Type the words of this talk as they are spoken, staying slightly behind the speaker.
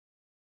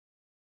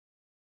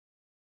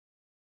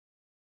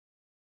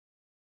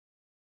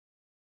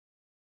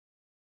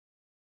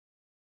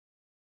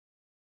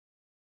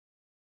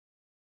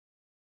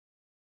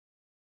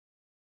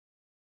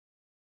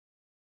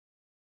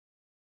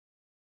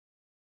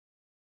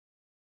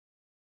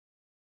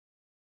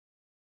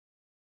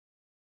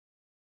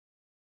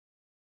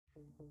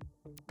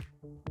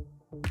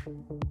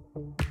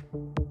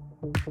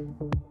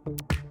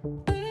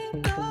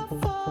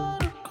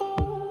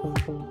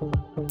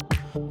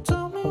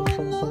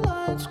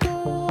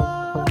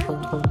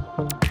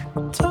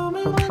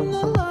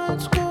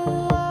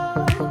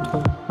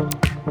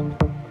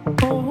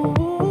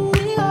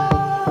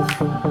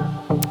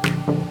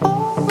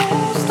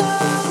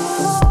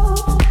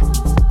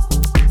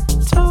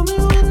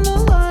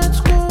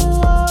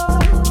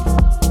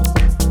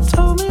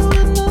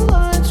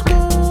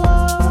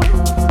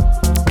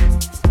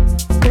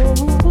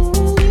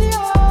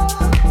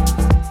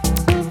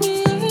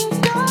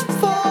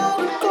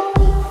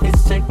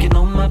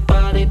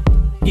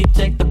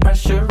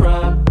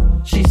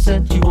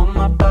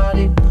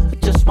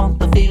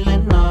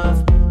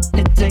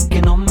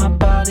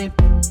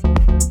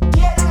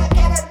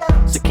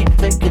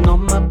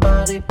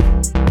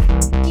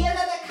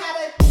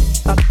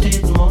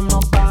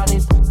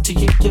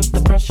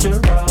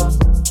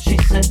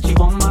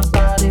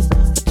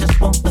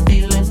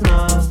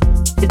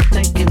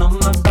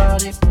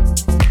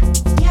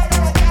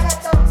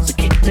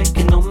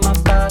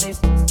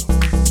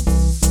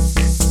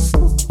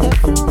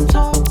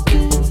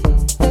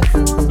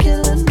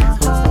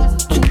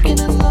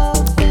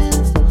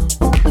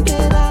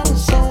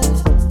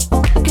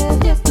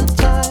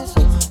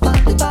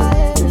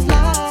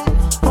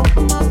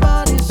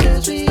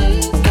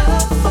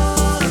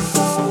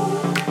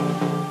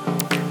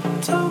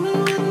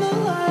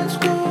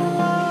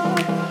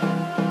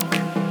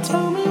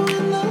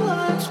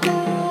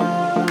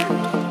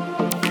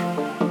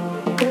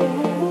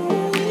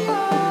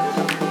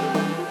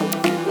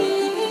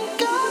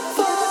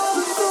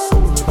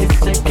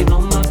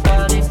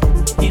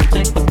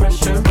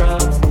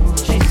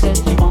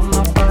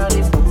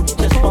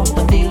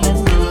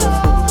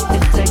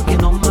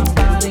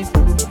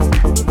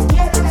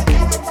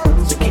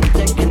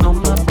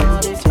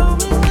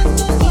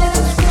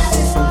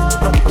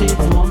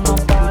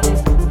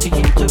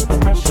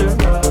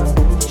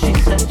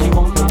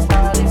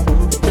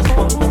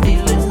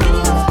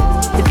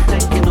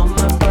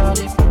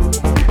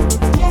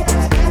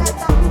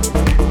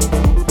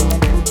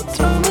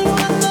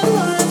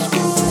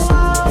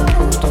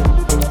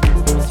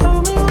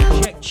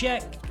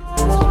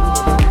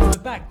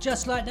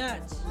Just like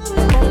that.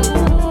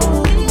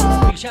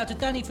 Big shout to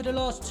Danny for the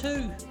last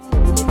two.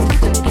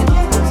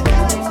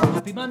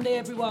 Happy Monday,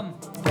 everyone.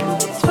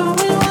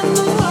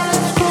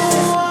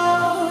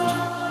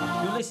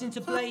 You're listening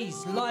to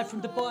Blaise live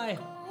from Dubai.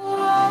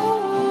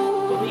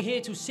 Got me here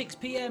till 6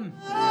 p.m.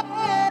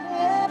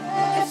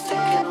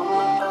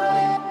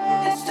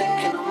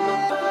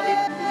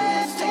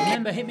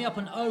 Remember, hit me up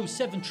on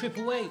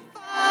 07888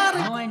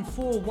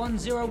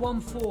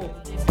 941014.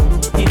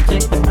 You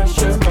take the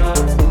pressure off.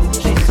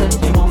 She said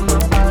you want my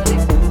body,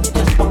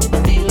 just want the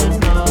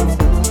feeling of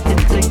it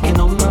taking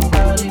on my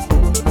body.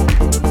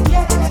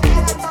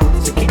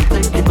 So keep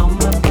taking on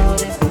my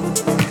body.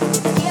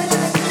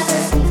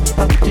 I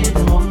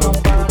didn't want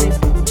nobody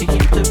till you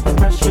took the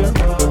pressure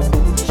off.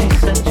 She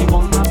said you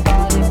want my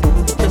body,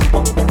 just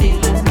want the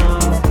feeling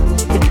of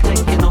it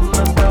taking on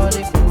my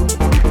body.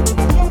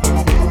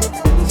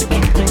 So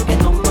keep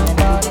taking on my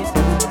body.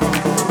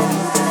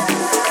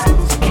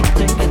 So keep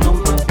taking on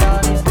my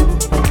body.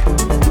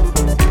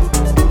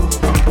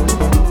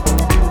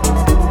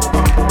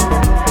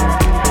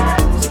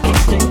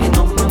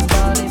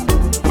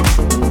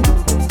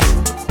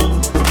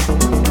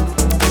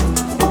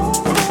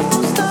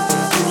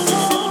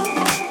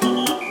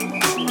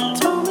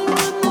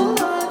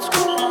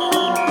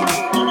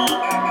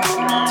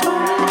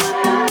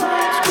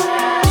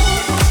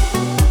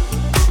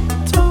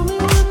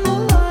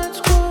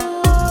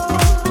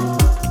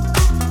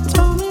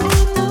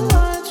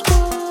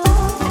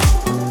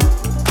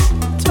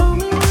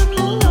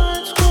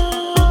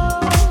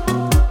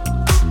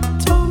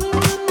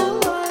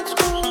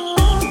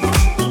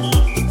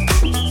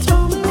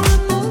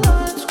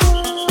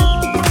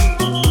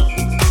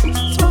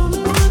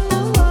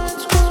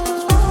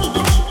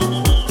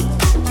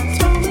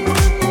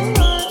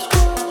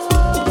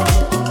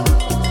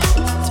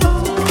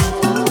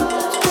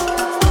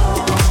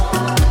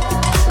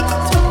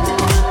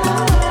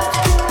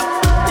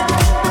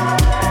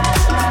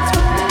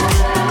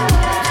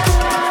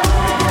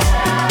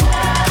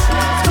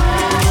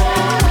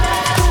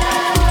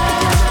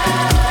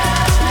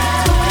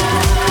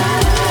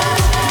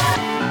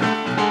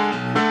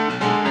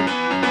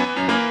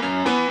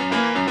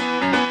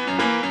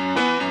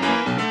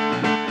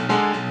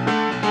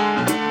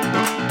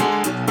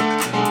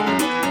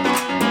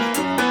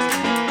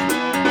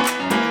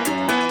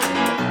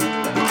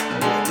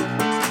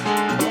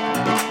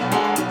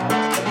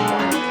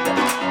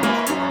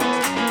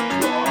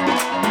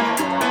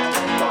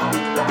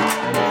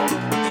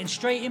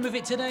 Straight in with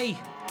it today.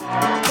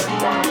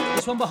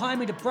 This one behind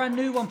me, the brand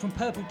new one from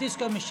Purple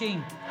Disco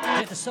Machine.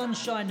 Let the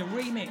Sunshine, the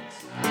remix.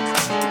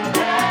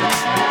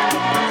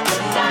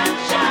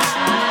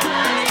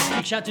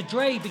 Big shout to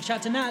Dre, big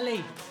shout to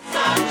Natalie.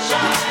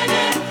 Sunshine,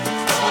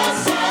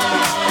 oh,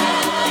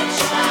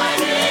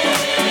 sunshine.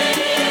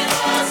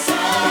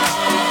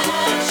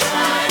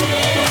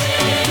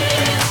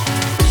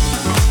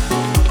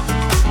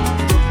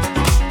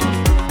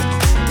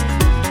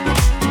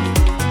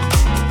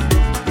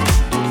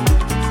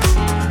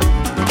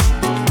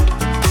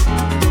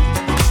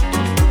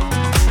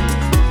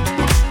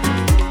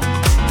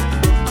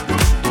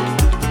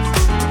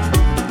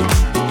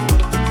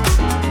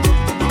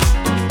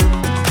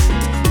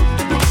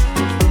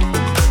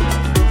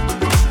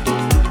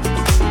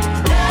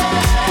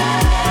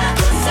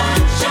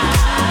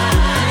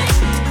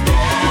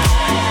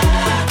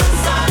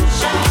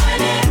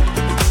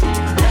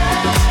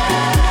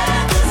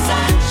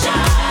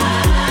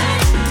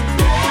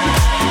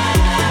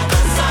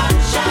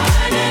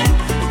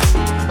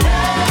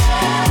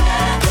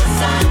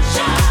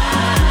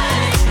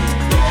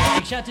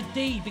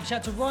 shout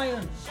out to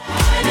Ryan.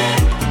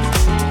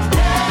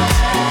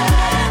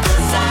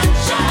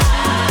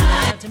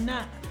 Shout out to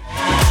Nat.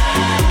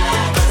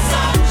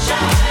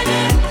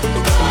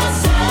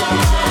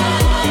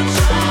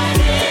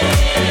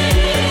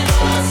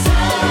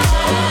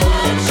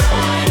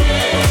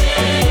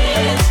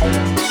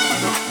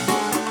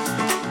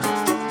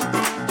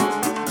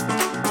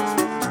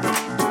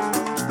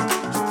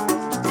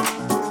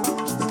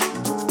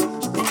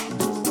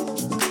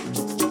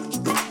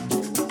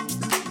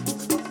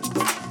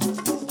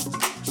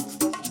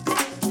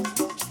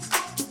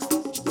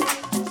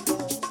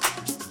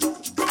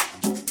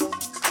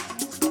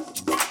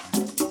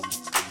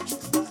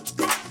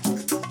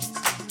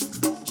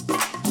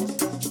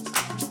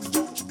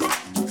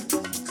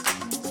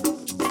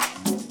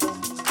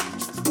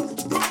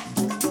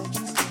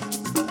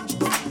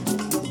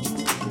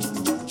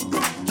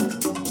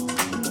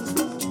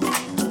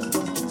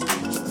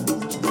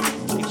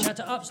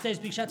 Upstairs,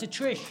 big shout out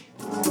to Trish.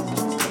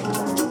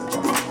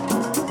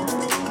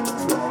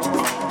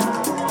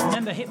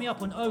 Remember, hit me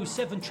up on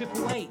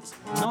 07888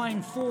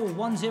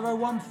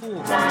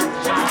 941014.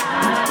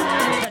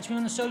 Catch me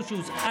on the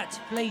socials at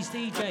Blaise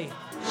DJ.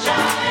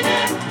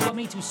 You've got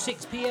me till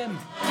 6 p.m.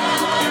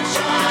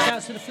 Shout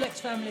out to the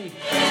Flex family.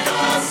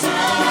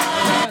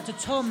 Shout out to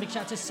Tom, big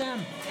shout out to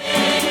Sam.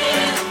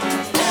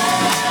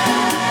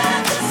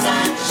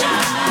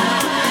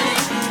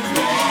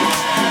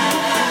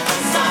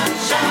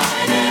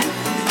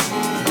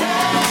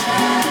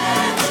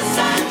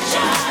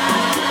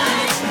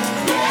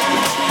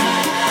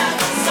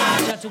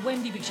 To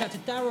Wendy, big shout to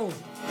Daryl.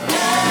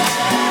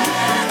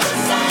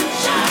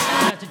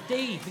 Shout out to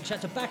D, big shout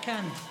to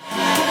Backhand.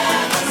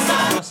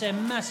 I say a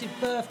massive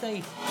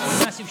birthday,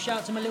 massive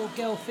shout to my little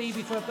girl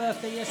Phoebe for her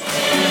birthday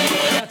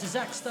yesterday. Shout out to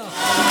Zach Star.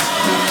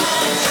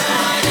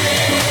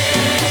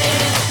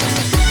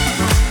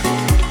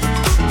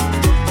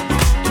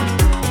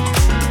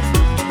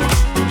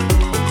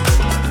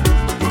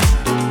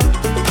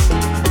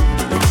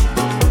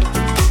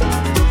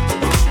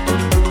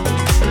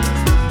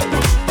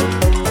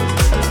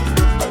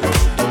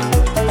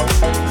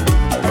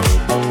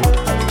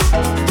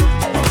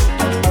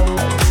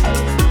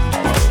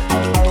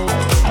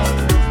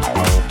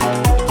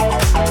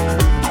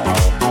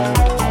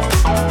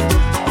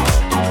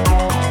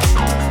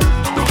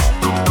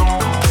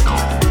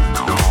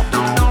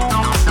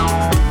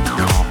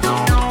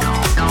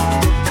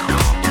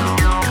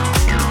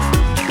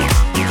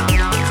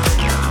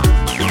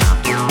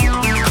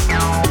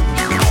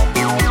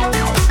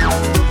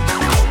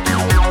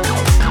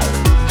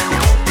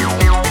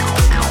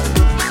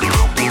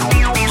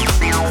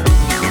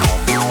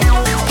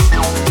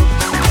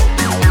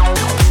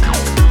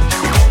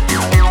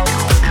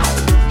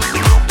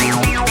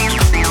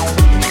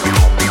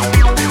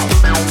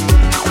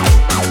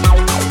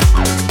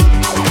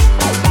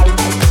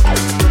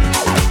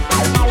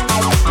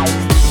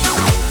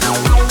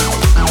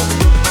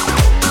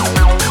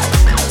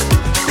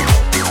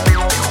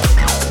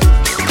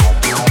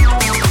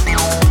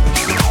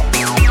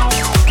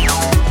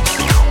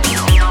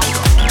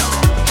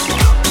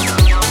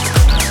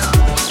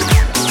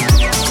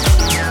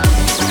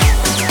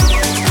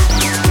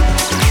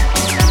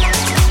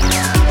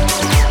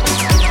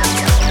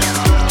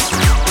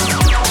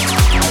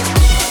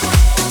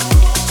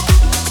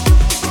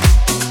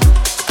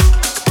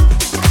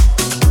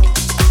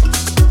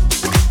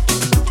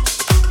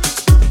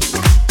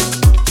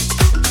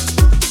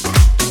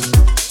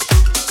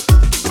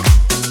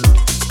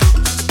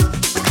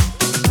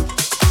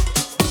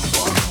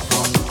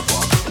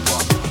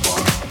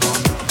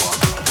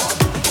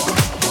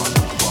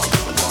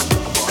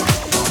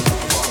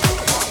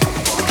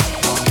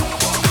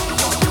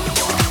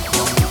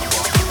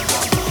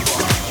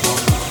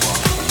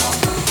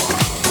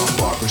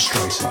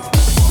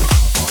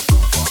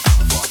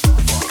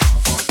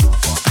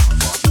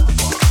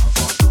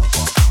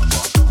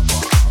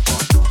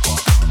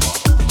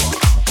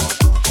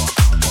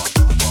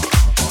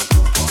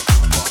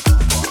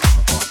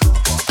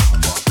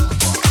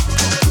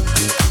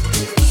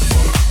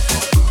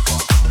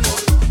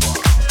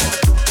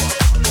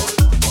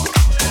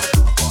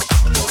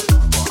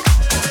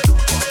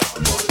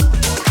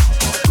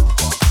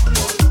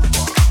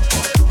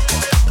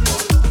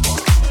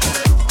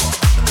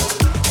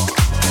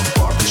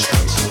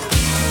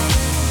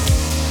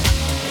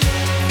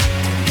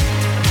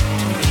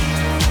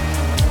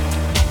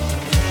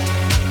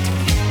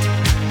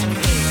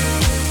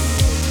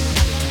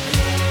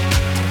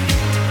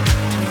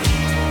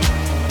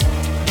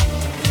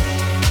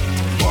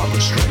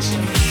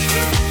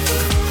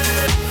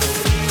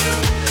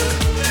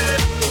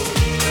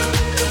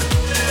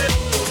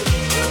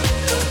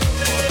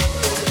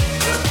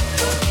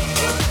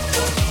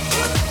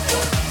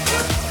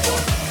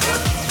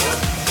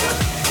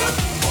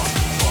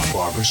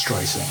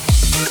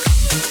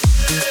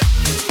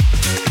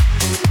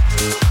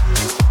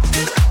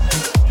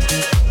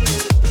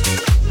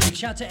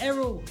 to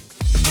Errol.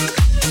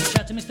 Big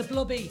shout to Mr.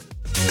 Blobby.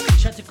 Big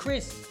shout to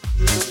Chris.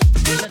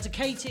 Big shout to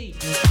Katie.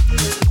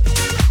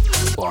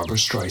 Barbara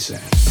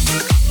Streisand.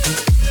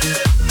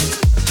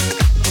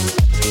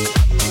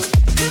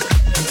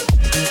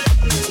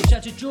 Big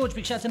shout to George.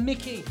 Big shout to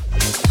Mickey.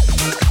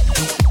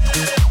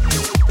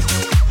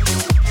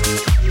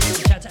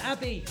 Big shout to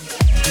Abby.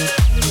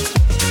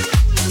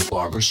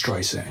 Barbara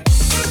Streisand.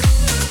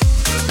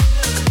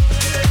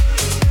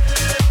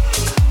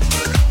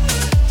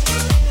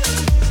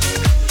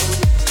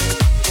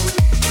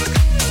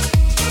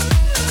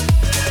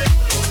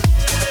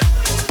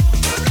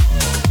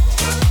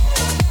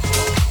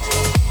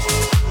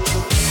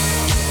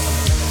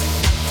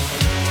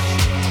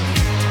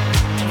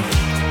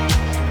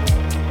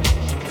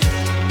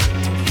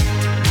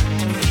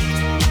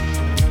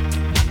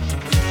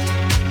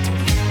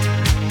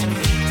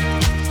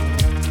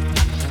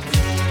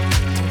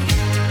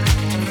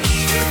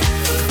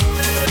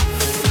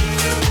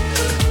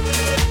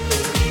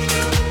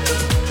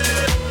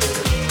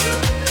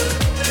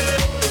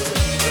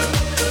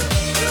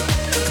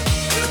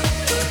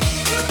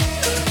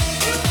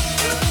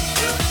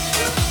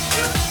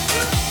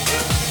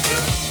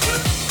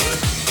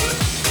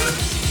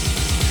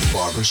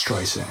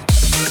 Streisand.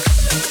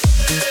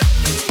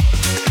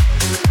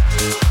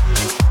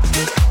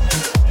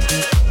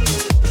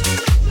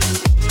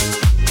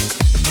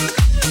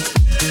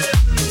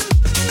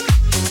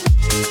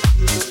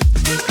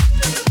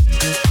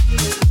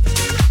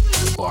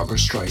 Barbara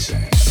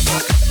Streisand.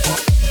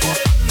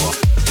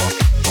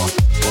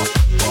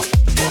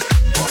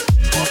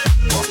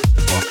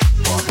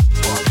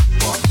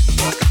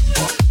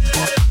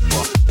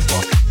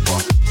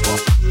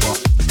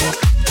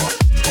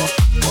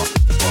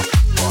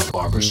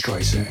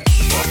 Streisand.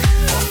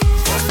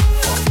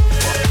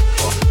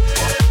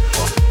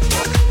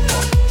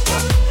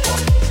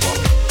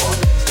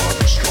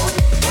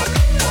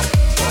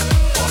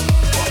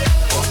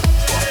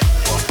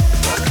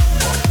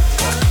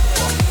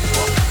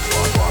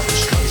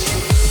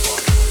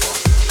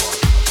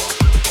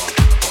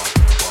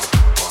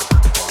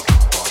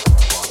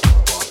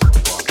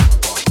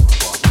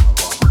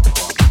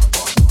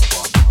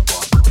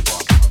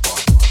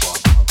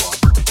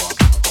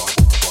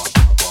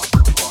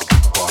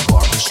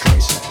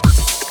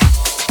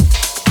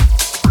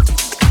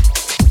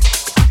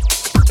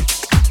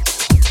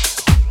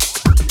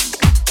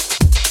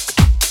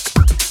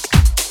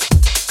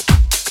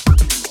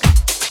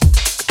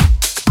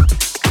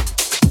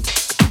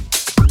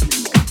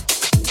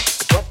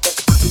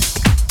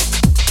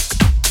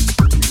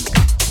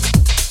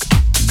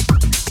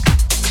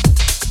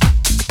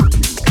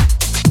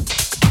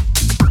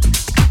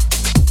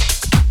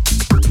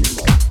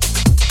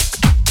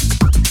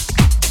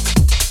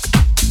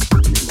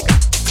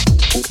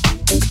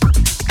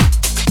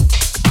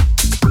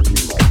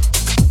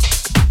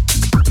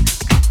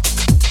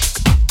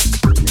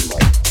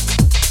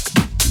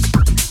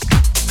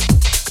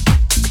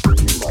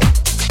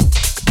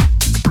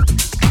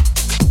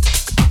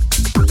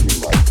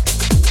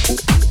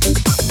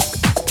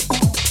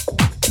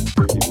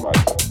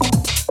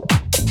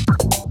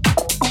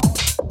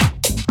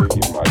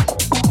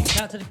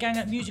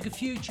 Music of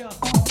Future.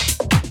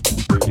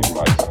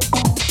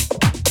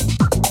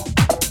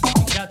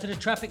 Shout out to the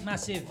Traffic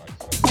Massive.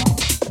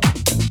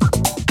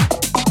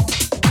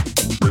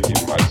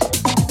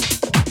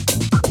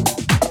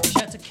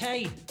 Shout out to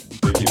Kay.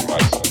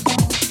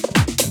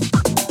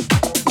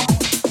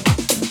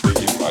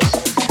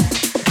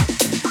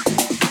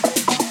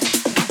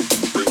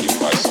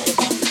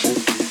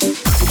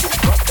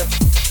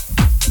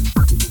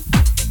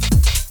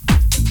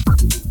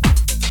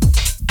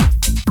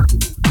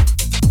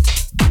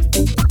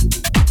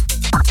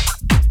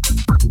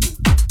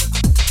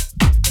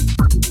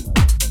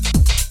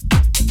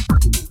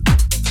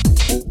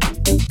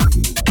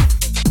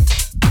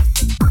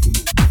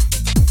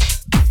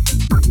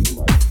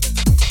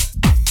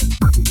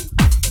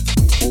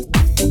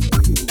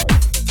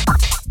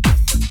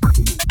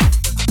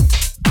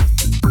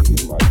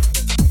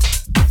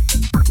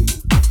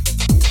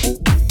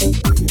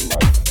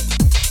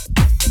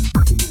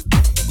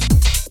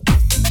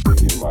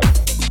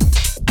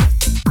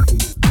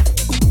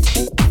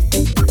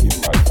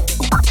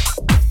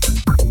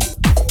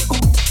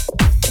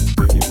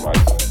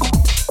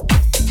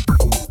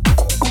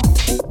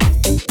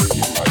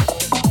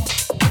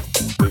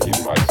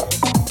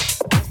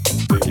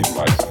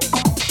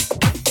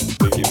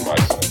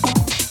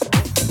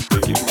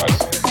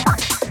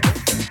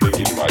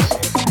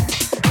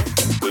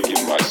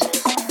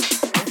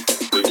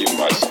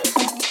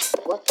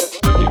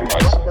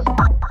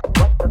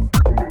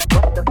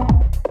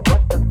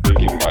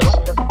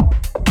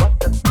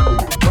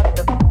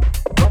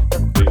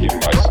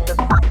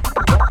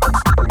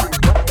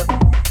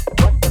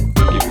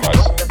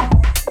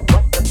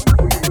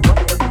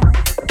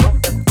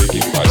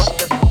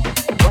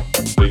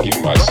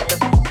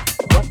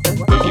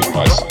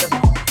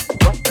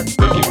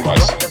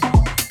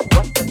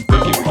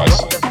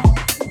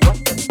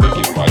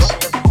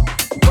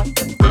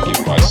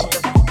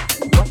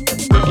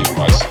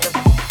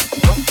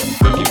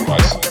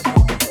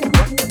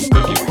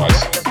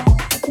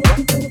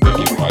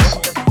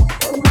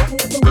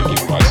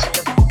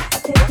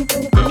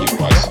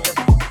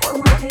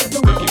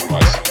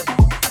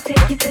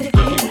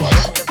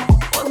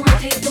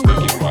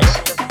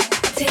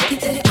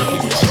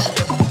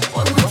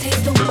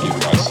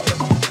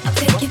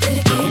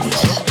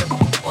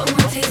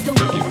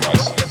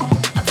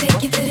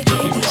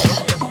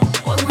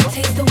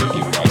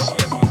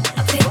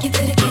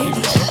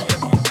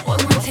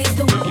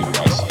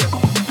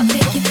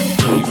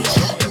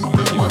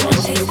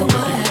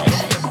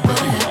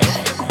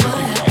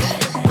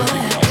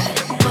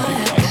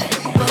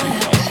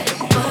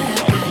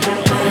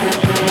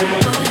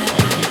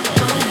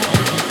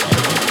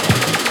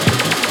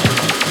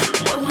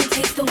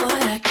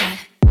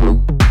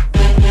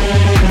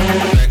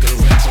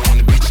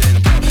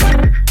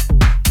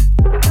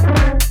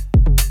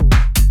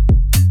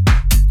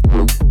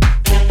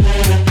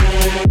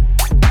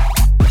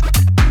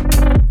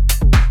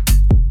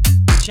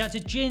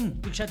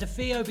 Big shout to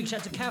Theo, big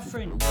shout to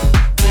Catherine, big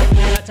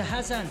shout to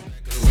Hazan,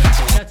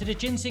 big shout to the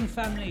Ginseng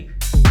family,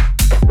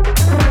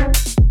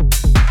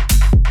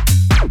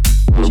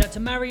 big shout to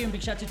Marion,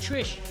 big shout to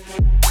Trish.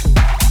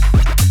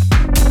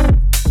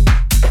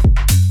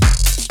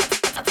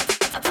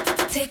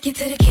 Take you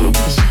to the candy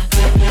shop.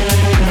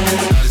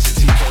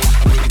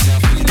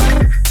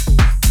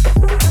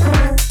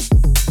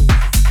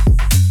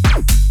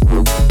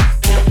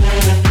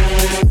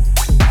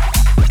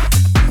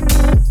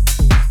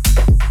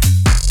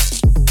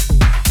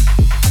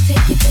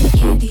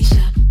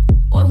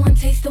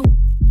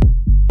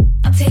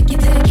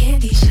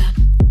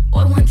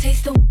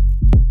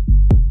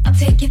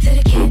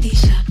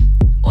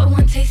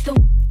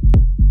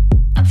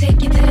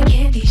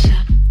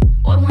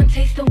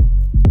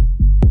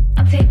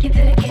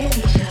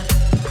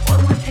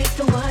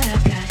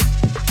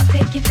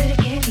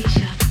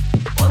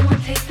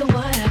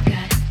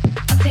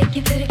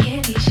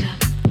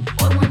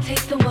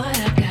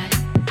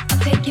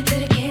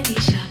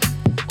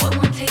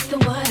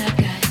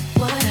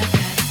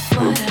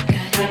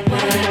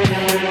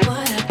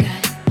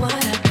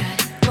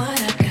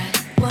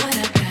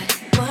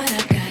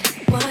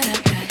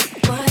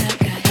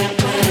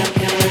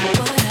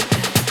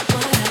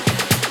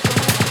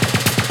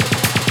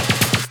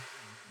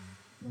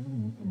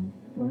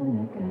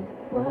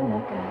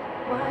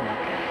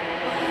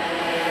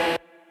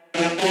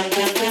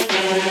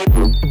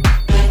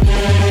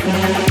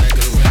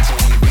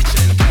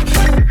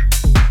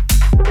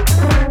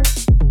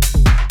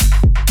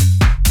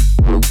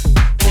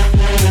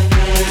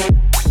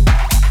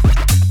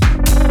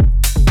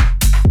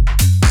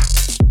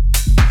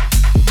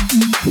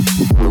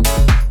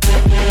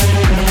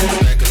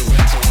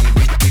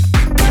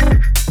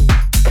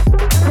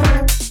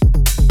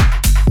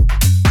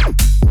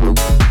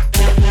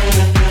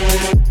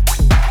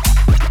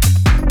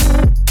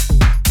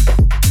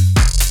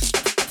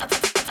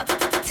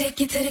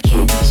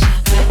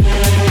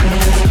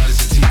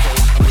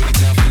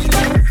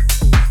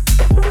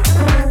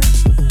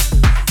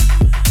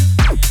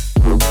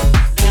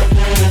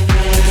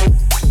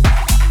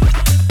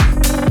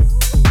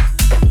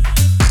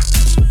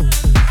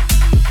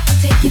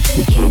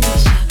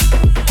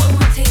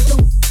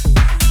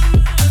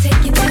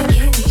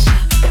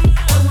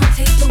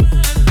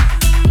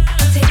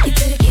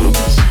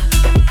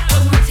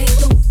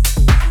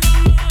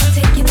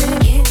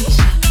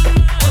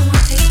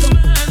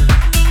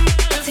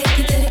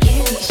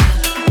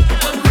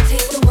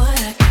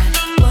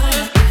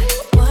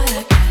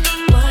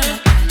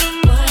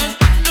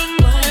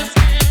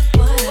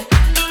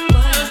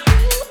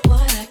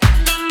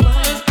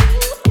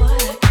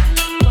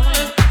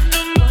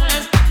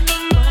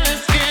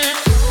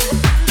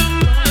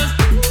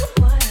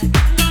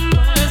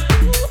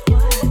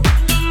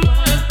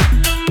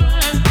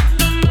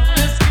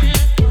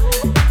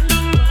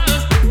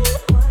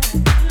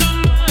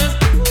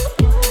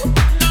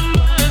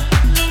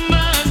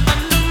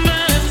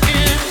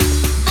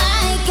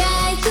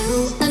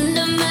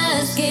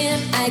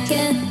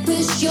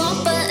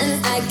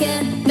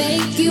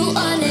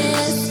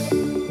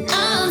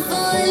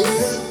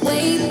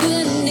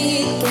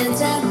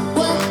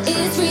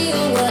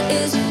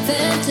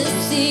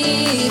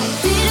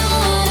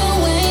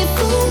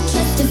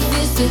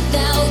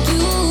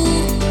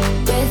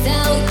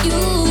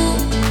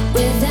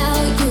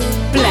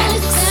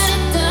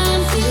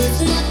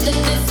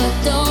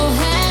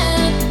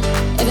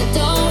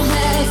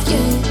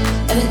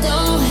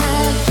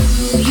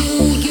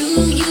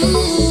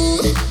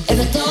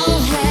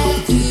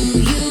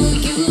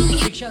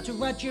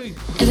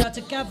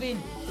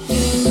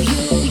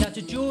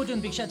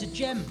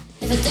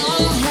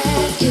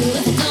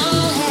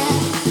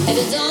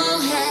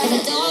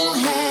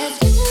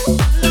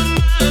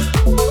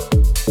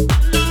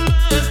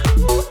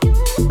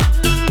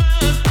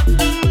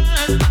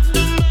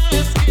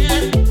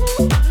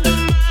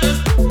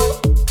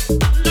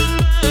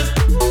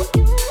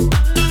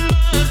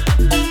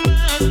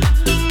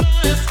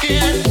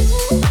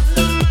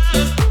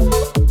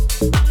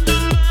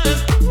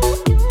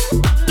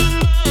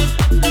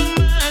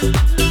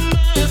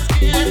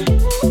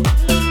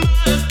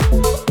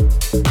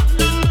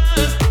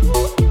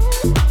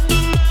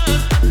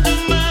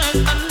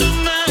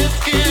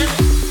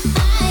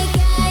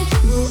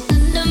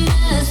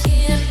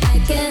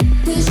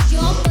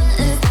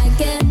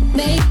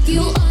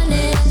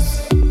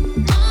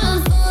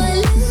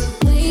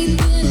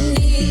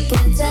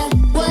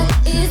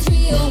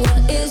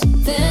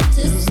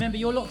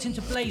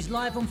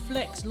 live on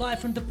Flex, live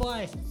from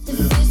Dubai.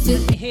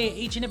 We're here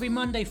each and every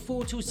Monday,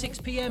 4 till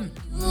 6 p.m.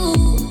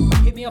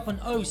 Hit me up on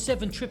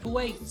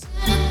 07888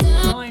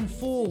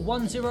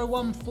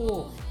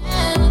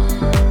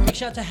 941014. Big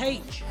shout to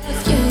H.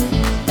 If I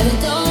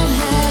don't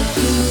have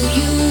you,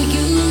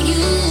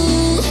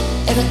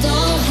 if I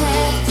don't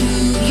have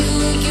you,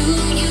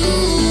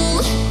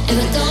 if I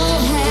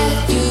don't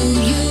have you,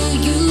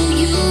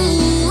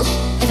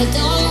 if I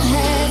don't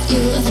have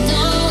you, if I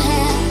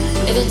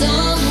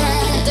don't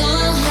have,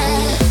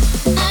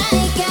 I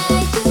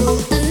got you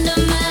under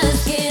my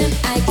skin.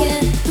 I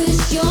can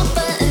push your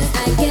buttons, I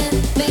can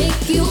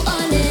make you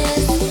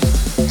honest.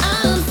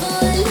 I'm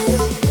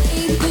falling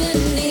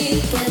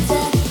beneath, can't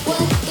tell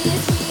what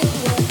is real,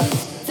 what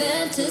is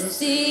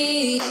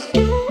fantasy.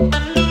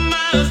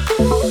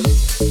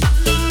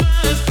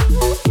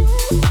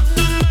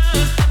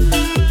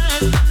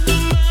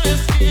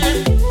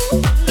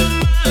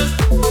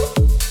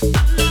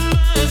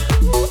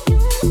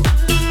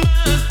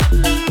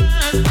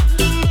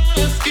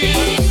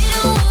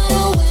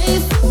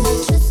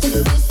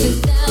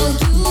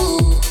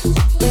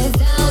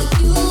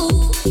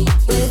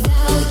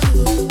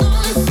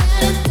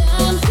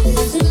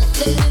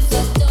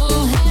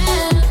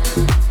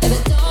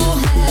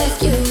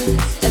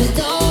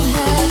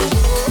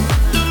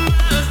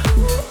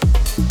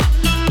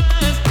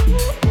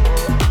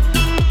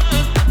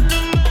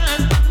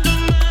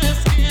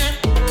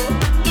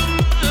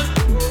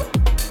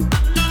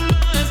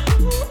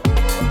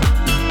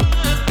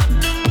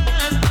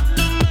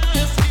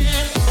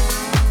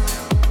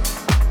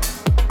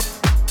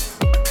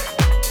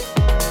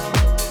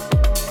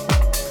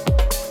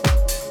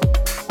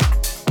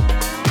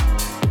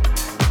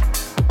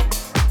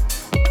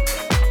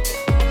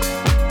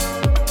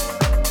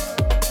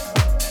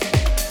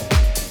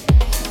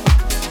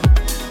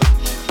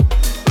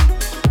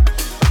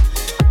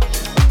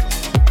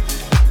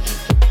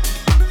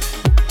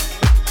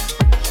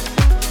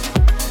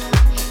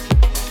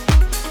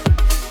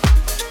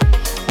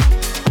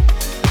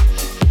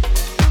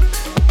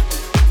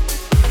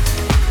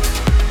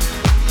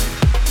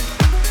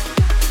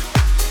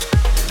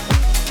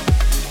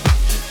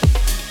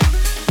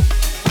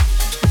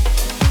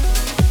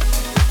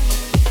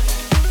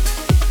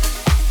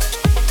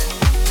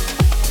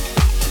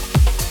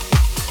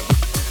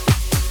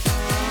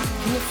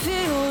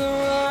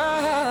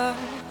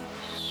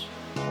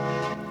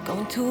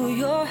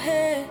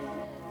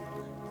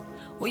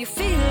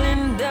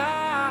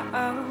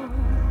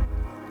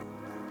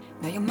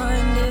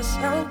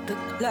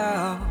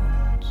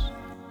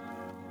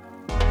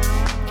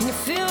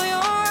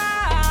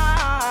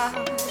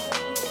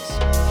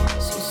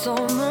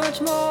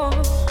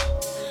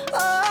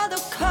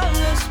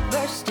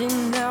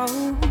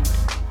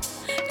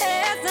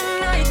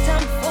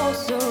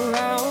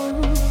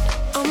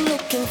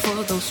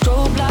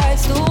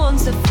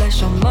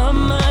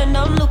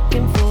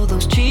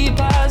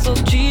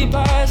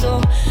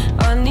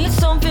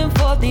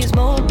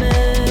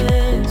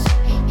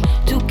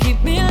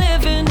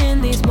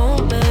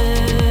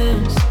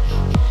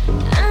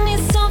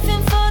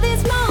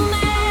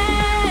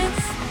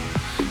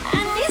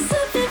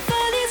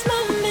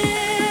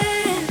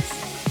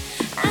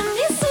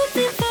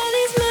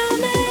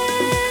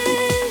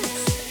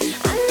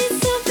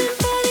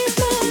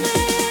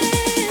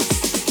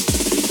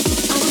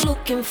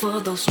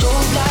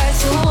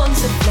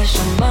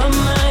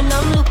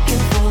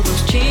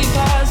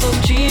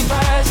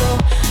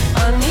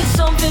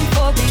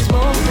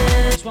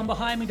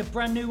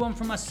 Brand new one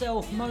from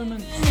myself,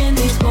 Moments.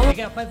 Big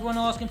up everyone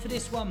asking for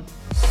this one.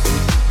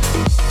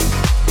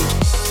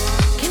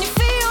 Can you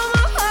feel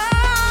my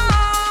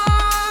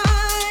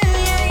heart?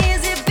 Yeah,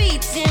 is it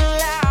beating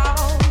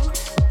loud?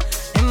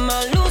 Am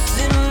I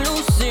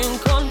losing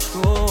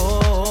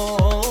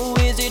control?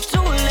 Is it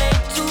too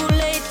late to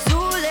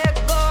let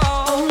go?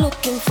 I'm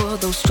looking for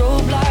those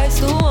strobe lights,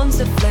 the ones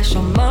that flash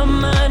on my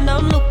mind.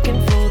 I'm looking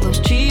for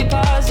those cheap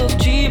eyes, oh,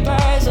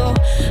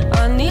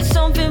 I need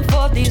something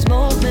for these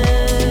moments.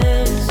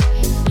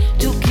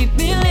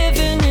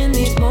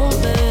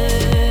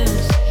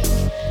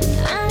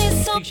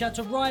 Big shout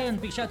to Ryan,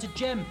 big shout to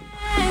Jem.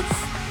 I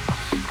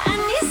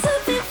need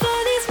something for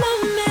these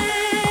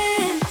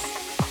moments.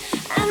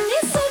 I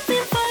need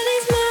something for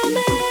these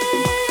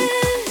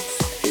moments.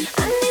 I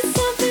need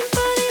something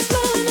for these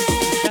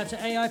moments. Shout to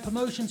AI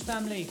Promotions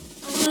family.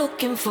 I'm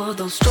looking for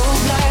those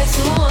strobe lights,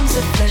 the ones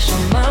that flash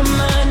on my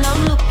mind.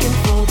 I'm looking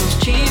for those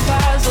cheap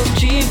eyes, oh.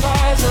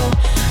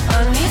 I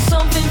need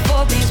something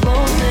for these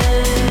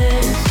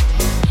moments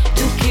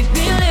to keep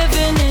me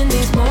living in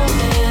these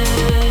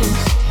moments.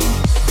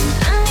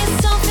 I need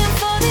something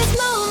for these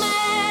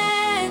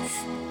moments.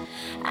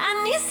 I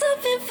need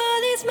something for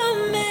these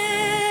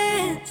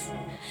moments.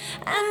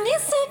 I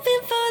need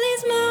something for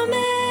these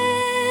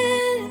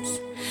moments.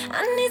 I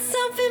need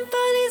something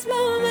for these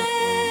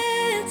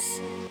moments.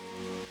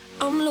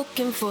 I'm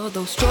looking for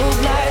those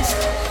strobe lights.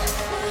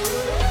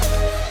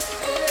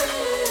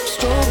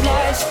 Strobe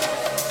lights.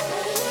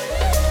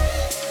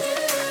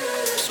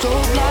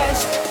 Strobe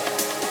lights.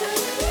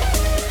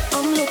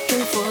 I'm looking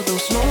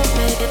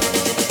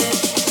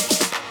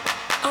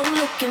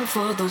looking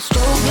for those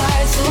strobe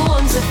lights, the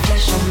ones that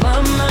flash on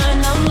my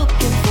mind. I'm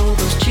looking for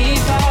those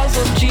cheap eyes,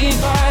 oh cheap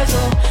eyes,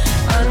 oh.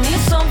 I need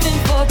something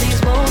for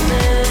these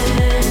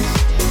moments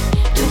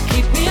to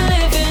keep me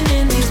living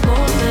in these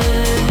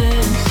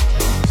moments.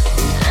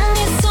 I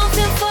need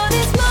something for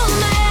these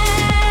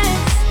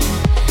moments.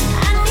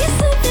 I need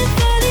something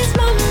for these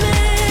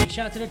moments.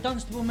 Shout out to the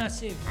Dunstable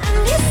Massive. I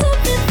need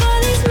something for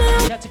these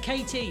moments. Shout out to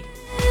Katie.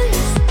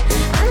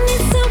 I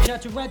need something. Shout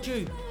out to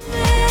Raju.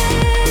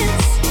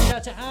 Shout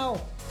out to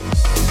Al.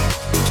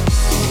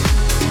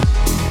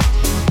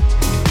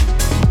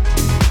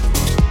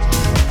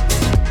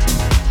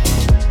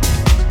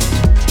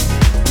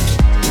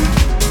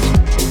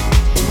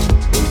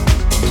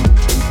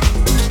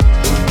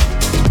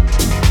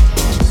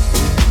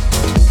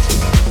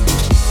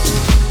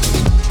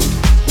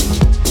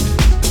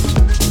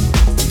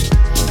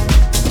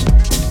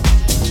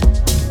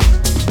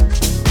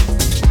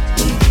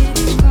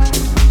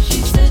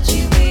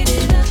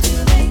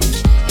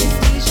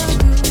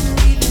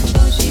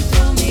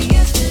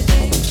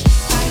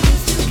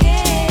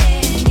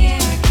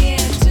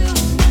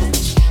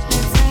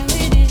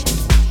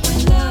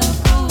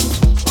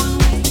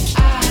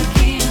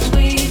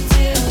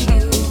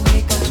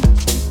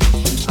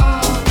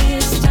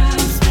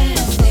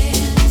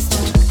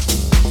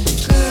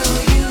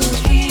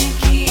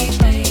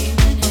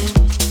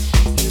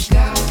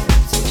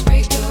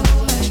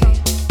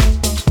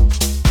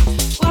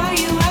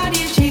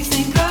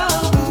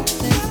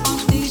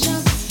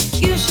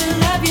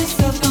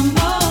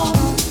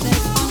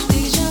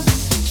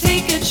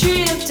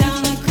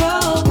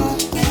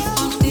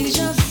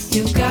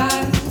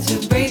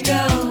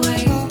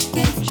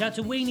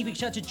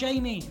 Shout out to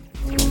Jamie.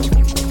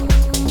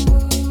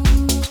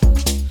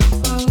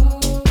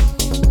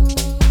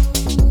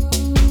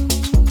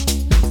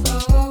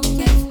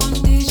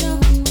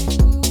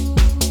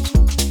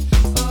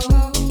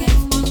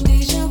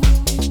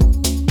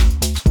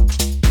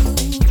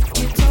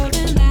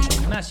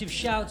 Massive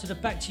shout to the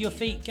Back to Your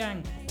Feet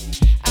gang.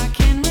 I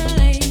can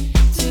relate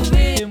to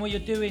it. Doing what you're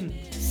doing.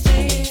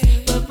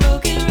 But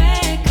broken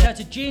record. Shout out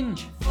to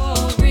Ginge. For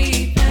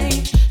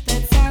replay,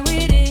 that's how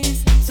it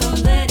is. So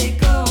let it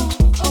go.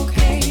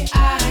 Okay,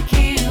 I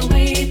can't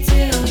wait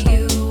till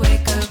you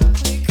wake up.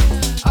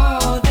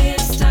 All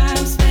this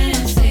time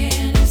spent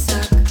saying it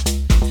suck.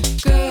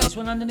 Girl. This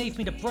one underneath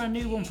me, the brand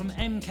new one from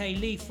MK,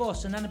 Lee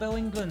Foss and Annabelle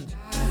England.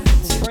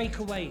 Called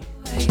Breakaway.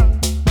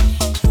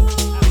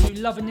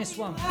 Absolutely loving this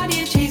one.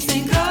 Body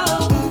chasing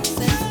ghosts.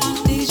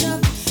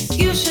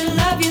 You should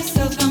love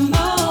yourself the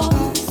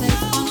most.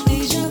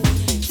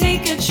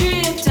 Take a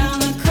trip down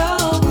the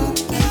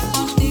coast.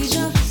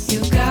 You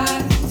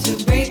got to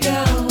break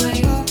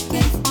away.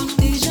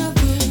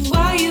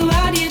 While you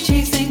out here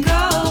chasing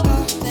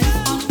ghosts.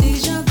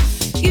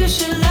 You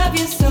should love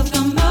yourself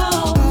the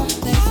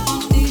most.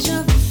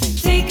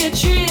 Take a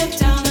trip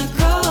down the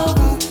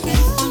coast.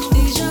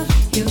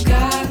 You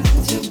got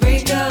to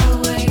break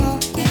away.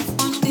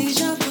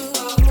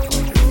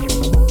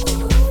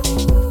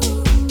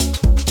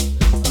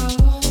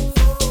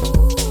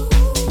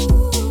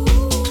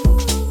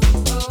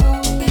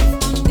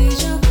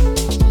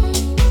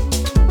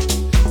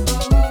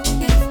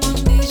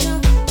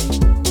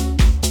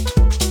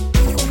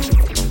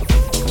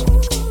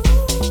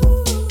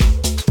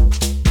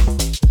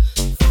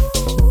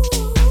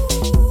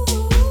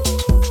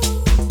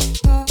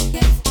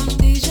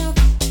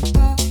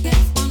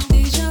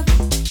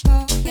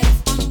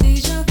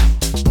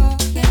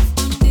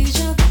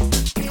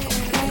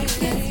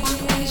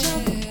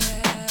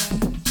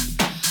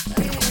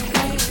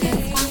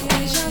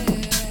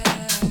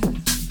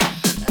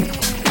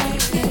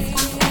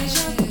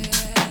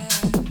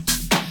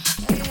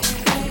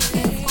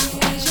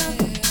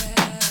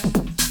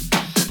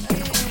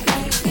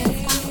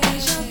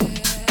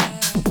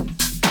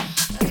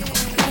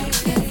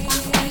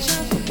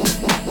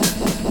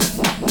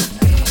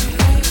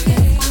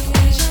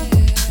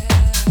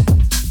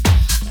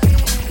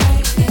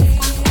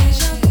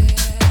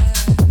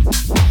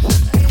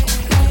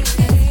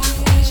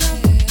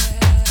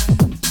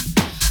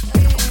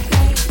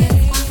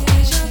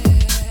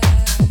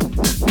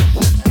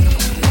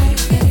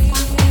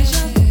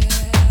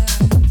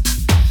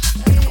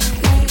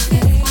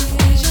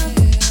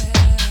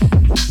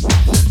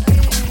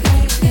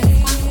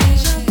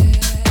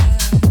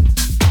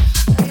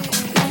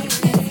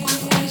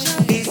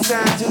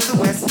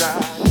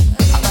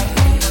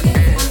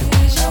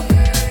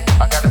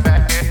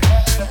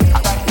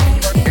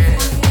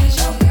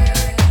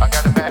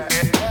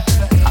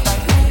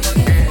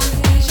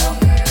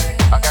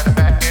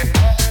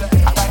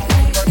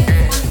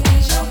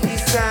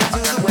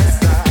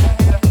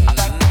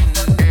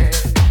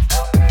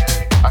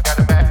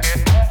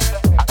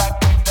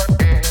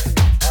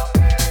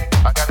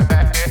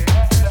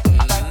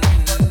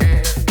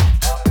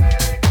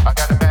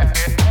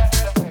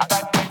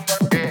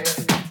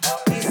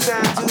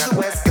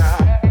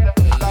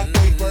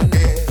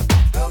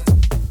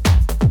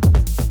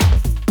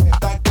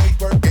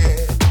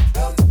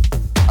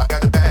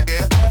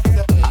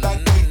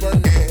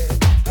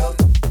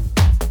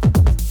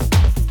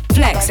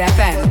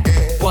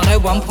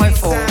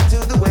 101.4.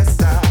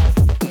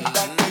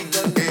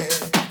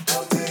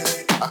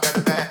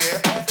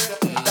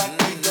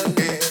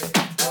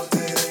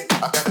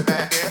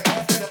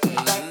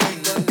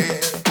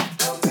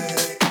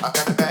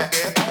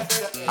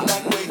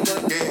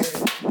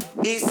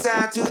 East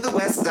side to the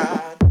west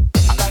side.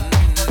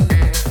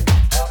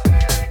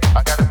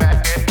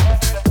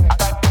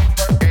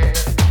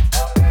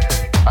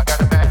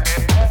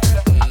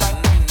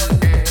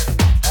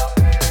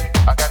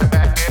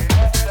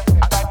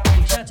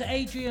 Big shout to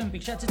Adrian,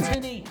 big shout to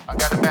Tenny.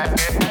 Big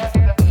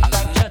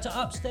shout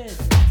to Upstairs.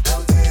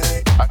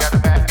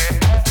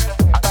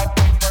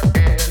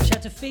 Big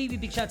shout to Phoebe,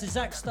 big shout to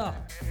Zackstar.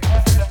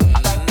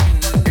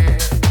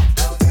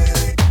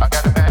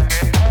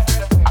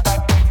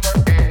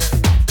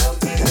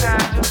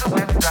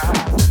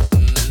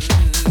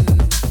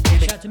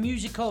 Big shout to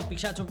Musical, big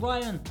shout to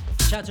Ryan,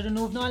 big shout to the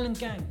Northern Ireland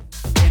gang.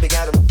 Baby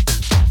got 'em.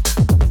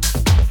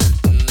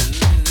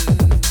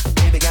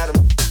 Baby got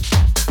 'em.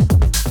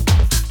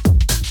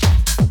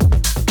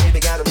 Baby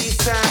got 'em.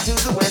 East side to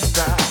the west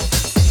side.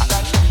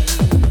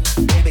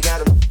 Baby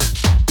got 'em.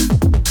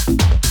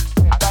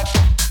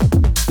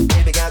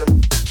 Baby got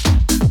 'em.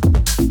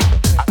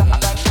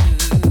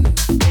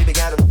 Baby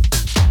got 'em.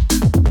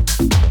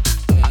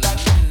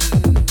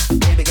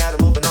 Baby got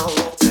 'em open all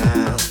over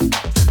town.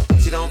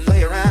 She don't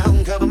play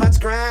around, cover much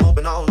ground,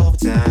 open all over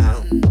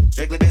town.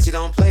 Strictly bitch, she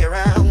don't play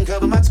around,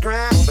 cover much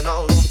ground, open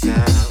all over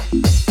town.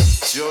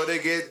 Sure to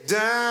get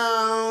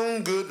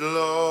down, good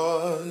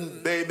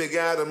lord. Baby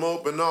got 'em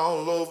open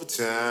all over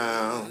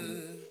town.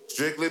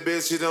 Strictly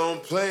bitch, you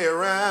don't play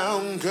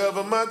around,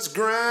 cover much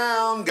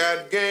ground,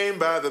 got game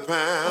by the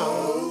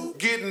pound.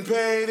 Getting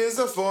paid is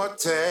a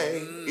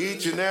forte,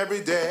 each and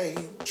every day,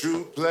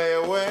 true play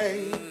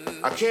away.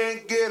 I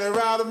can't get her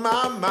out of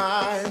my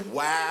mind.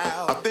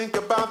 Wow. I think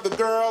about the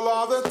girl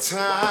all the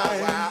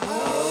time. Wow.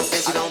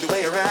 Bitch, you don't do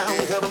way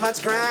around, cover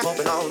much ground,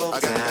 open all over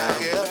town.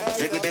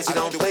 Strictly bitch, you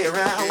don't do way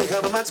around,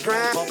 cover much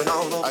ground, open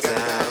all over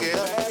town.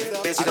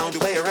 Bitch, you don't do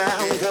way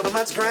around, cover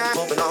much ground,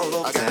 open all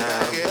over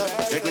town.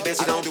 Strictly bitch,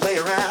 you don't do way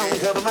around,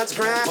 cover much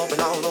ground, open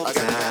all over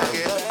town.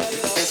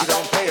 Bitch, you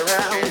don't play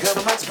around,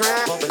 cover much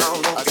ground, open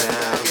all over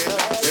town.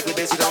 Strictly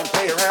bitch, you don't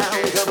play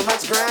around, cover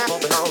much ground,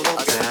 open all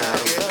over town.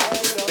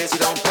 Bitch, you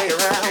don't play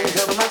around,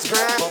 cover much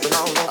ground, open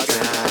all over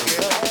town.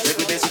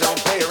 Strictly bitch, you don't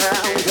play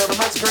around, cover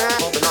much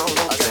ground, open all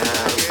over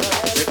town.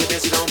 Strictly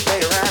bitch, you don't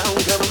play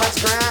around, cover much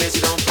ground. Bitch,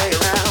 you don't play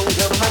around,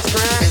 cover much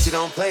ground. Bitch, you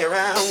don't play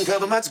around,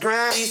 cover much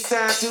ground. East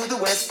side to the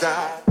west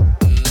side.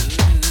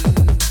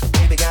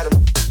 Baby got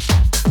 'em.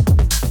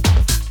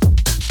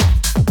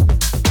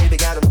 Baby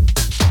got 'em.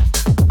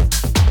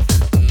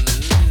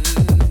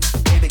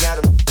 Baby got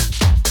 'em.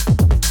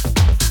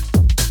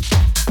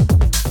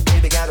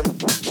 Baby got 'em.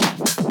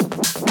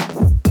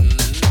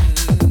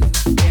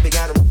 Baby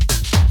got 'em.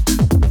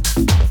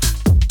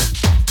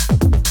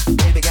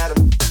 Baby got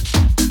 'em.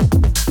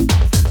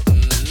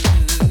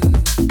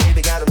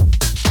 Baby got 'em.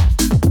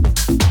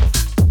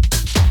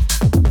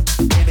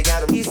 Baby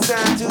got 'em. East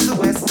side to the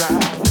west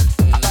side.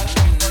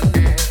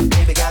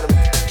 Baby got 'em.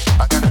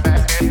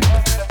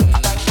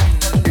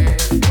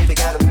 Baby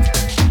got 'em.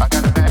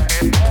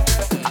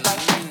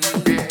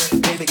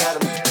 Baby got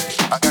 'em.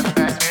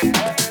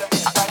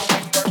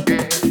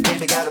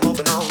 Baby got 'em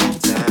open all over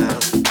town.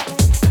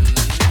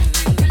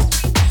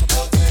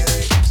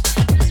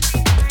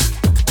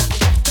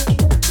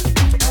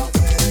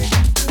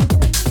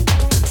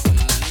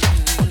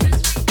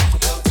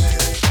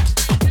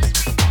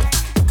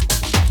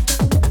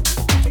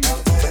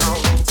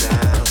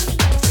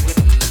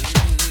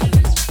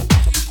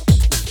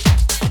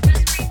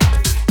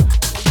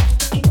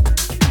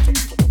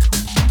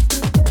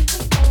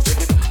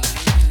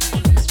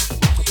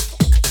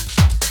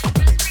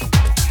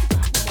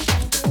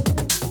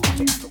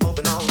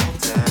 Open all over town. Open all over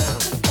town.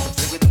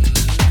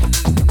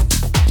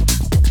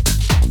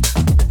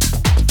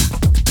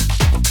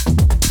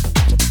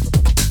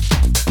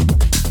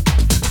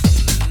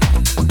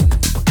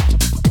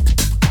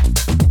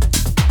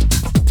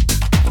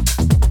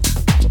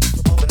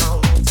 Open all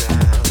over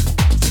town.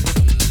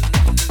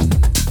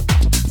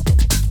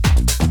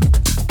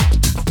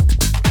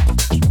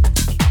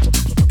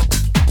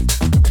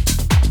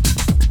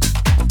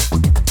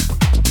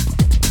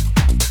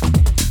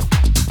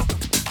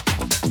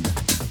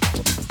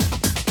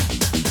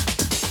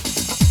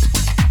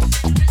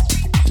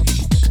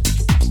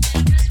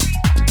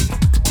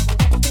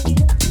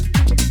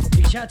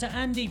 Big shout to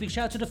Andy, big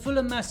shout to the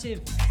Fulham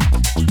Massive.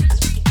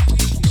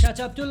 Big shout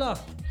to Abdullah.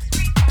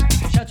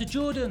 Big shout to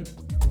Jordan.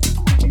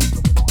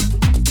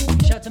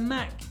 Big shout to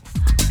Mac.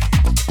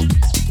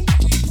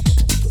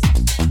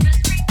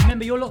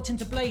 Remember, you're locked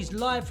into Blaise,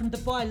 live from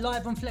Dubai,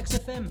 live on Flex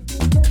FM.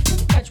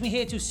 Catch me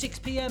here till 6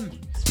 p.m.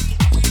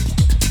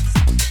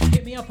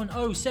 Hit me up on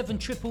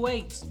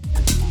 07888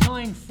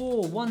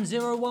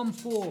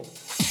 941014.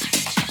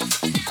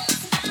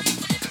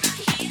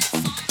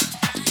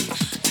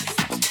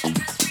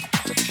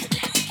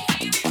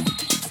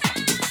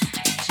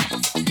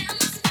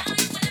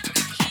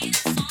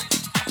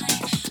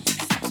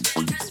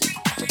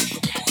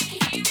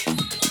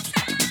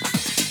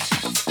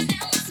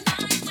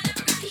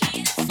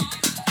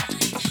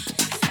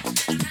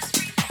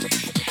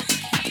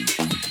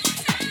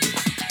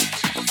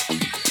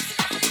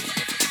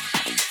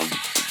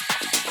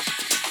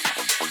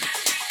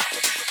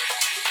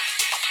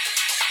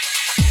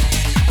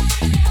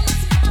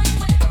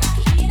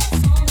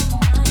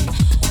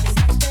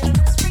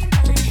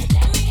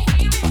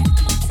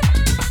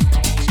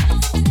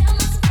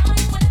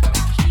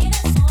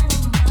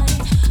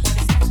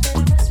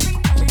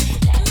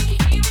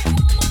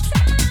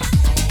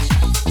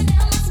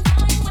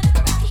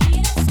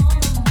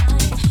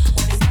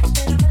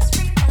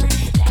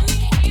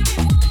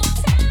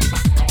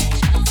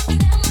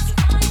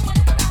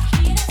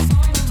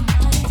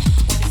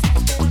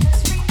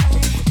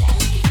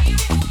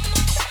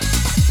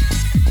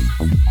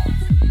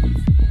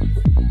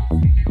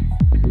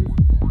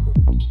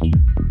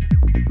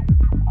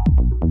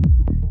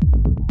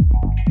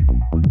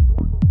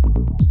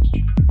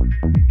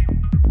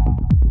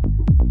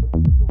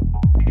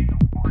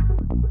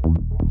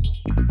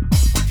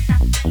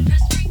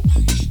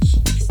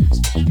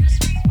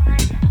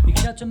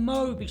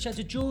 Mo, big shout out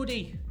to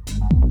Geordie.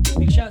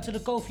 Big shout out to the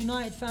Golf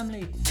United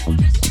family.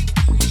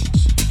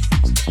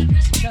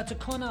 Big shout out to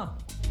Connor.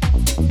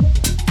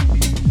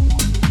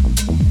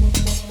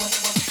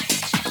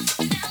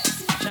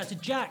 Shout out to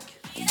Jack.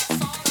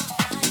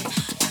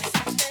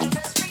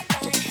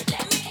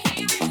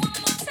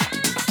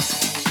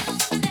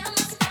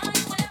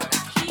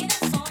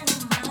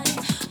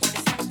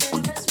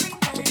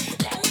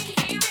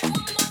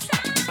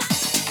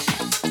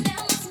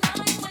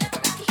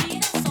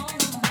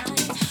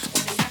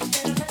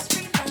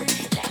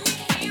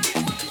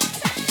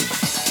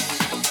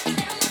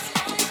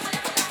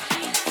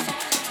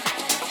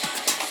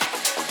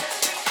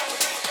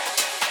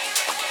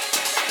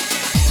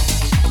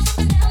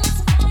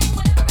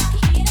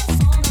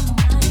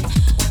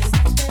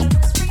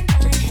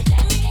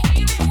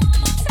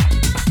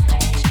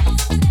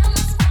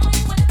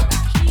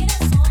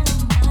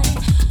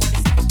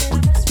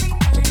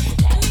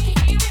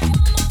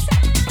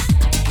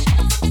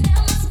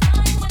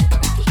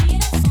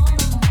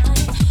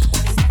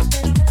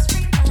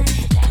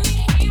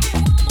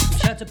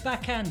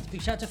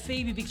 Big shout out to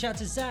Phoebe, big shout out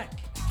to Zach,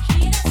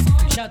 big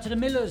shout out to the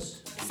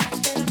Millers.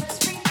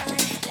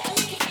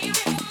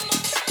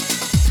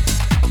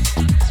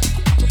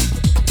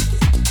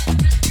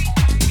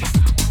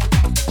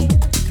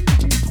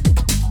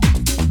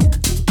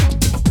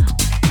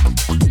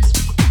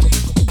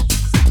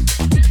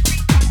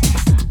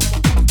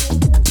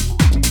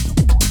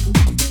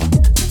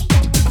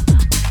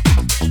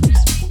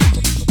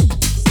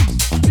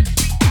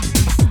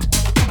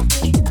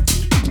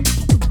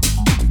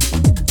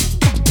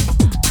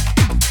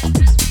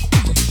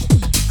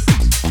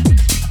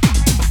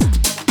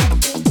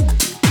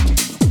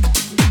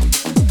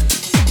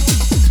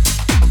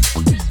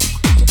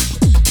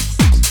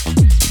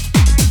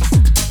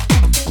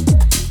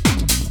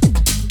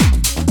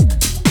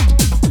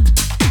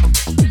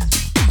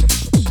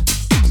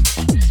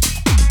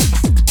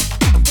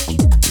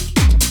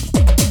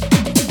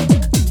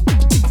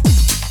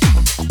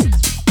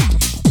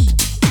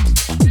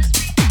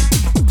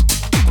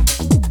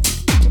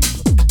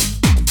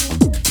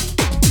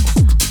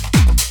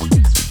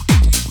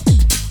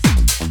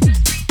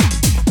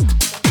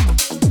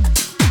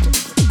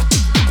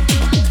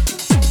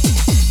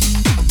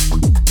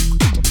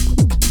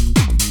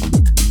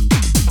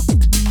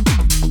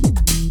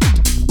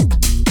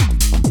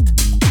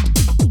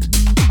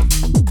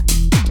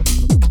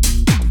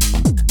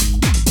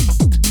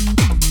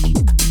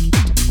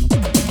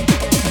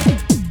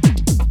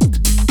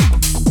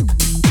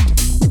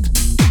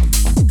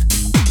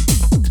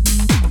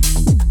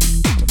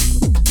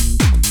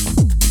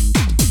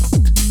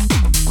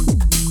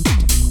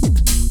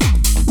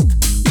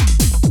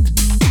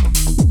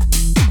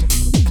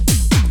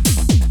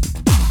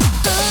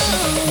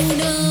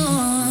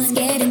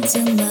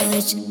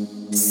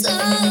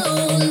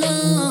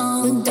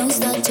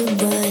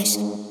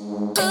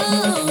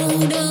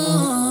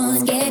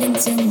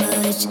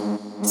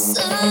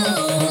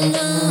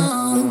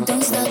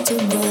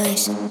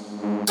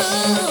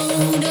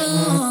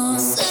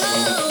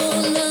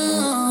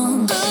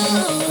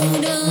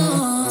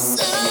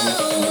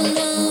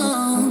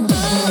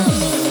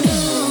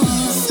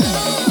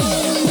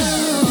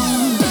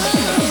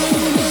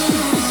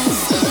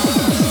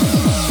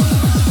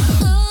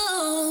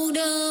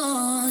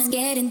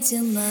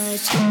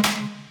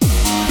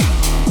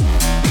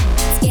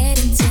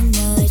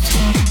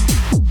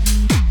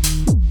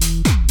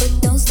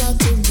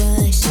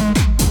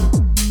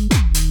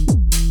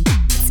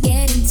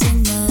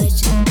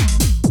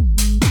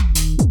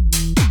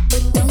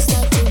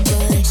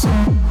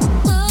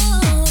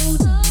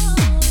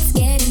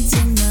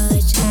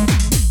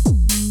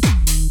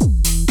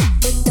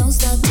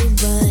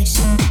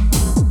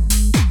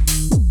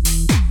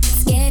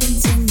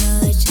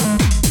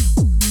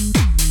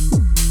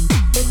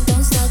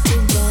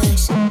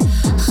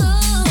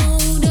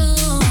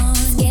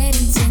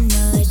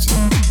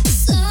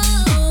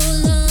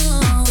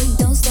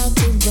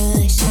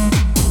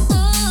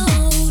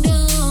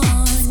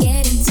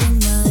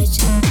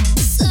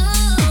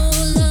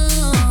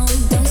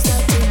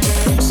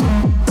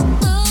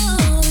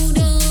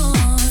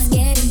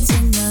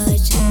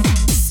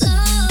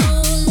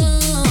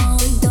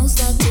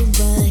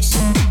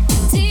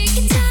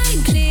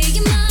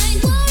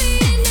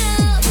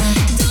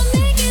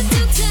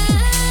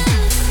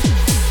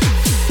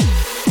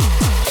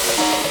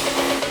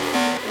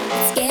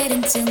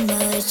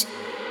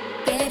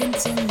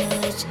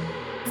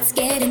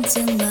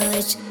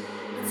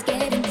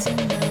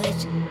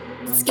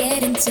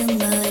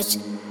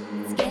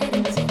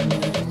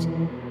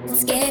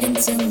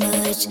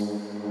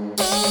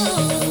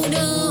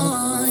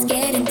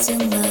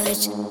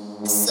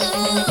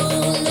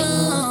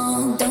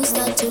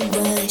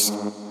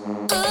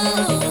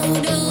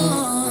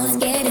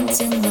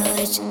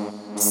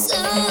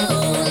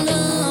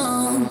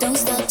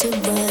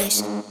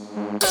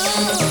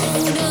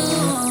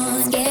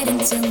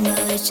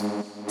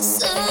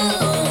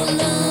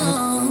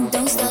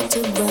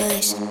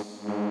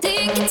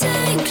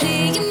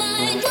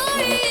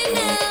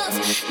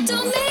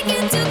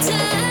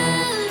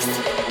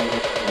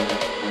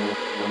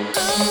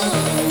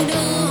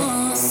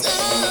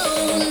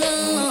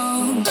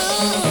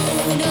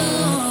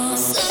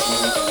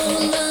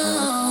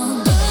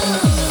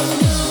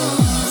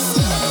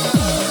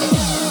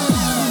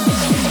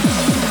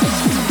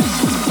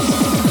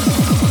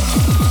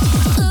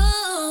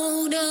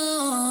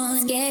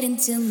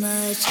 too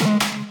much.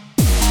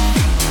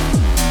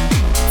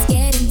 It's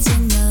getting too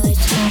much.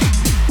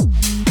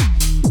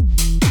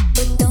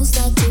 But don't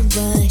start to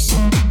rush.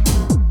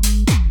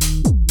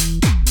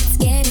 It's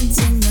getting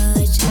too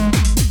much.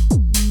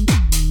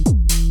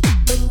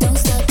 But don't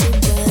start to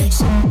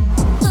rush.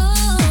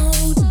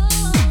 Oh,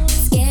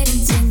 it's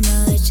getting too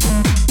much.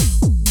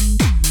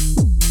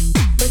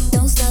 But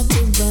don't start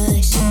to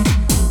rush.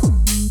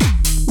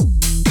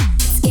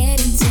 It's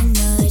getting too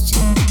much.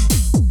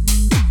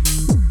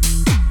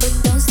 But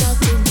don't start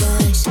to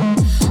rush.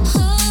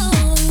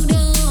 Hold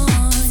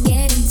on, it's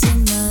getting too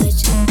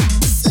much.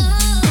 So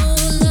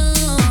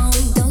long,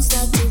 don't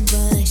start to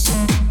rush.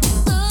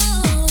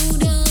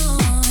 Hold on,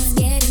 it's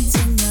getting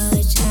too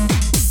much.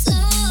 So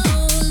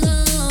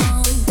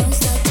long, don't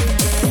start to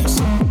rush.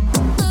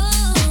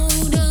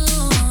 Hold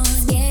on,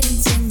 it's getting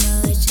too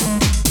much.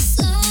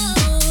 So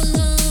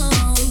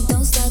long,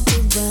 don't start to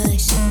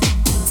rush.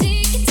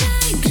 Take your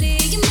time,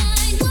 clear your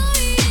mind,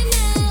 worry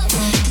enough.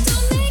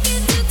 Don't make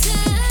it too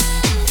tough.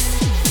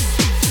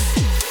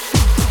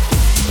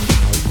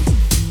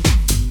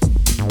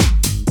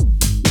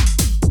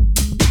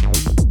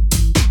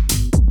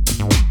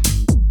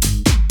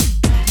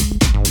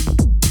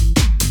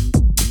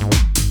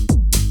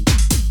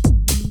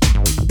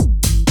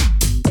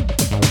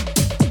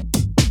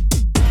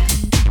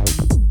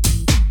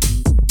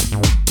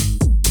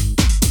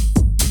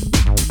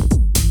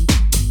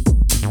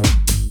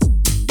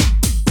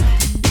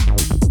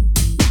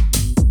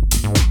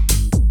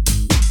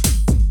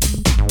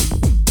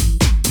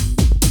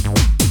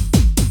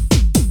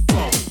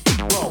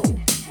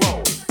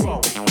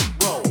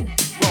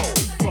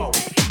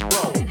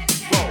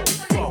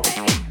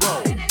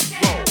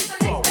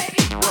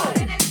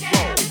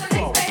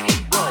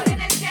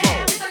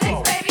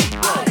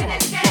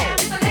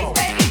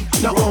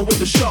 Now on with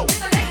the show.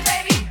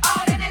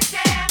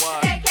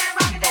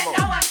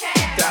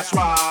 That's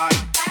right.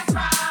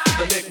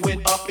 The lick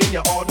went up in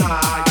you all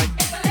night.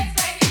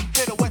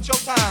 Hit it with your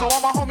time. So all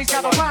my homies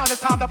gather around,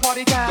 it's time to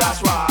party down.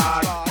 That's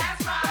right.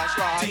 That's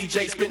right.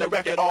 DJ spin the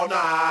record all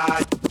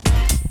night.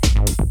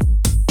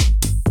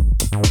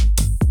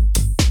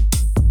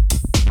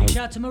 Big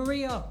shout out to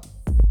Maria.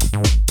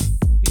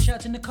 Big shout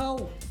out to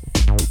Nicole.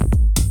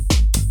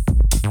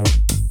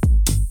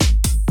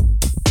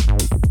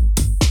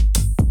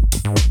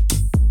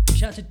 Big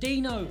shout out to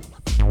Dino.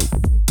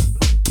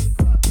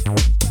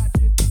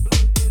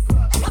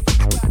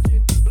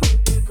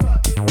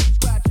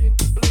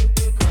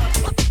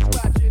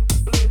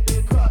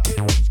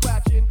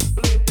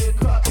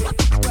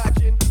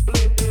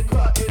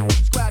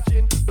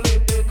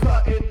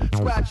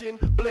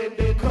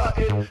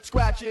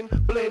 Scratching,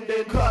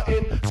 blending,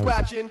 cutting, scratching, blending, cutting,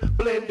 scratching,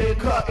 blending,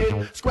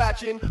 cutting,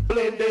 scratching,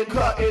 blending,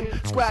 cutting,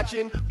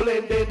 scratching,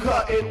 blending,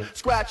 cutting,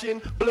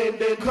 scratching,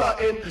 blending,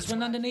 cutting. This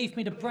one underneath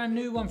me, the brand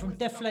new one from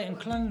Deflate and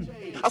Clone.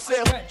 I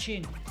said,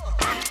 Scratching.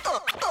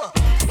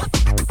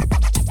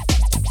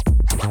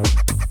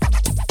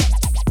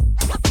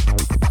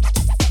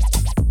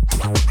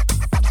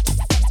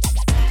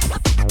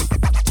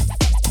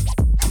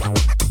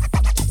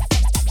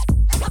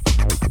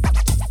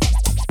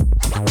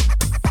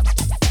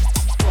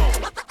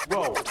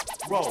 roll,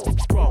 roll,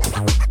 roll, roll,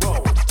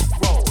 roll,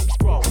 roll,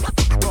 roll,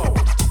 roll,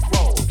 roll,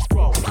 roll,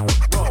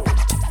 roll, roll,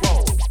 roll,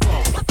 roll,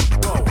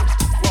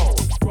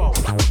 roll,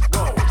 roll,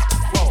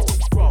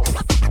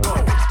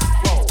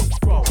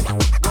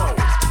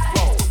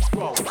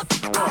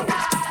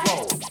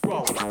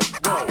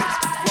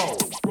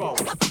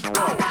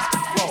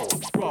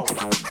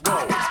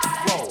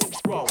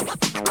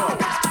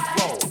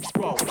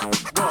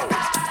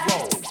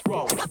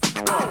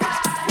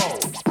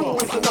 Who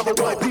is the number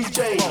one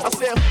DJ? I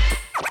said.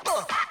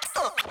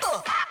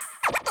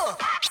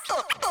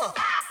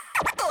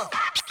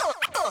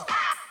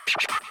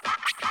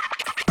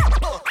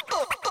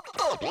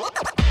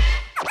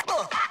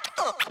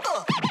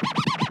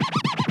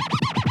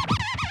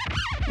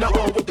 Now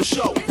on with the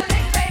show. It's a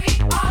mix,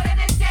 baby, all in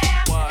this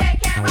jam. They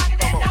can't rock it,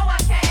 then no one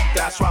can.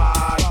 That's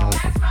right.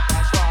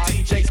 That's right.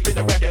 DJ spin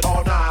the record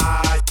all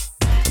night.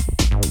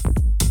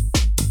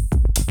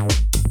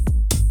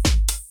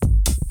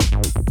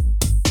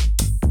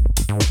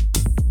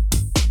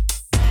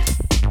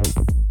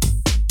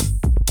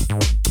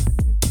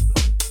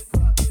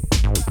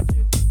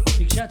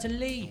 Big shout to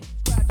Lee.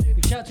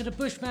 Big shout to the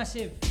Bush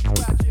Massive.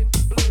 Scratching,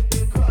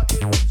 blending,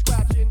 cutting,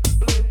 scratching,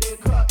 blending,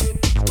 cutting,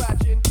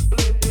 scratching,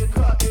 blending,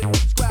 cutting,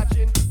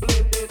 scratching,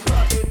 blending,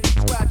 cutting,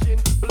 scratching,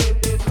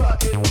 blending,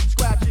 cutting,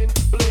 scratching,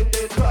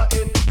 blending,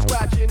 cutting,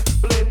 scratching,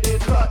 blending,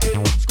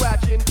 cutting,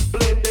 scratching,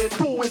 blending.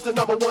 Who is the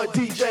number one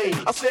DJ?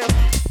 I said.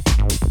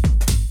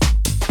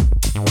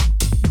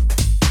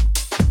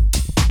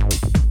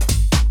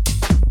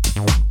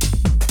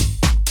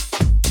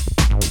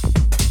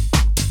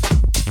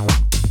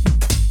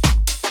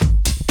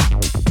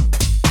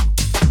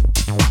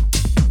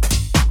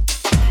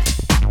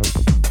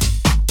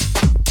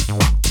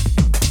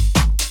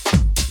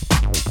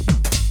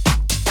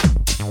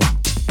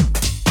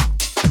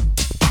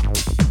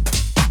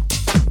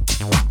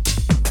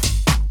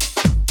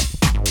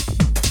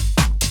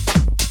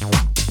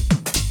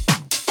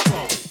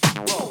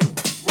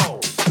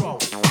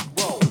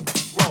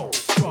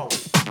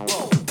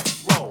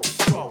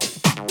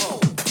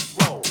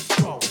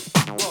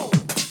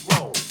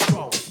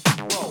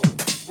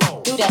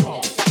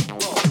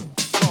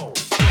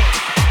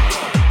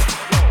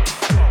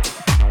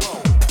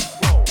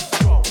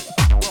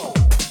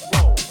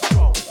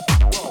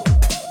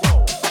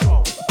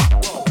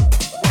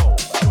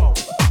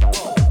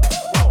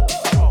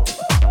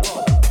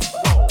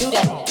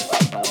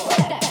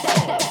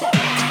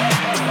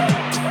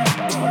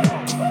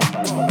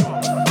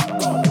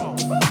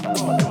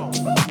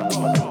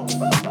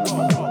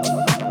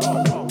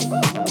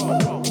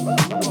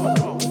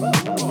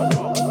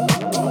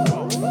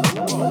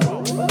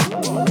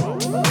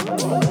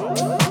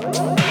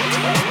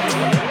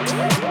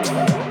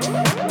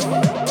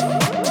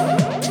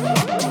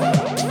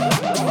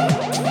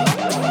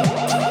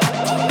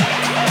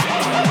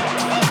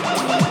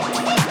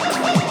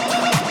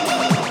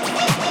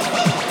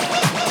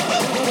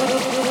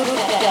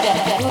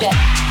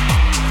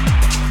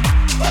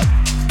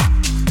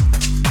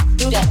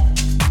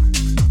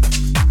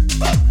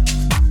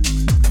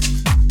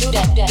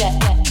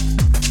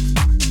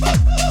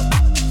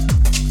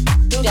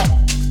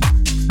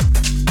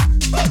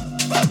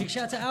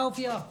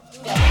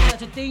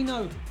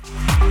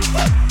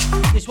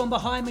 This one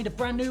behind me, the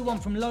brand new one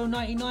from Low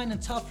 99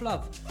 and Tough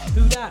Love.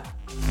 Who that?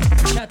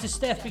 Shout out to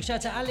Steph, big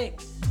shout out to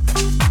Alex.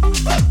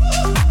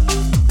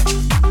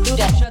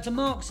 Shout out to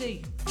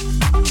Marksy.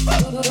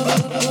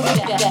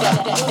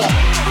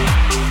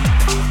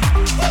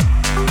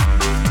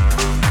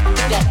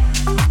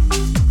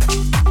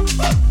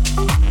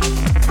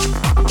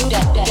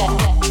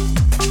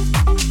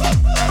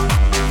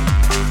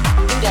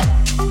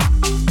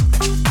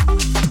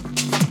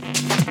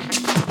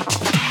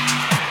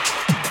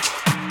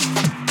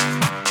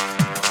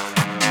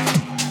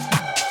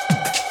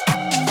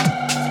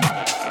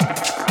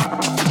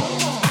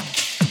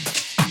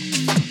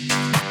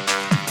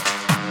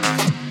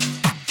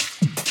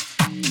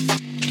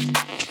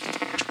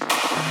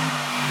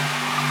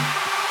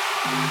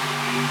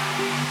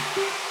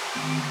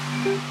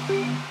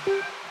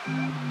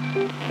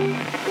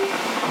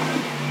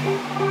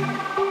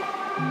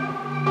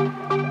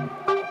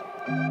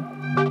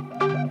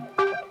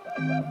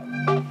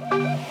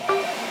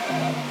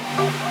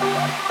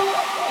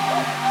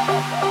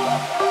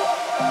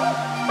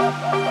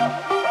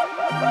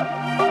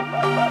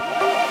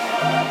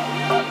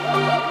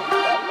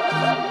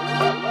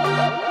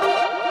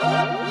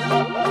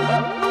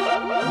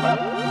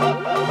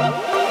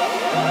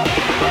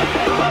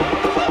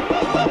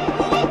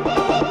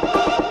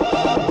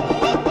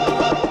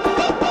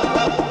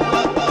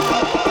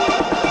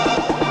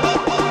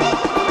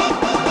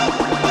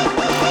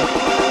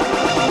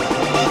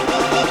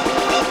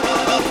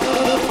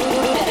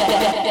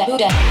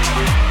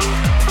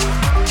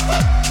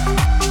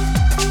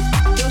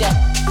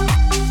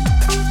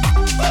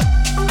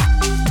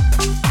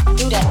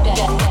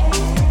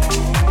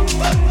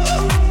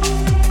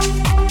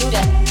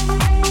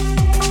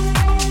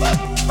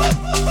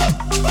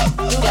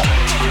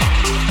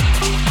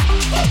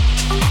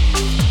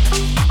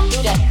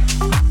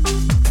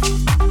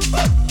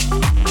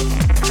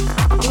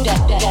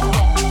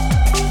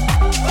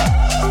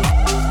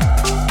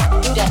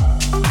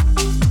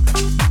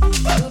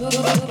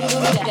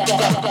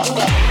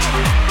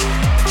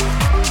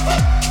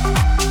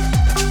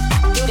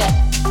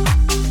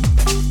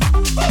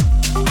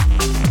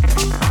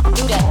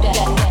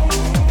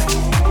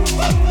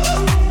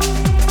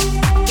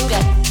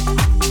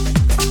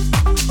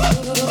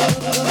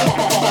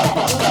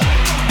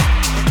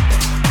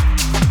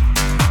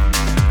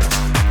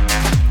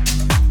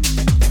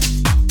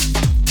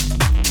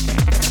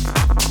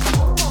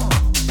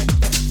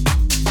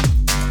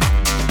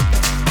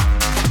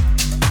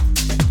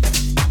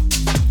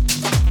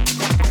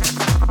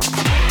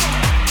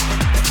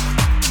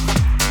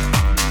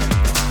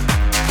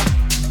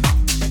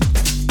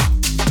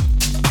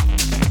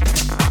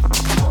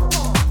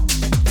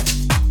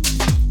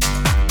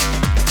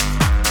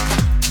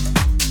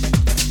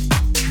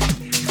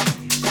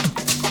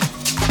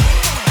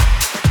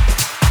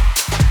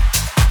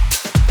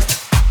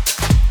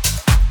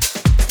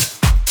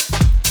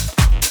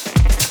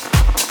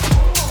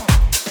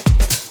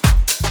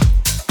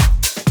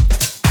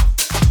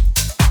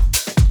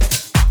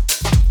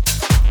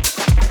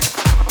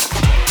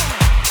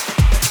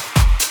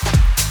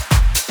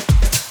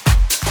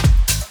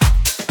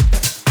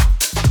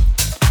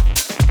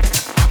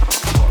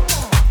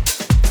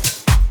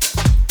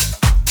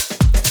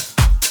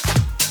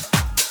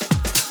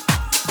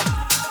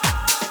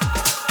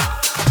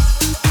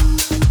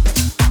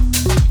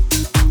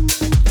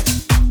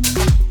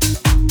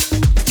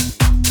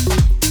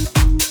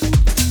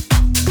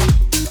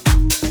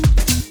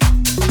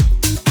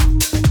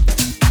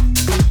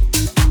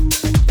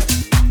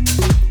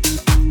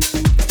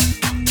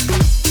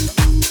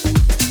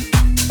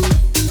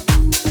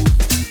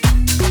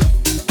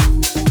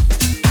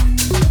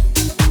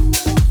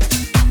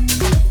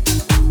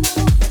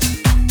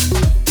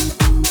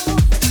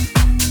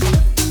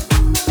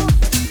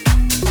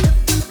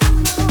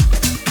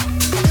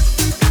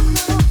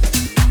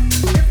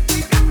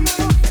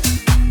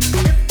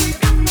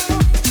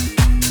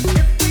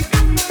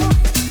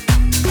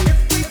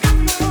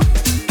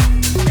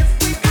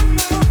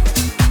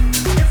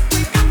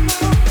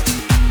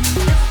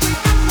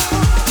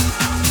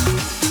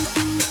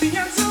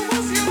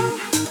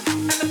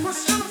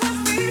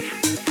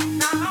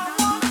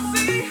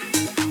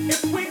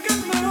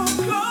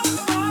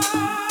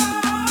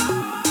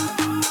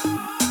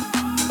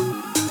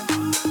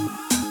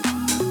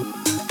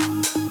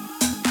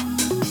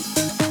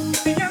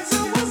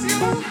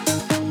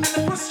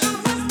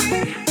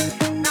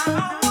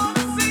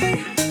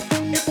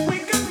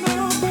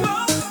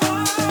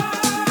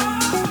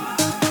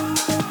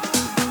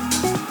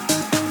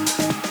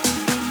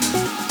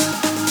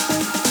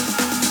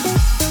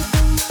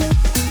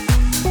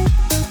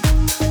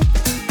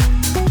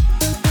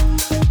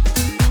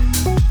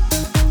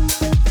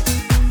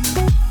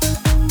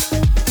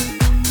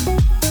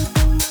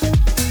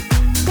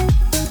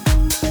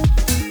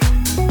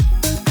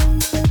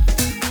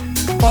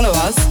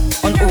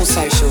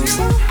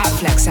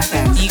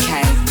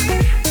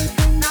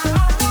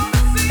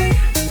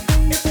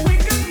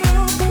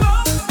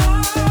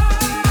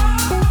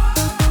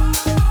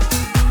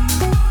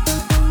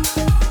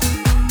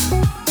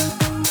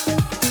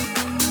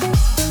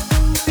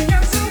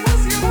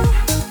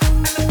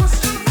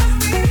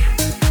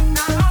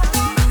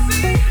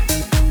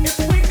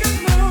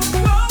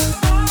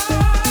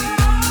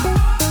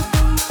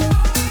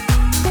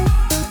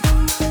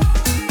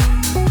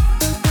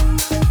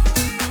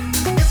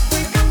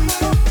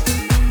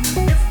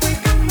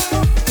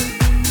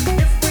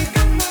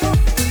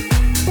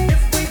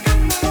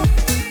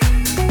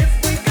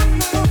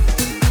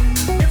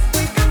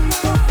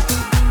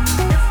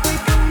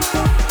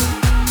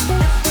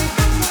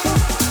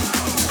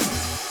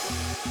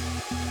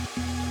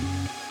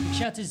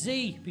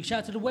 Lee, big shout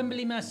out to the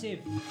Wembley Massive.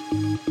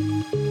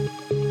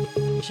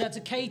 Big shout out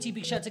to Katie,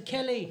 big shout out to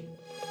Kelly.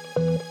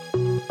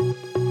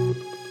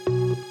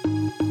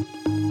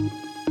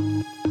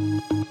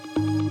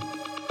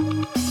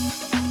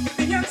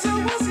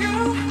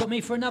 Got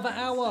me for another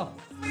hour.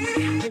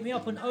 Hit me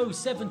up on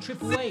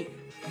 07888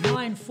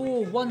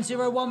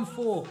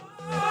 941014.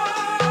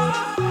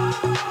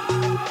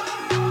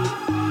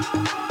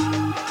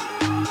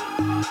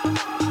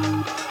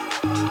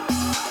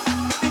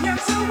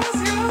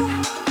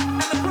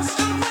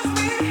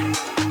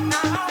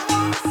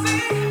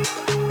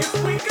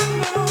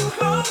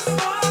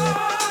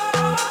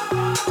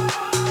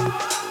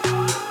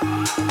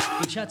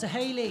 Big shout out to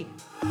Hayley.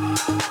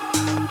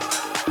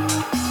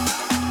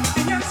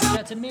 Big shout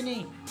out to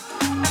Minnie.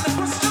 Big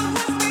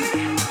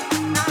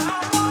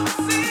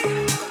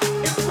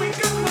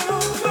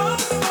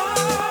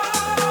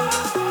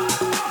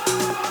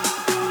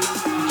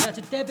shout out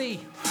to Debbie.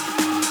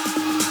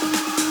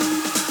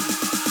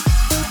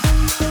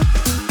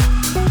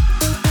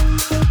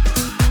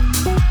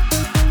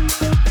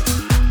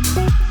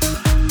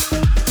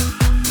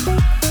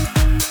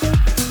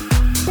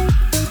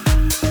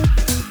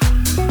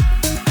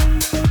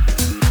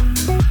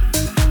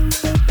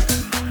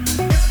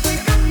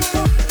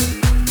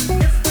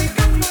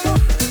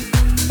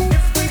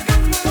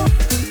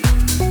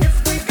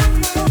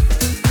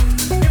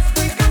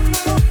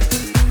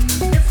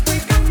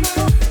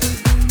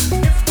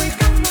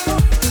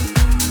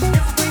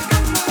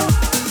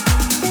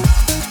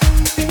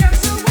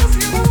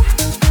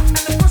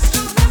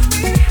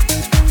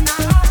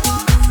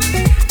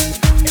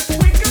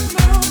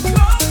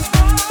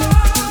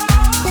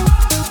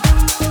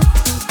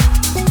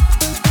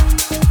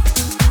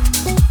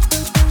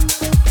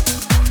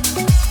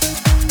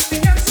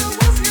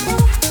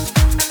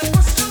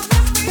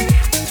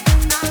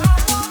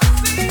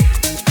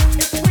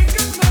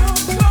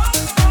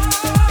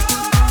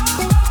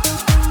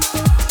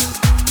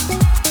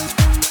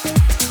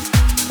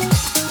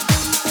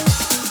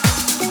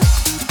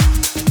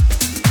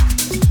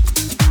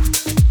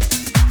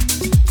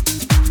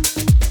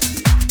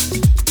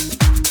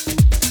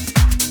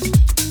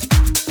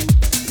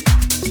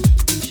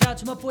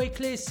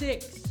 Clear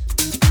 6.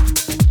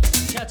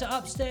 Shout to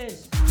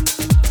Upstairs.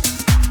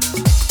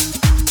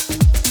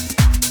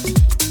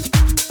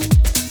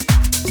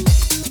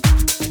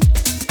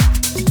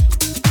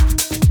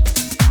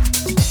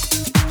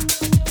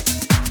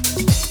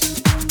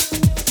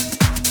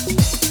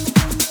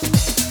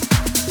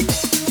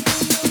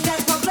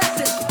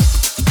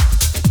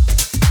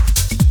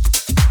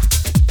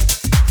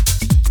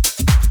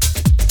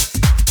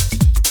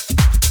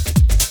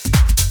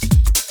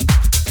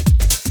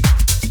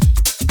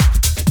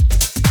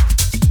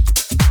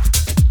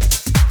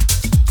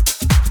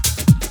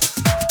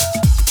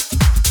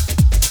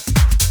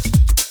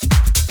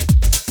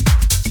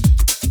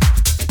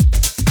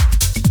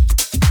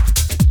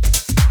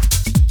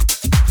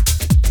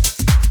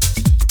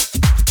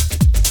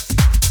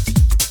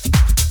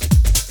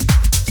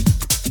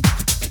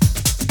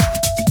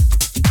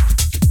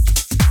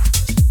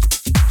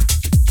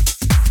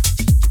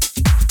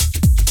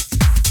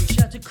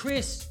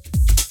 Chris.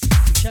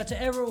 Big shout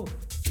to Errol.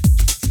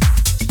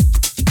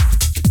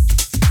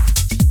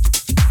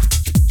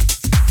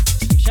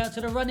 Big shout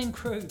to the running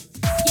crew.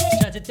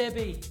 Big shout to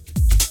Debbie.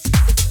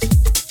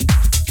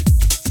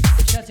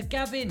 Big shout to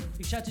Gavin.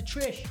 Big shout to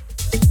Trish.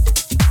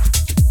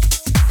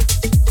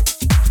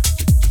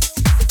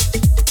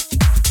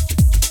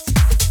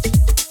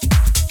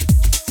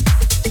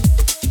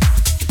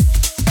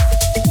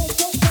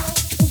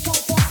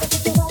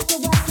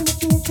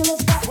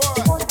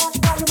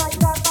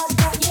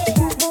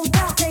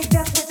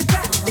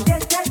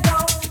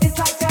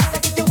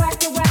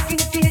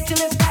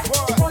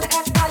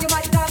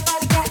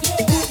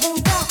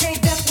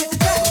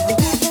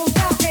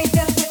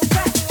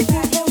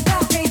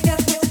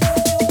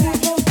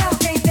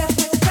 Take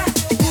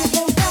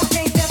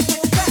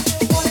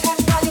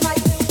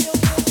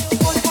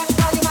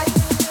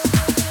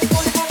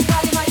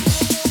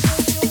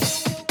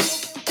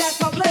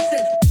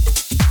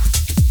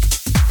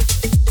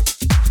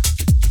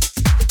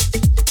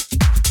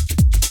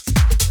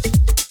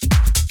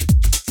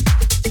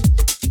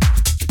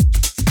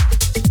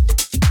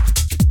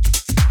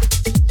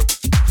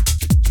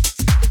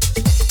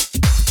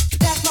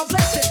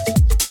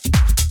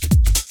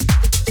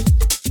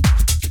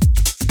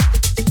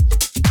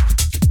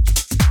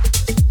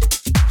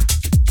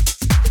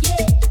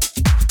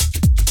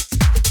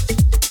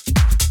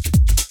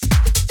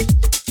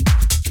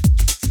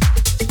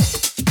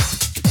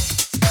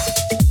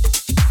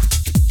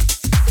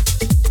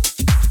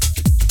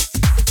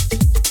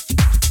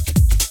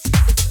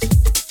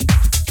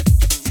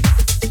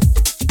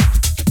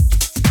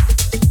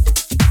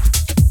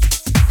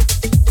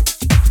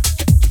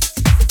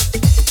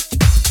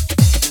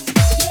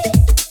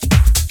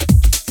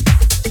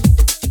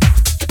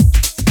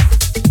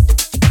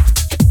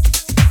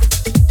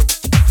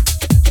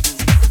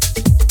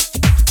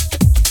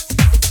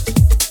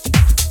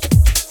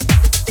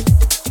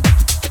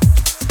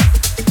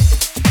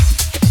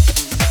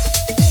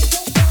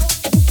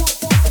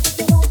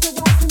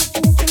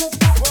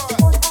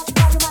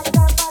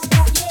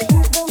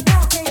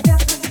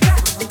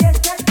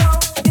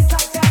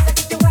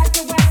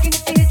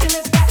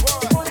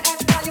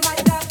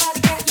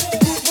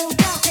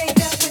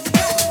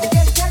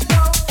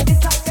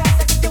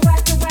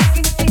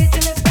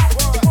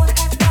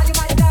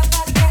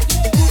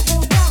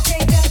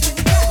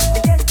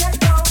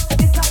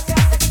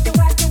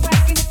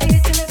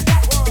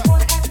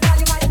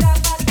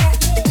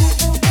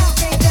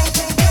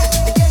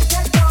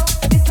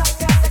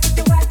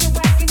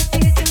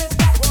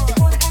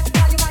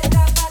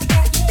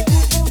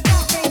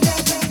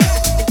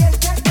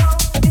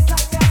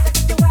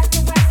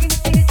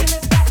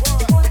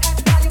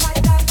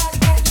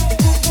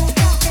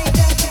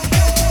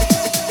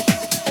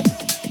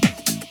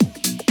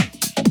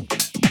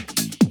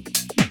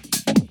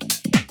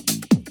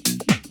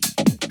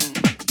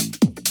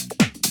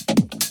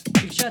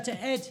out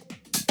to Ed.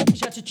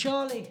 Shout out to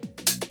Charlie.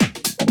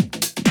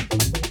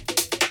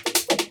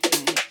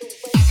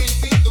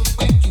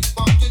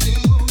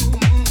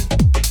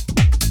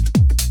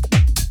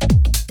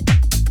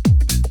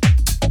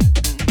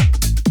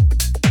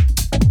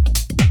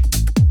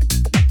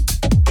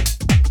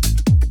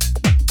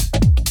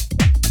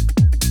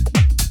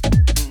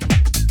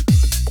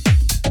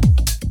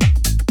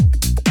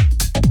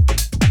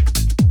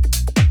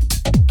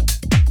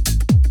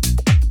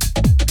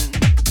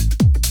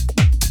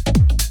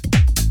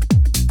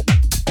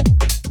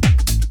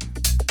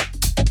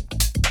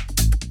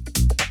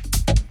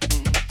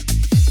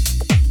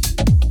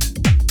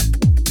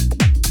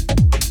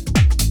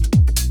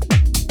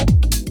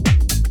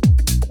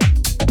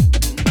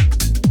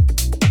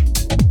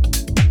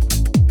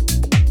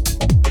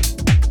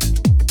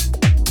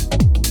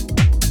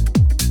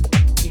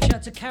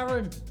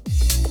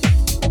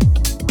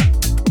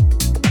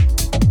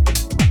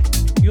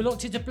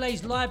 To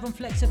Blaise live on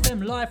Flex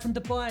FM, live from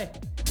Dubai.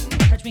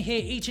 Catch me here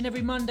each and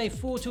every Monday,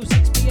 4 till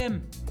 6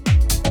 p.m.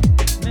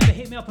 Remember,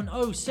 hit me up on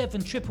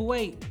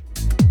 07888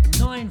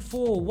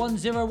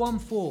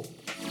 941014.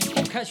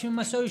 Or catch me on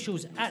my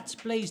socials at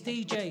Blaise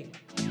DJ.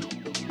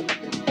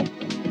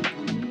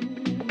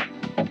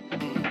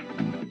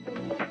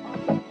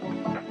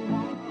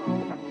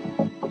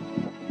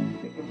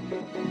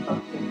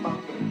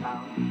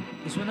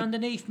 This one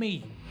underneath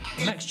me,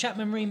 Max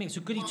Chapman remix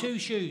of Goody Two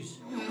Shoes.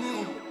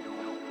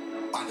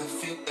 I can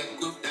feel that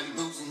groove that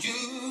moves in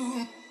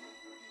you.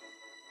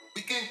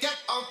 We can get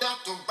all that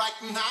to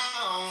right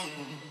now.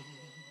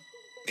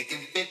 Make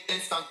it fit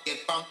and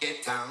funky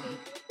town.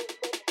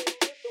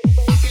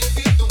 I can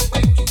feel the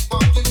way you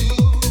want to do.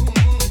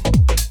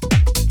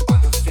 I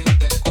can feel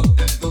that groove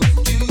that moves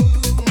in you.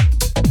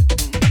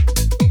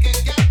 We can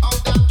get all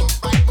that to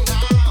right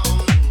now.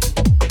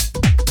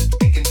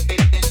 Make it fit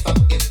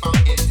and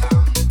funky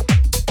town.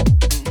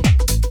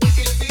 I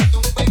can feel the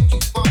way you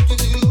want to do.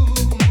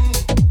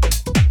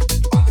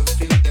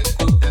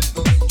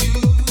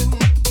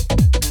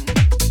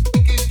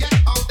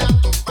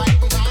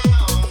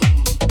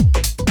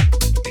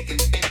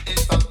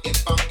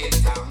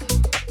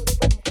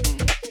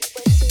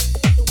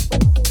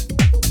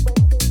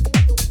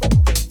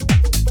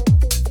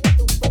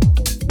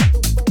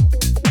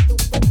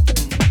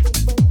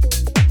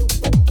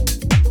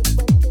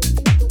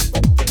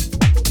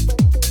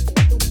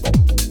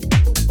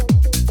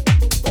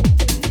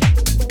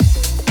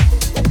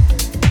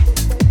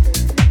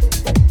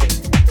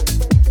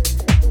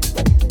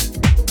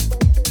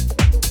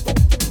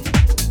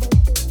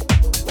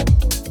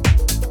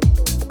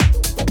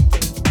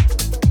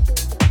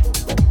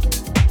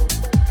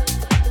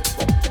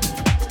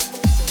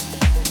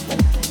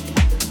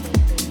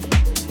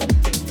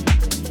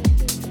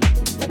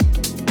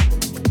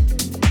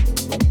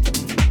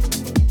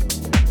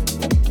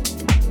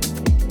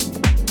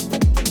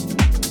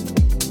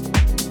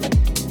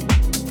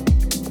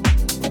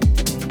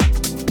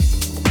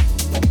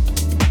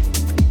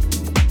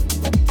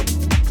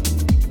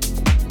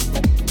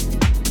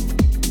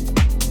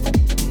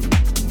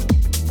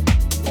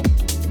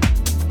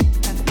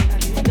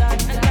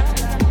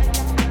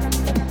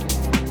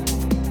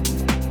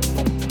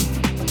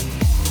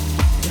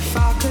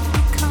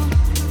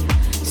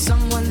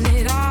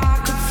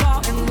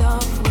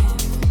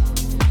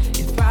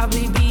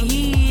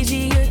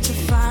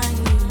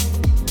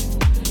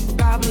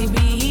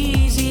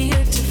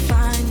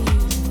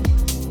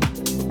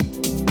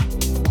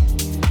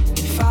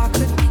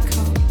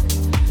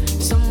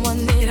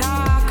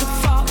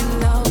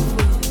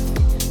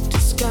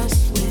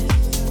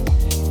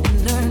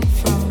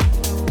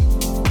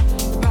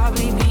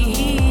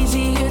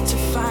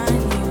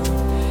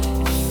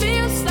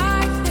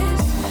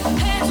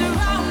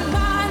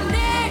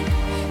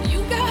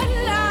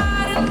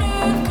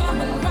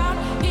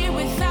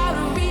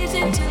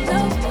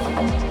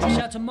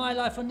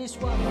 On this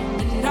one,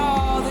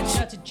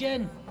 shout to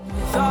Jen,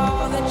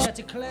 shout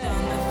to Claire.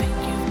 I think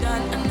you've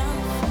done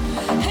enough.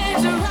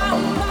 Hands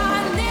around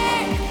my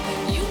neck.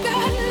 You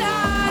got a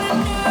lot of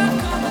nerve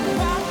coming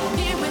around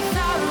here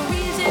without a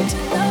reason to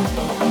love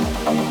me.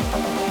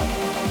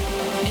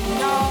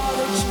 And all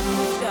that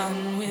you've done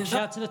with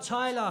shout to the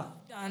Tyler.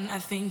 I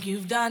think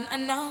you've done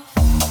enough.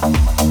 All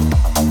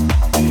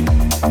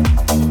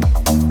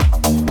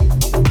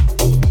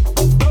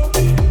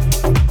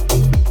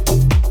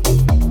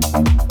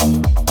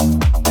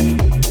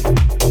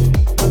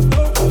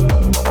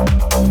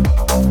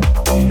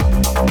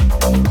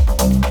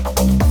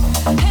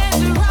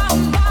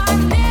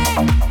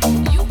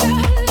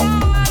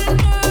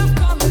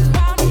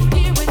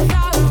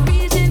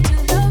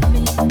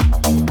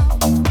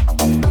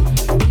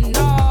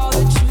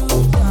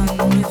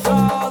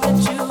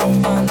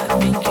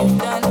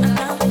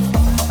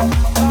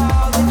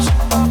that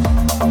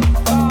you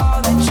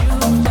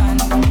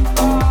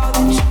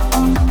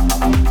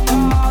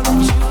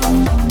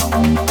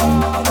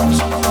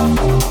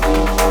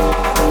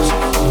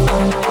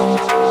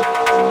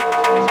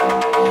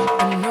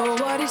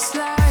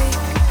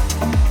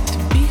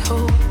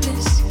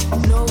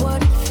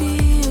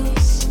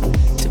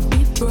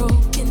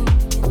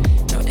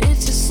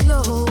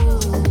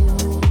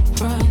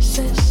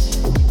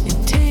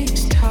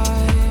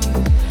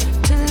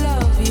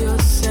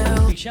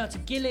to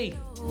Gilly.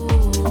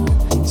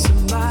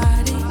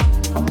 Somebody,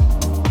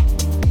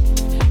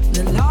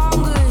 the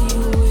longer you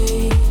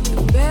wait,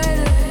 the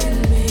better it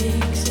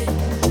makes it.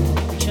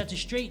 Big shout to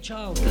Street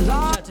Child. Big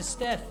shout to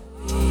Steph.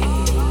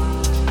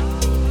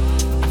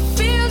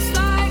 Feels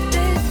like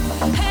this,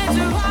 hands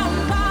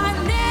around my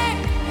neck.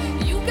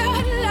 You got a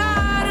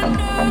lot of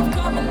nerve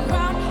coming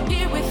round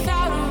here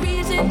without a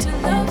reason to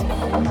love me.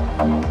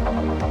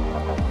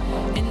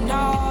 And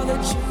all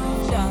that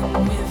you've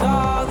done, with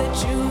all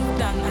that you've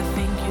done, I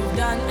think you've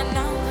done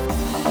enough.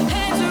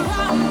 Hands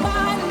around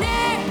my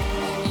neck.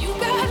 You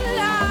got a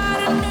lot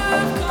of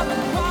nerve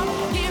coming round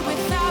here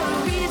without a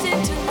reason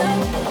to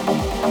love me.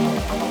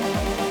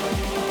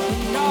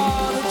 And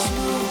all that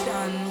you've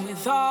done,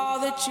 with all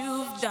that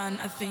you've done,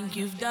 I think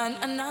you've done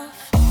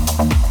enough.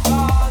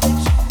 All that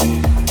you've done,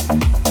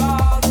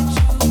 all that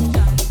you've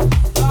done,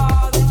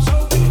 all that you've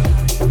done,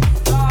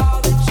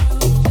 all that you've done,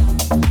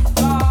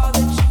 all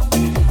that you've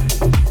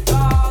done,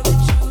 all that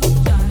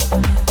you've done,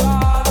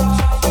 all that you've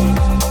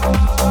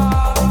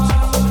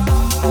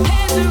done.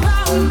 Hands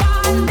around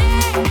my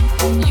neck.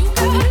 You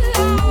got a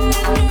lot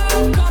of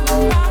nerve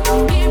coming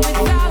round here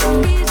without a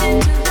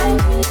reason to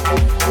love me.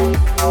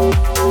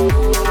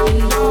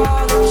 And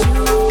all that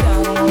you've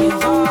done,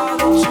 with all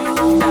that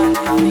you've done,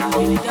 I think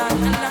you've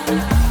done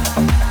enough.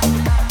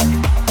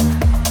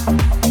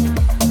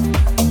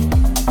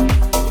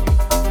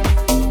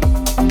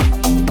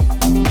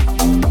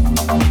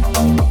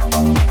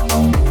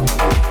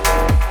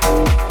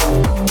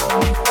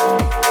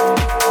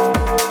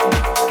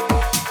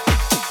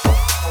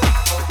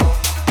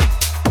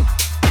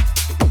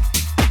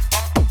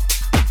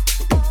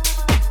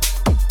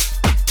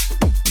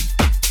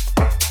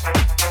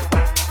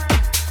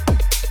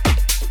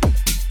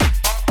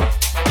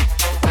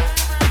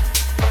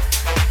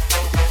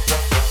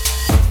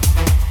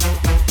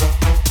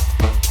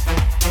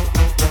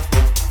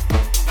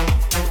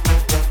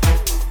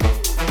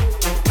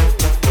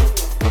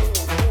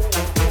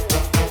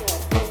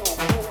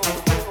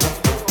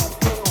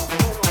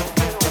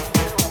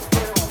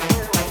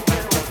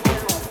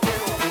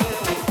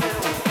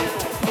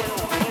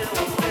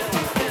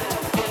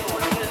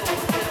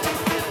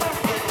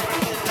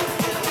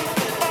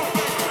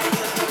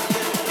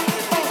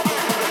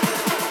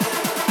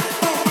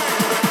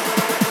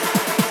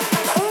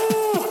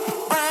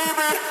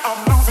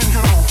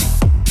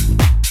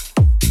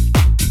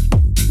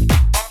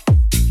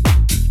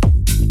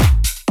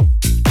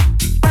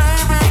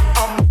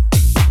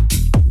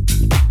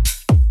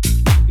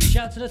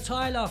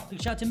 Tyler.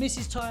 Big shout to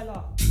Mrs.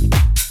 Tyler. Big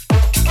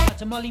shout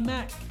to Molly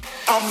Mack. Big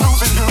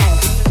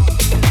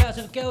shout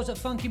to the girls at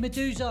Funky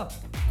Medusa.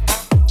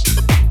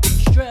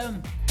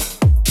 Streatham.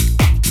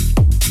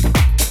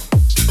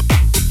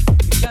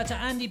 Big shout to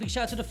Andy. Big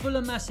shout to the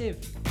Fulham Massive.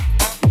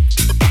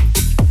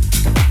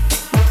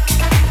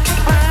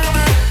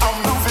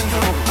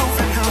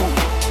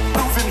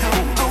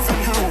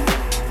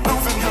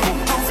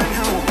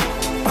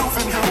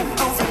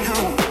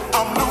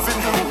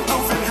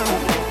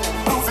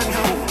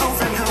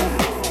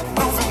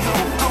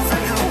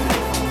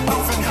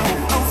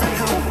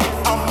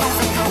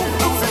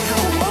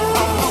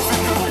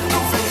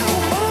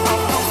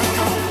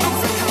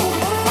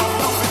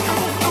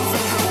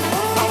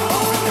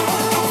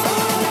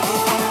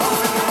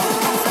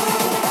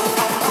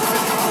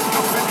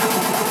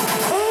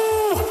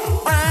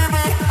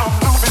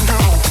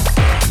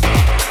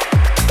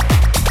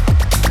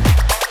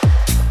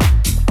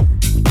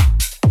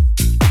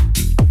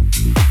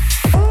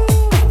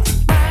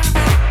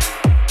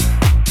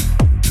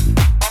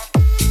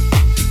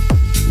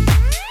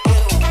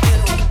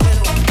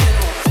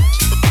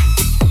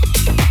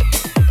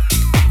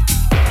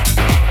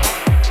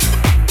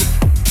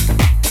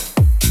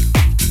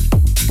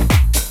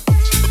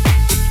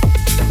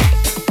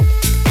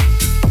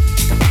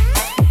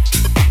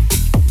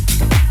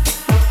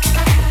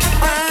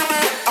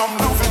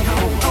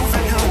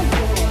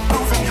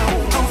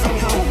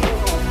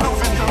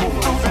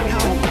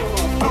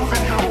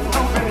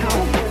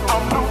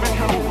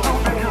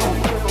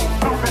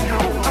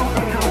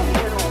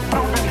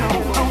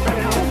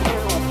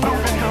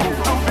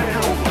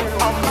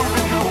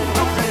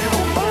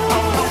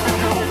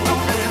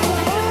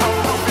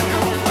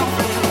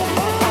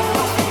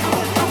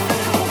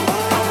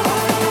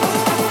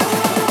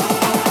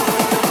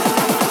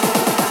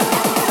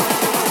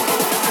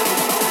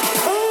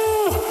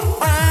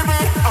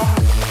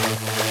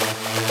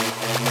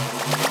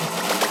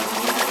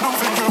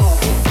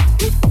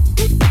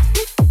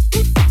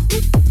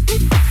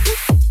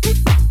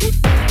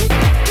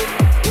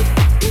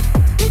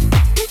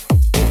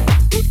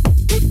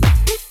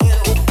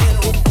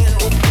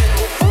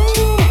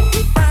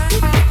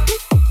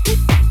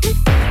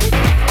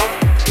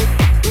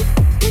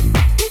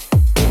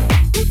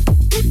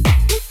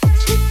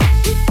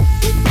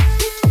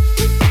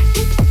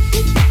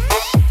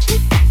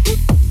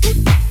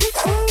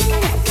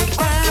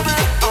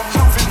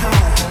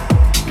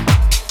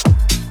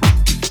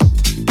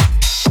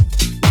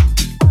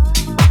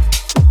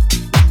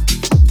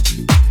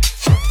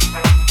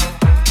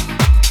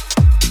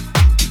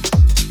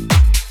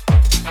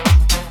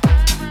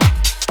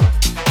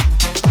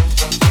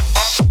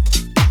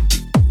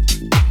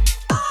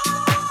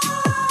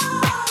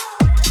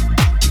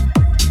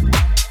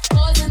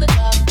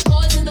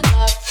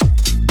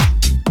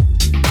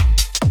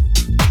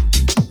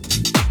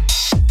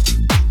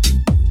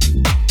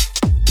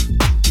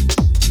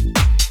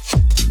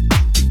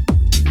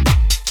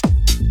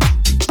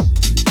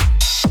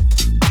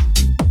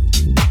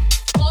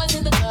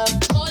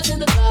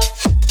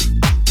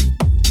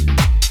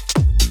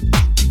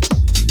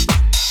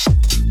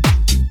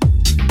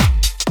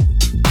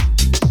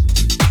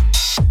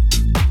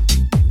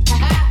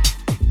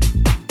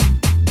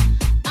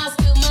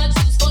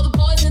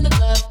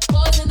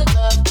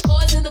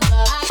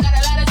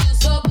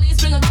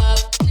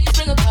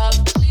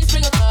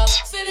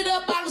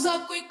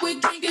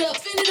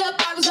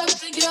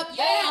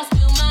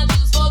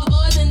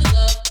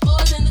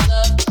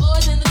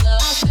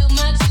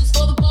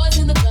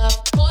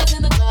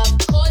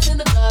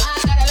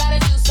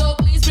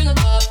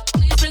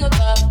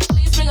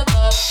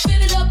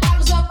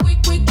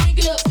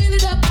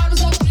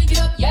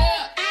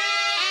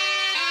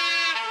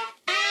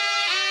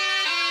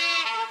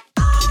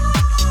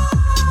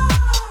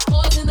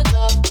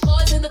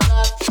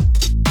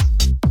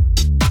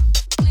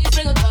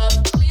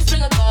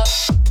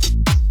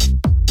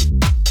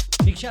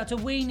 to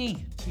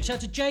Weenie. Big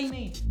shout to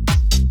Jamie.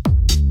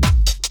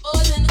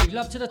 Big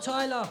love to the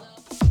Tyler.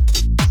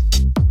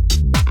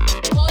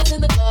 Boys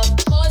in the club,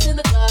 boys in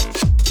the club.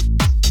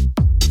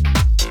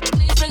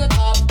 Please bring a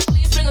cup,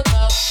 please bring a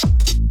cup.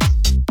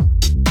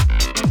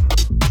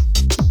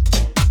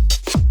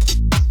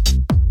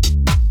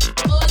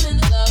 Boys in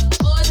the club,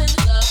 boys in the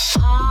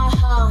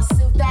club.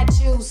 Sip that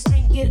juice,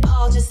 drink it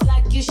all just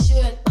like you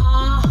should.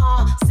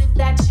 Sip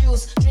that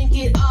juice, drink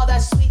it all, that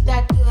sweet,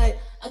 that good.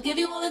 I'll give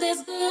you all of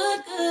this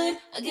good, good.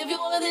 I'll give you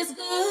all of this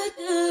good,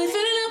 good.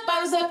 Fill it up,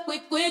 bottles up,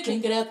 quick, quick.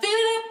 Drink it up, fill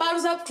it up,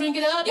 bottles up, drink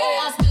it up. Yeah,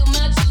 I spill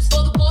my juice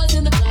for the boys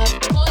in the club.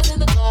 Boys in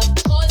the club,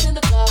 boys in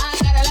the club. I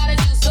got a lot of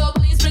juice, so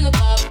please bring a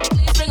cup.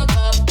 Please bring a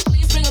cup,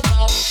 please bring a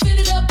cup. Fill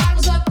it up,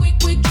 bottles up, quick,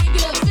 quick. Drink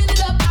it up, fill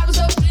it up, bottles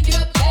up, drink it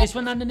up. Yeah. This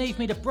one underneath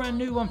me, the brand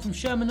new one from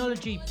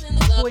Shermanology.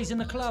 Boys in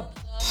the Club.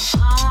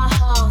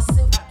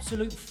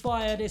 Absolute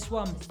fire, this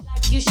one.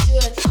 Like you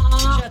should. Big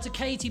shout out to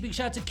Katie, big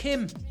shout out to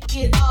Kim.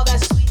 Get all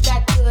that sweet,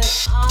 that good.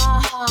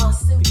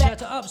 Big shout out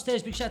to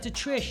Upstairs, big shout out to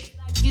Trish.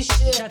 Like you should.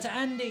 Big shout out to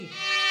Andy.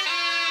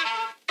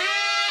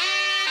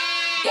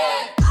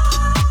 Yeah.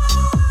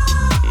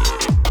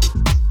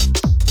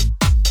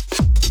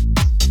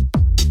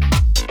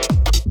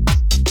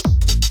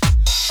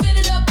 Fill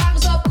it up,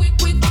 bottles up, quick,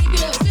 quick, drink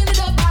it up. Fill it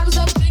up, bottles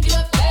up, drink it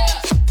up. Yeah.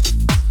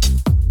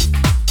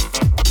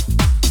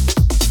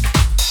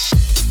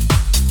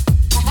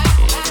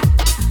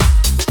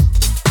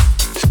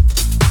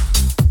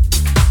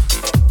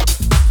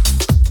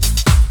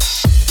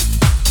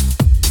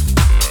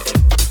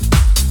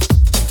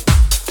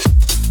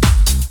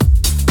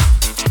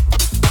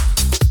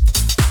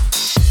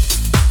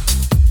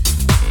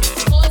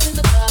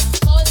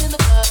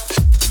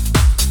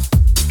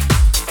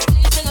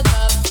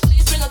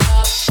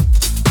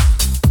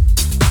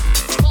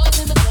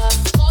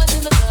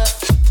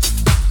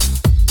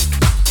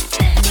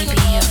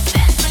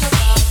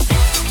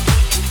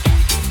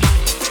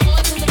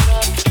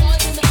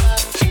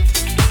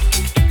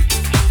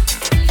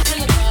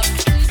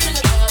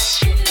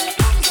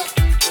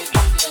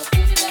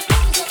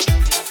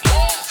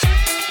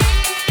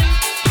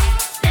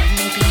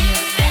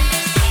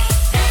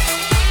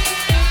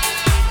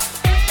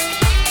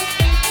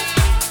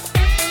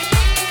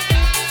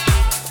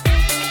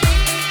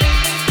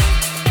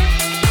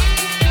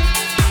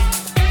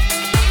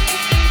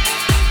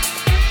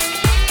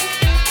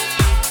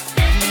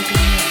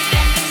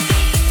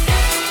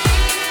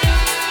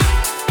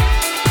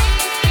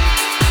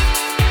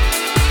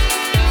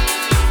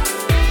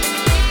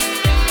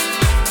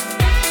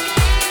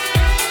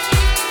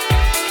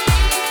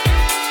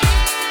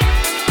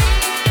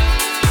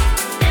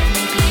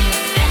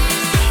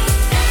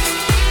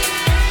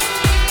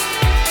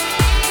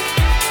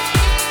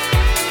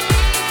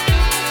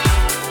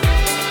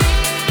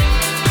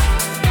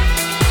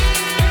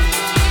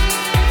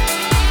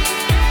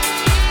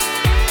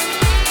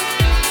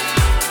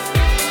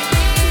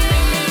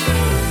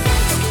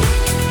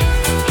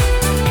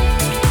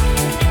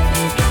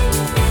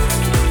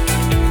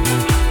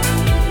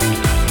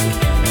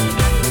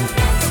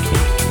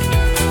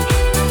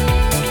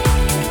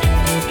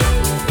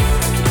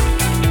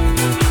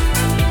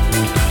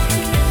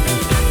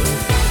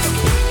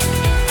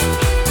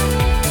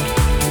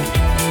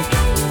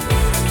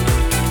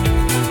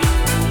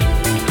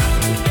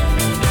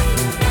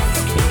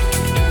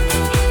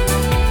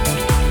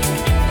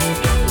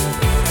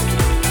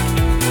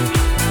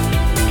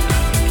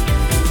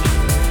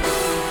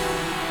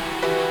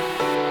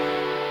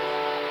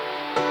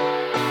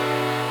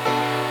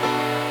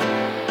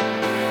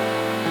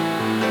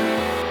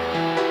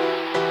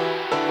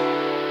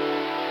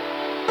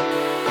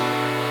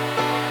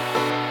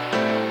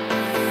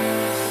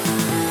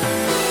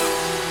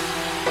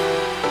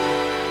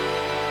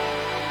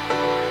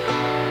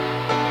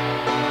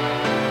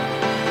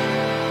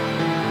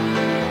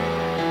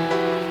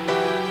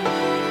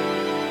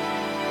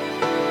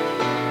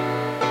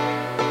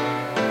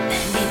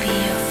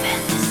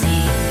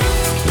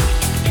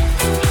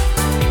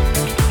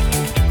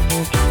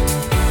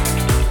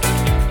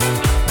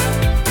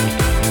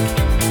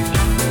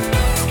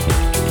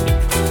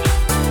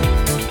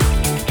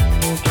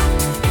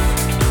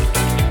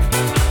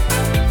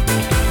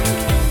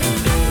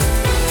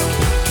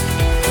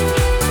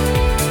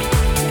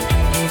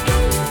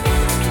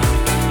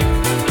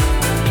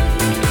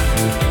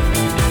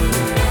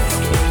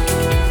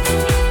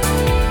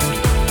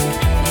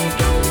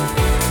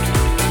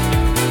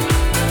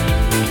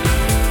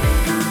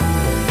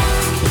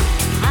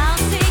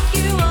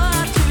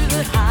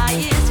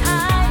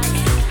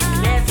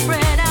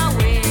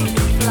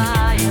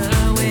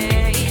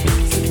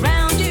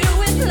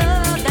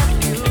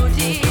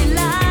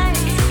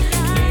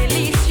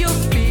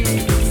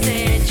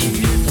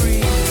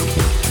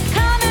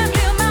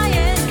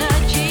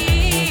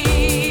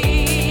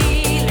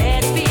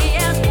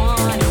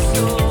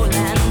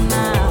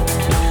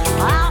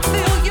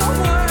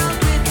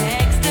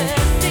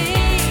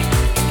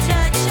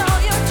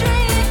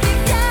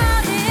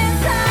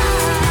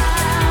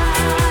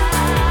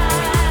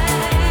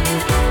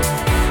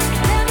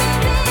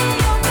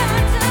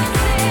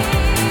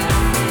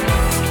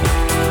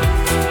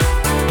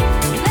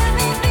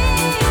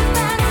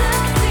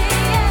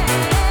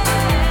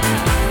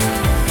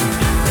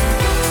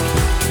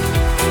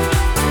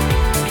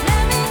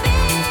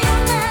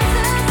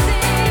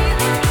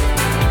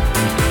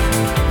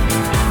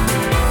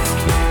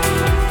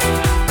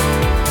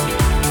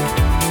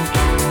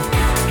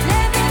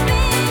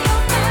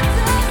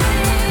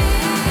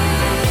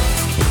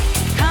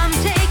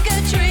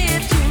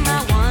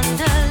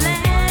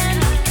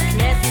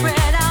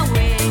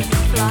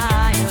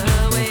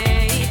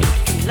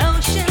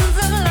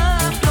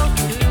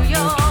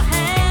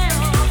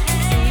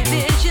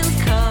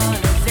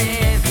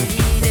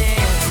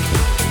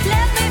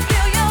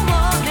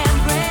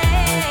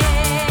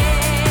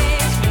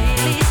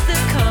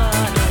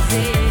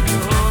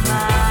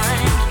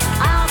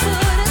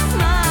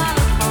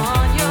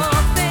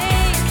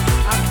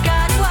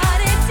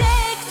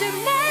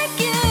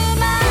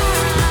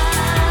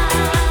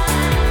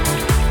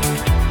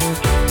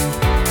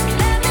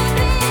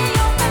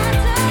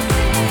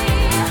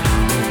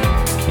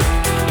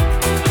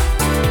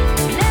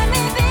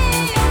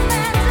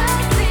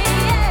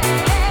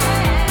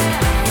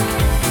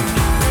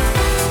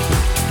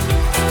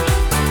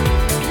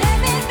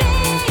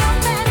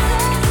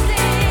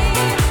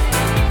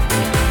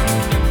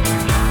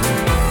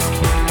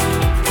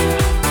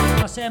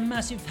 say a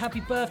massive happy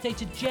birthday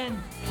to Jen.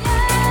 You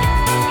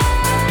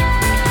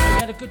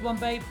had a good one,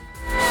 babe.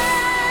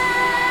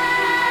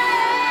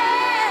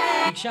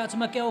 Big shout out to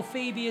my girl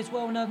Phoebe as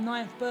well on her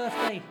 9th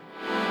birthday.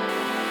 Big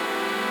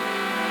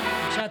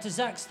shout out to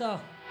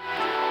Zackstar.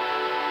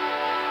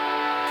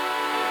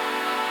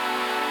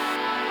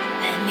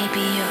 Let me be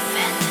your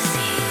fantasy.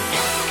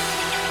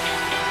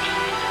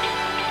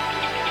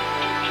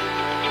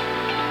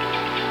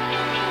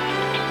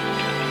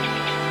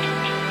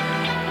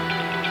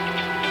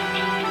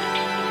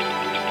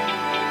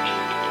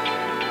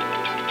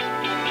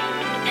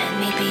 Let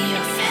me be your fantasy. Let me be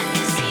your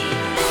fantasy.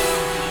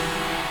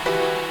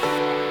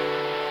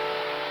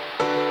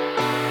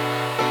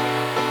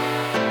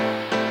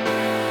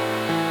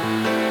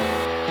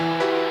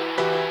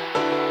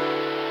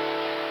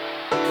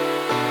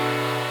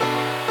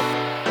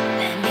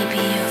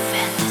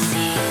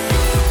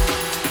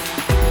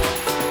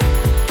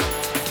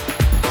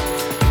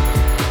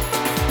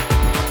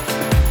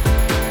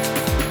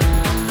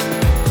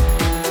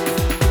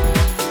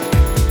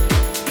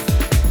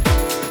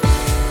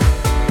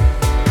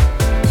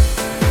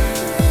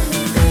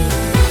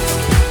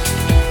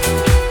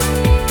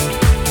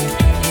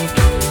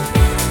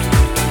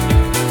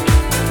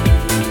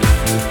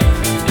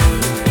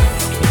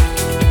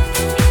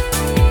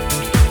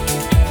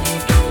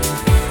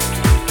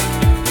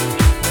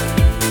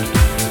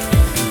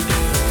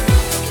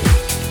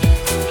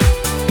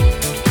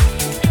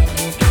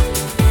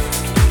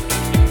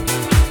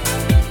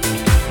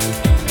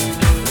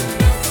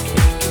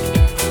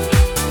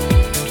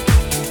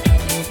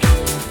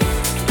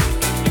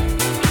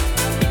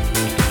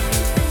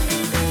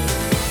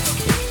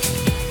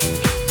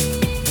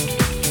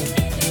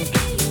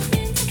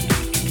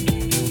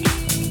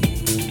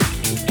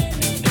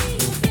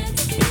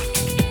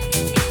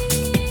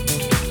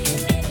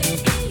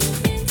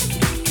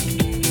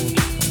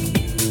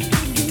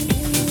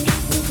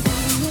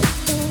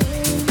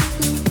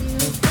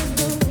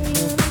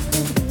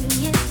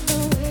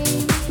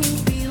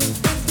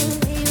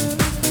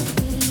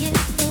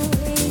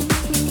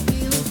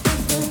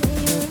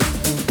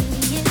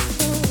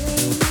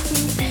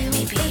 Let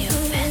me be your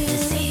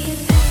fantasy.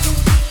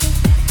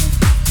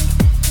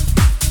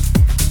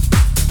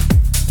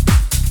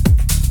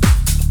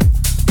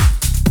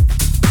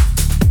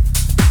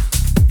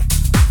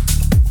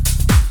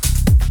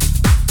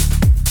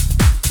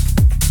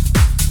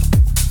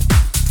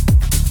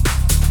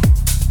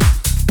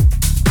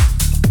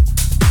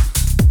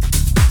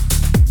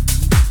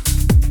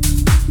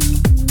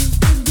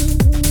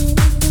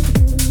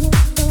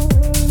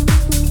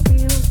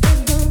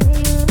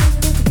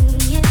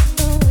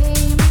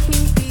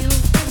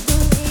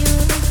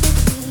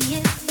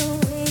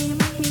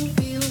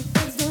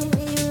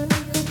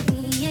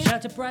 Shout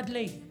out to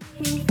Bradley.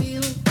 Big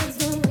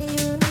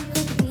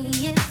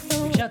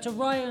shout out to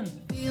Ryan.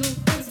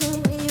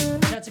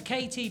 Shout out to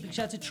Katie. Big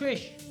shout out to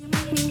Trish.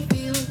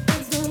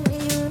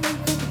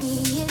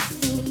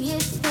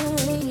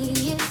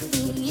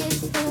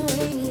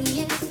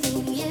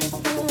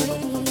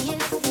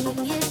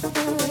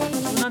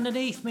 One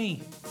Underneath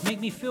Me. Make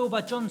Me Feel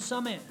by John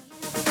Summit.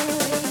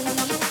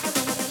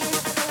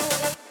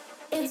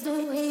 It's the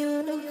way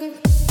you look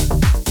at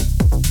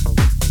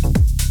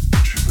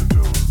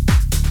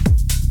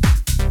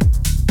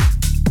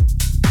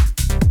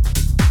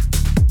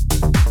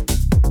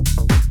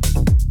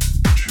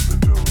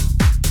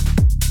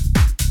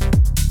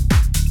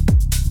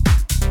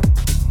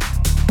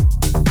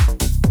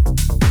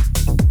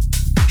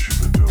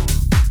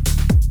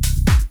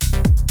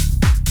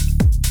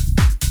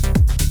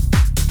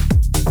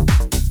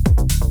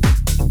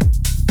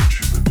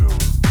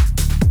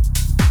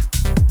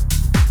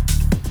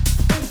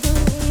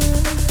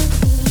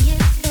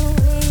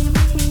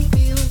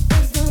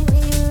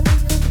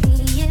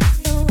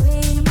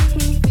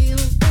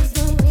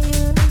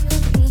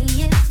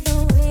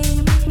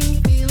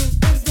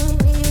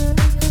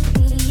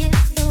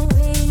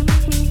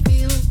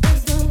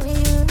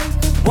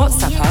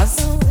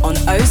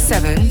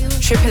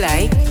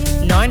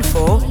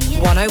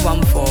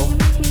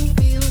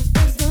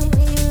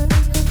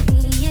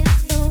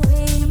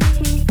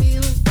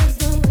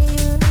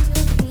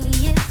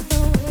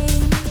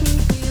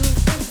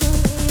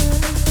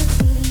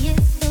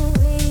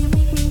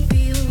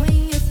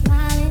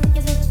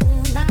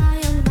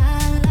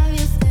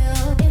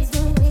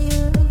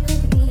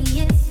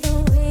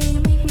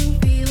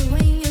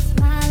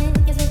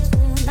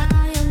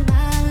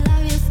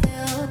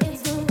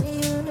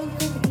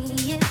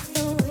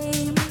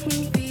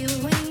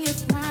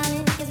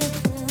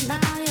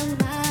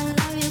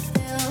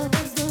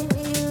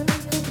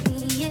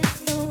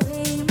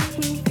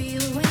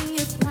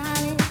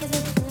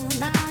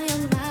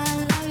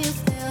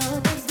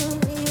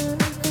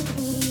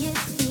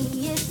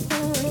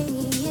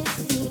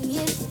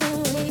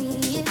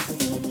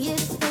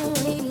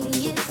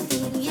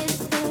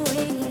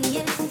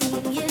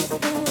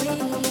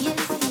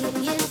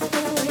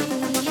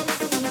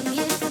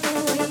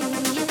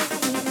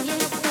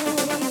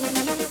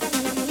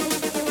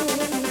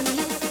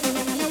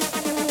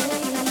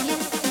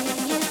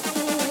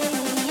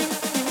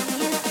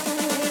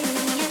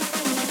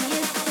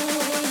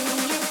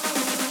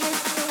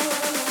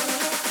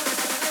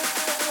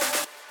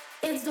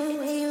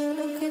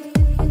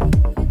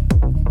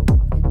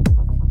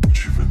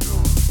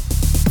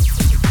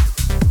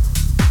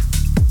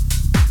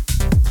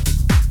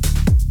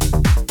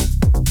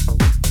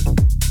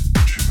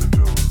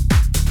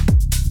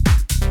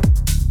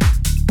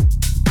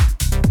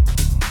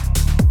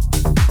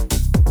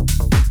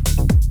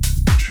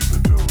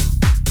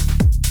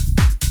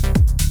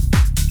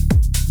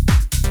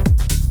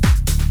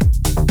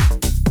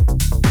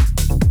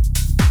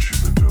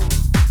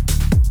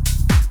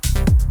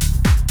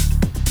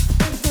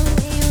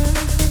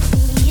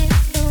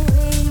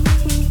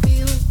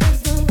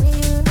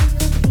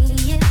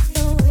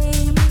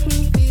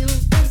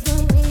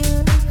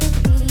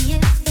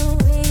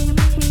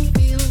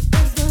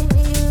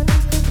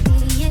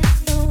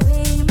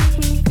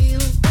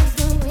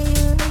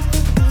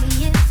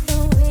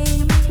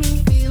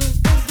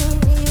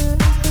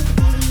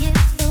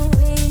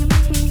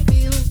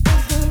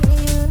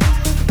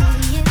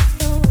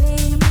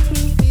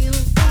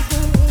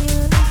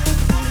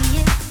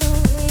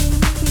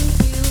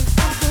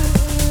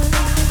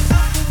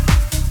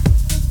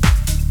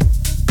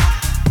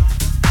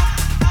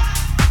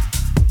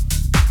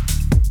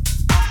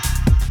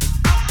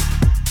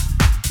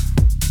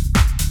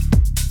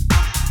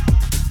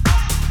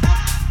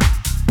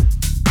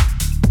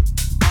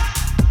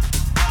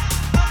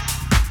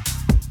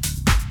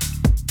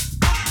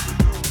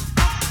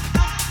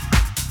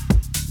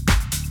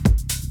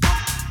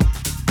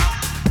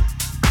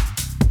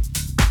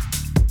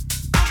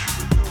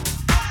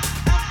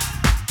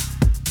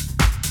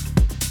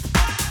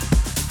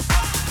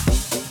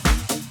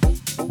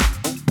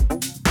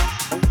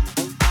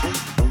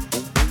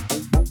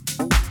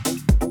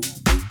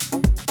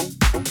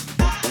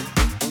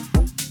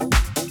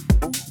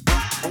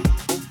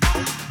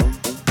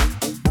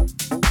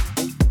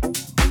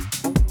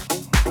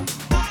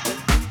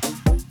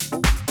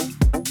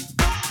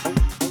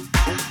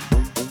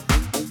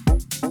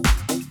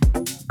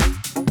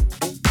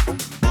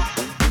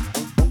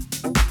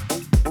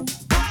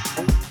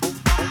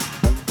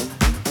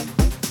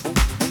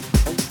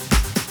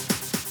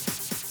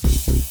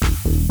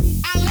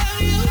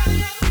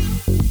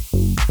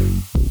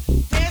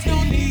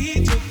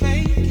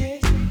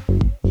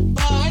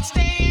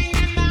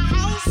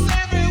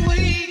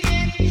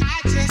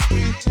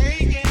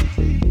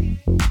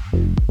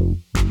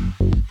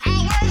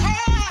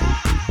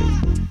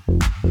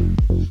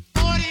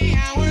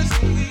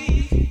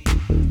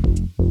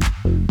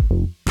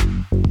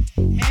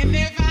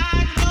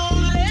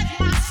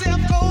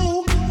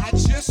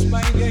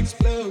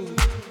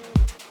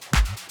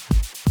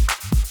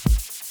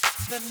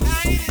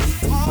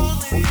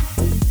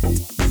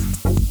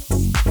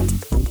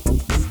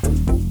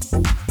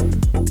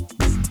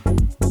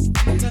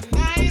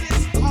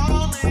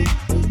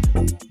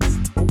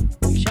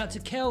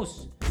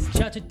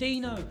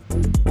Dino.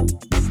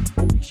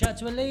 Big shout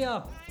to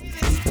Aaliyah.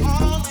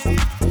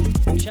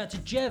 Big shout to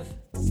Jev.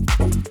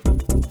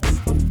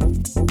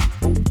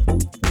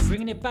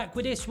 Bringing it back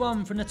with this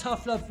one from the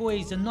Tough Love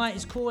Boys. The Night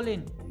is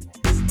Calling.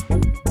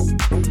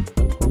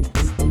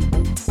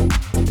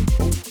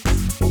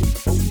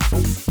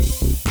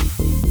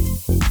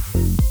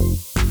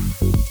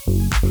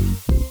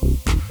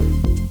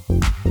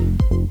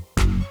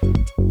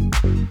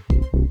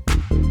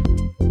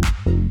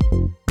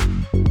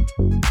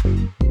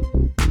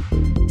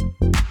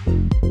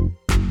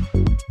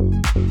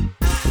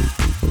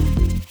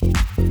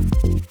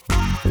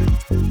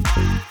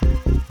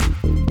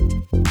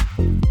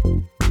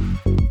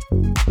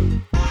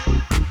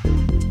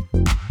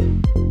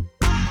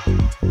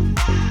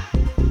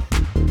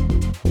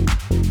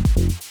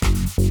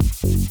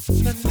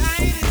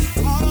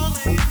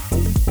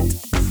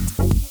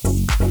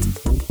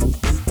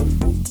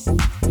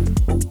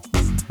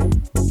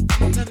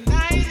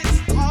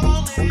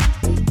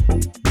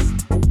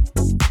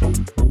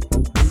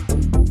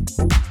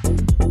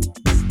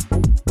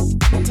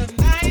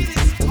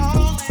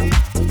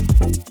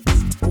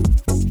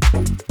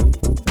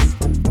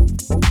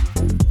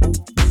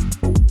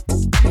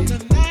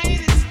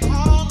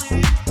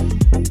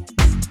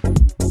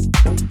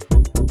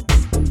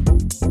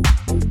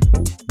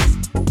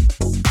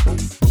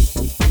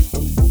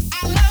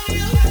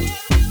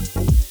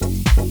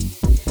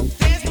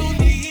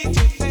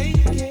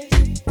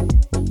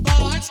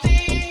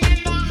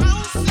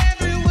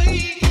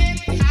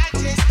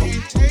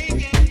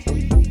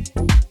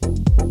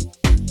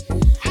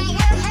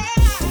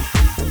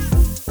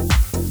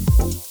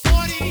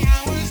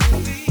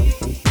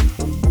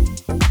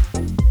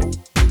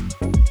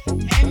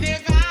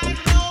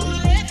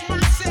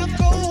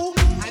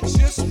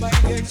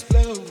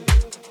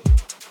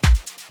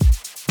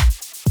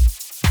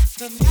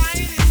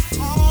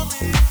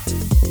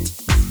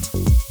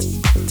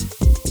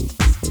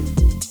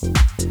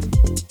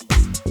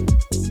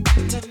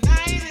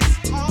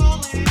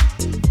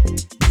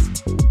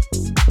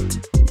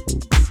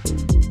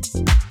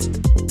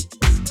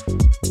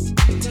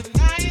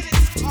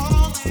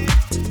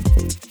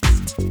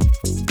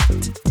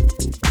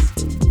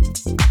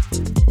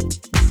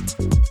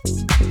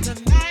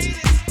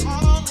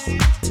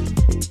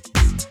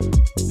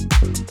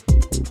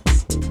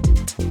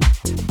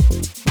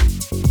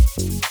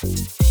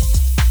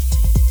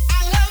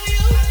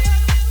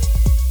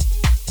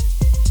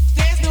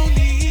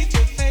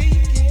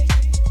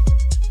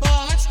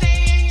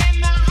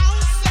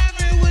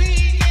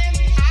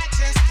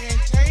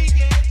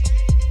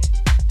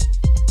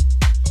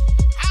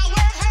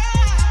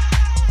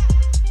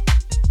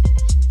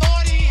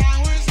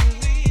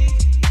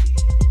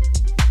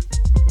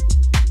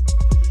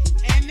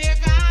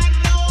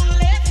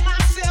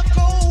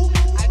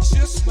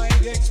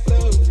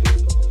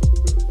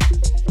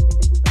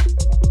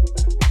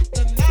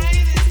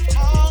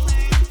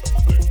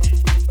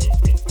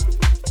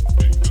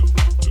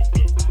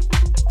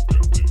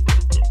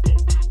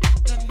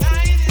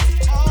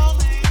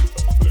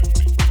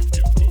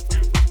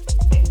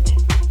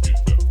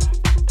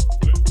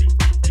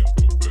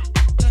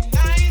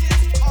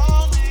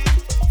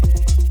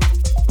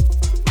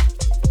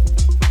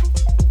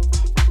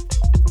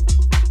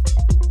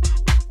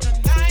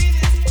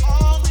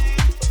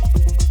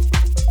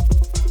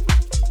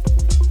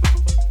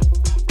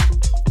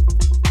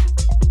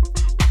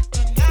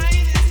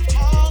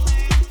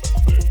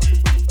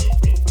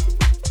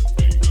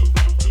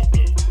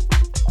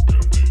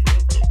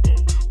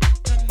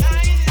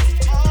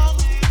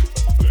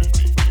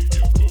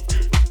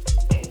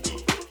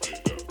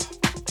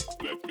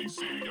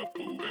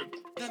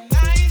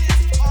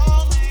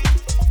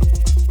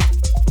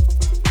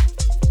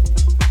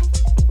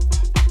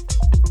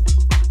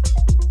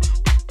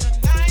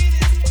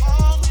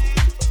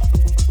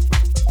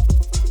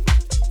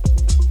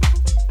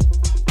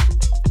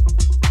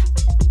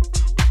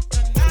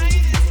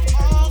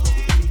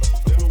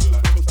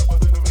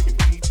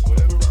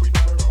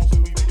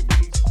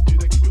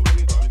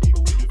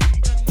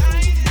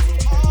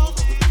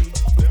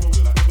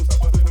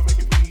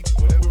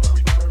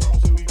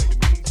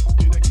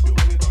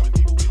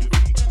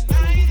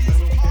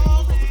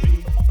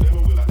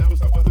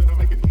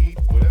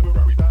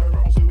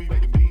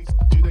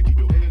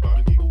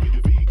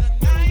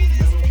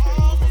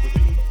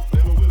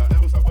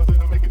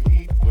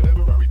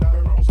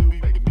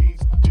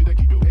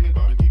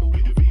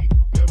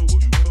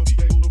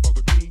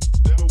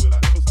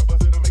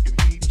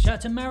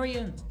 To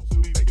Marion.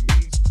 Take it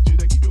to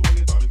the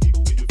floor.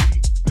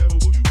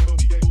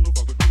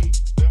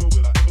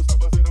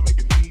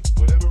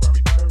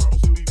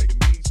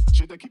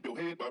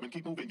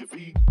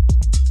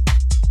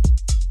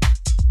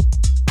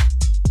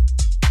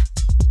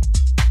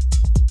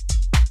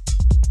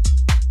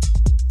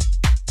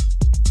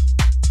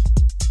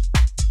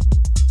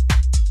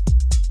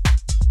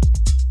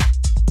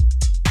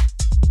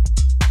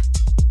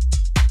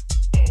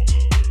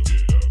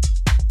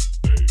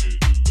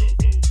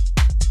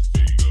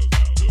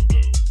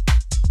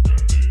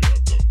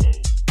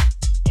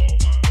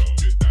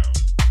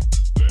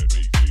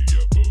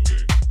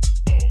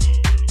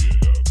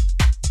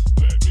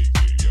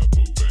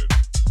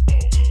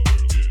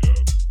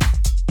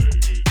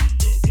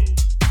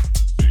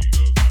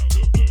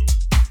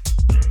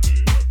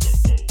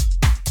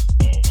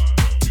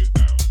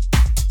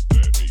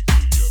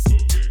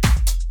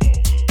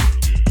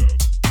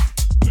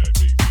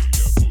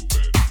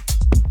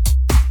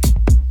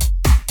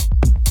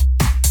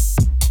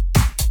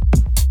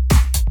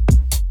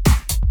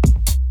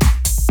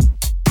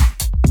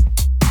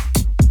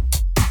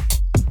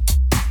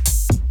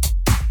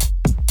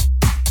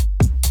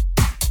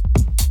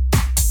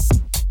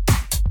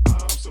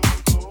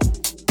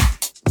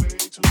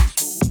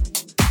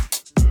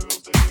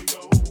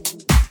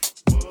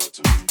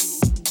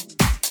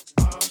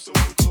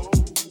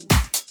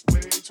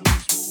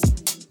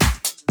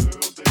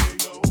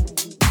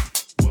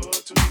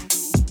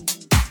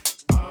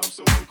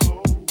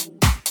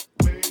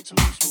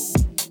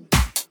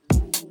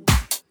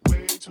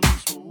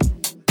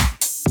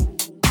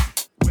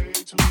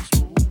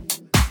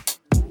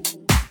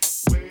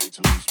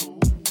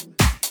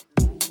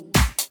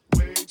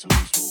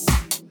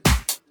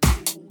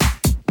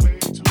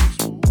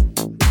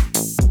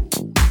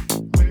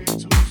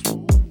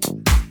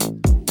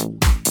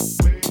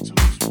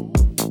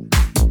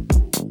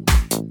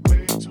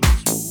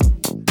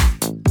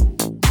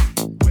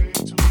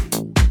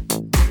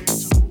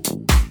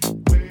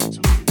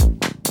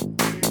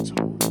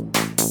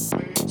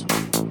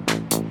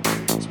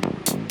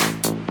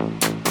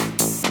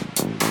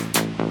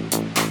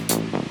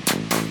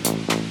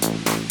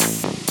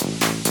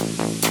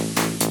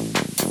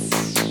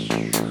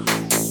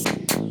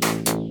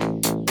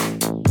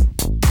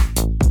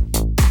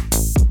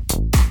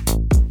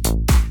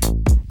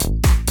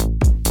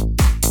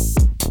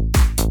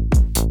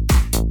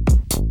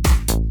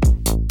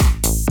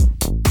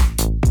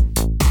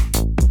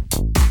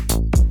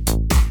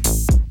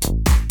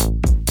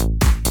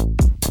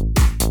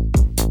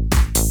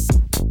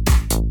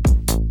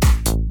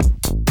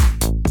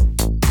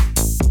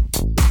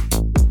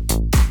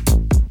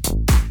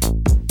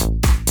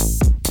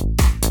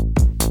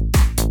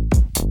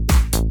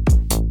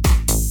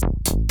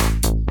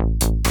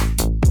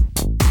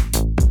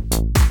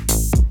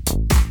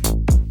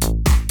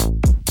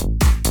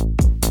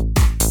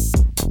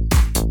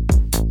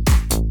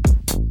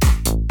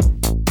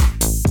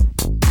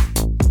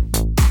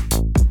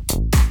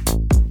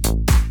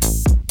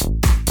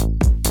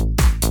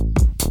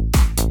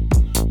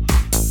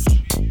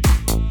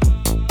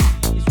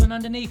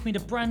 released me the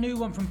brand new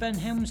one from Ben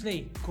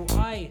Helmsley called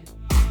I.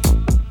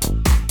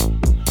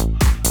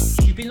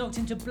 You've been locked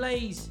into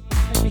Blaise.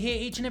 We're here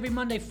each and every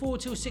Monday, 4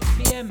 till 6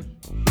 p.m.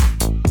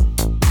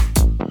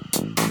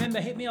 Remember,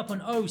 hit me up on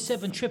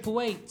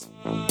 07888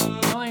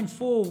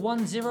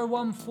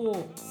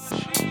 941014.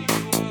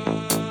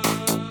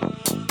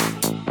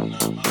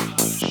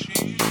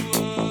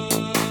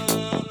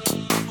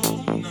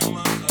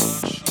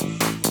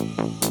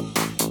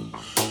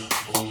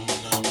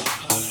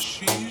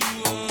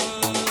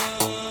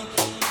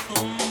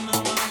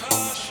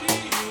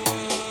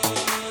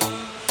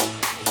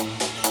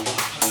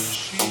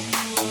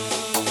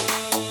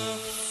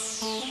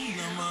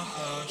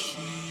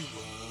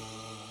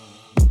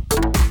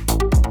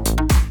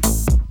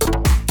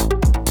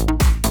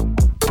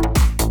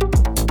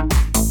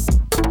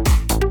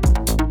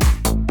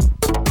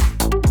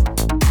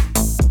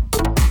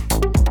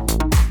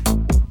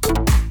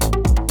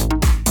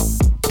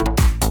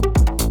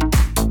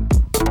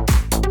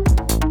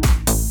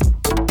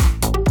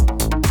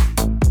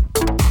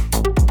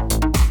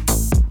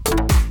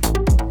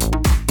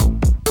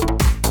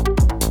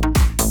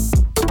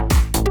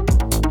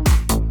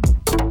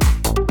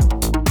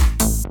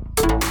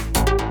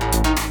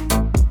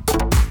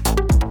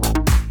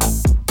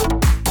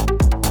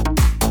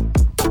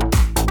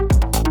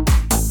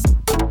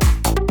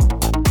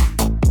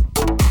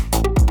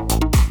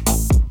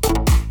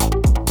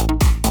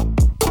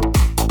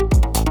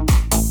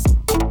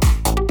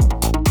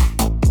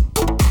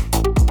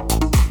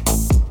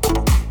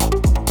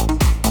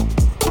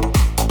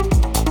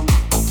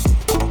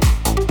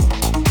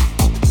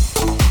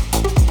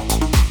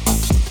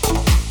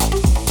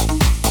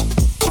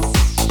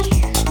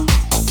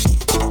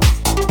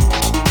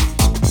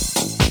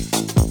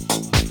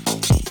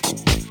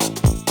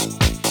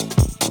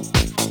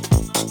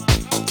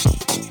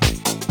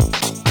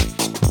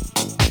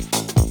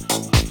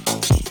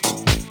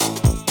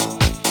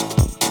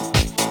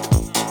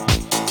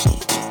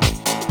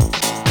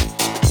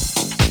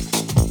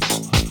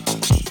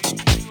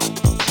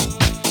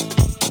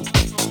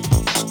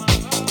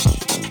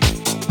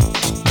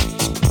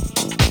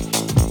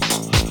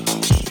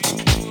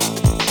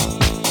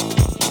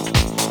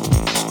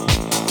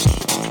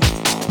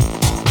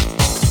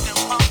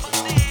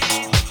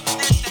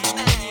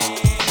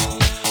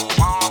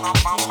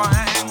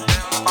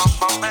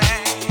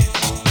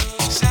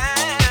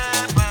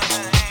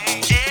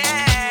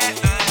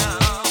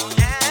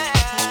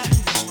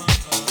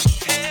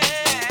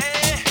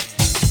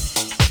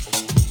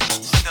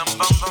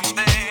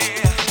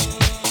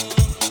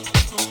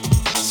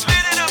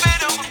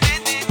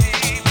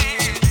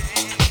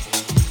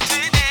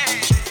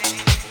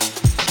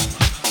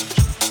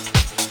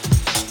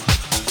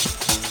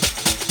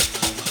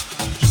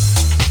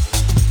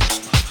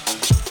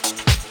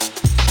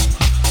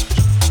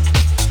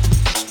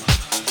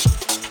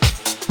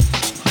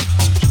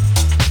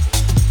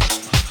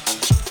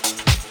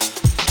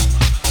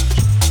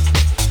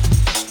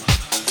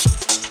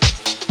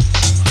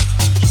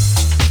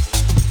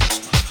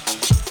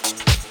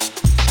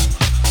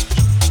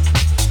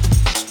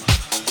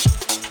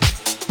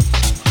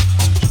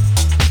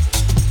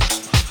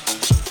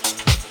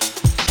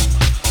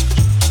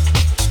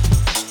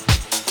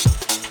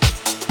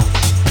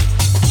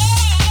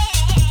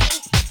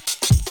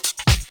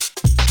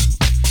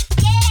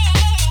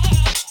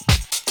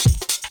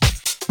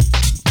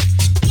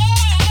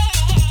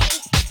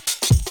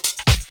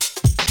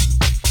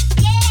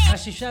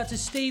 Shout out to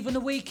Steve on the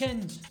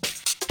weekend.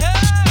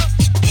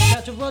 Shout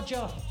out to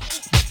Roger.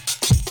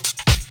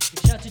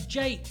 Shout out to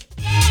Jake.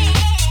 I'm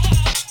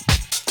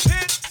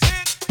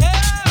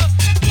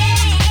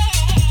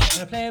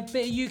gonna play a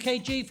bit of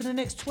UKG for the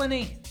next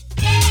 20.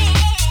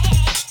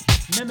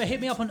 Remember,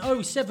 hit me up on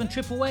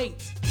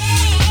 07888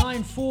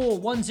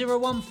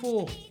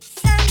 941014.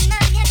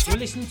 You're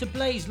listening to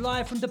Blaise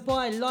live from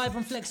Dubai, live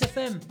on Flex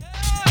FM.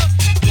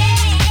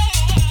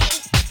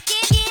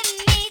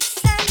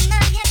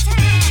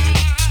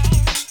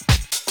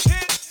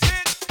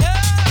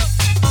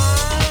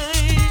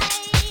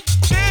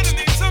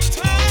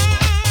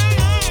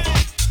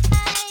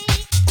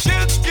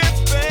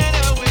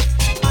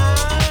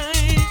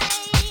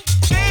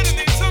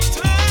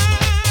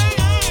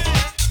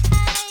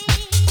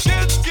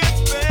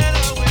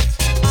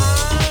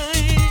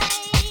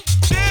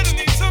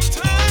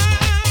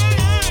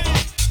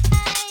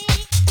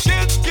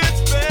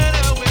 Better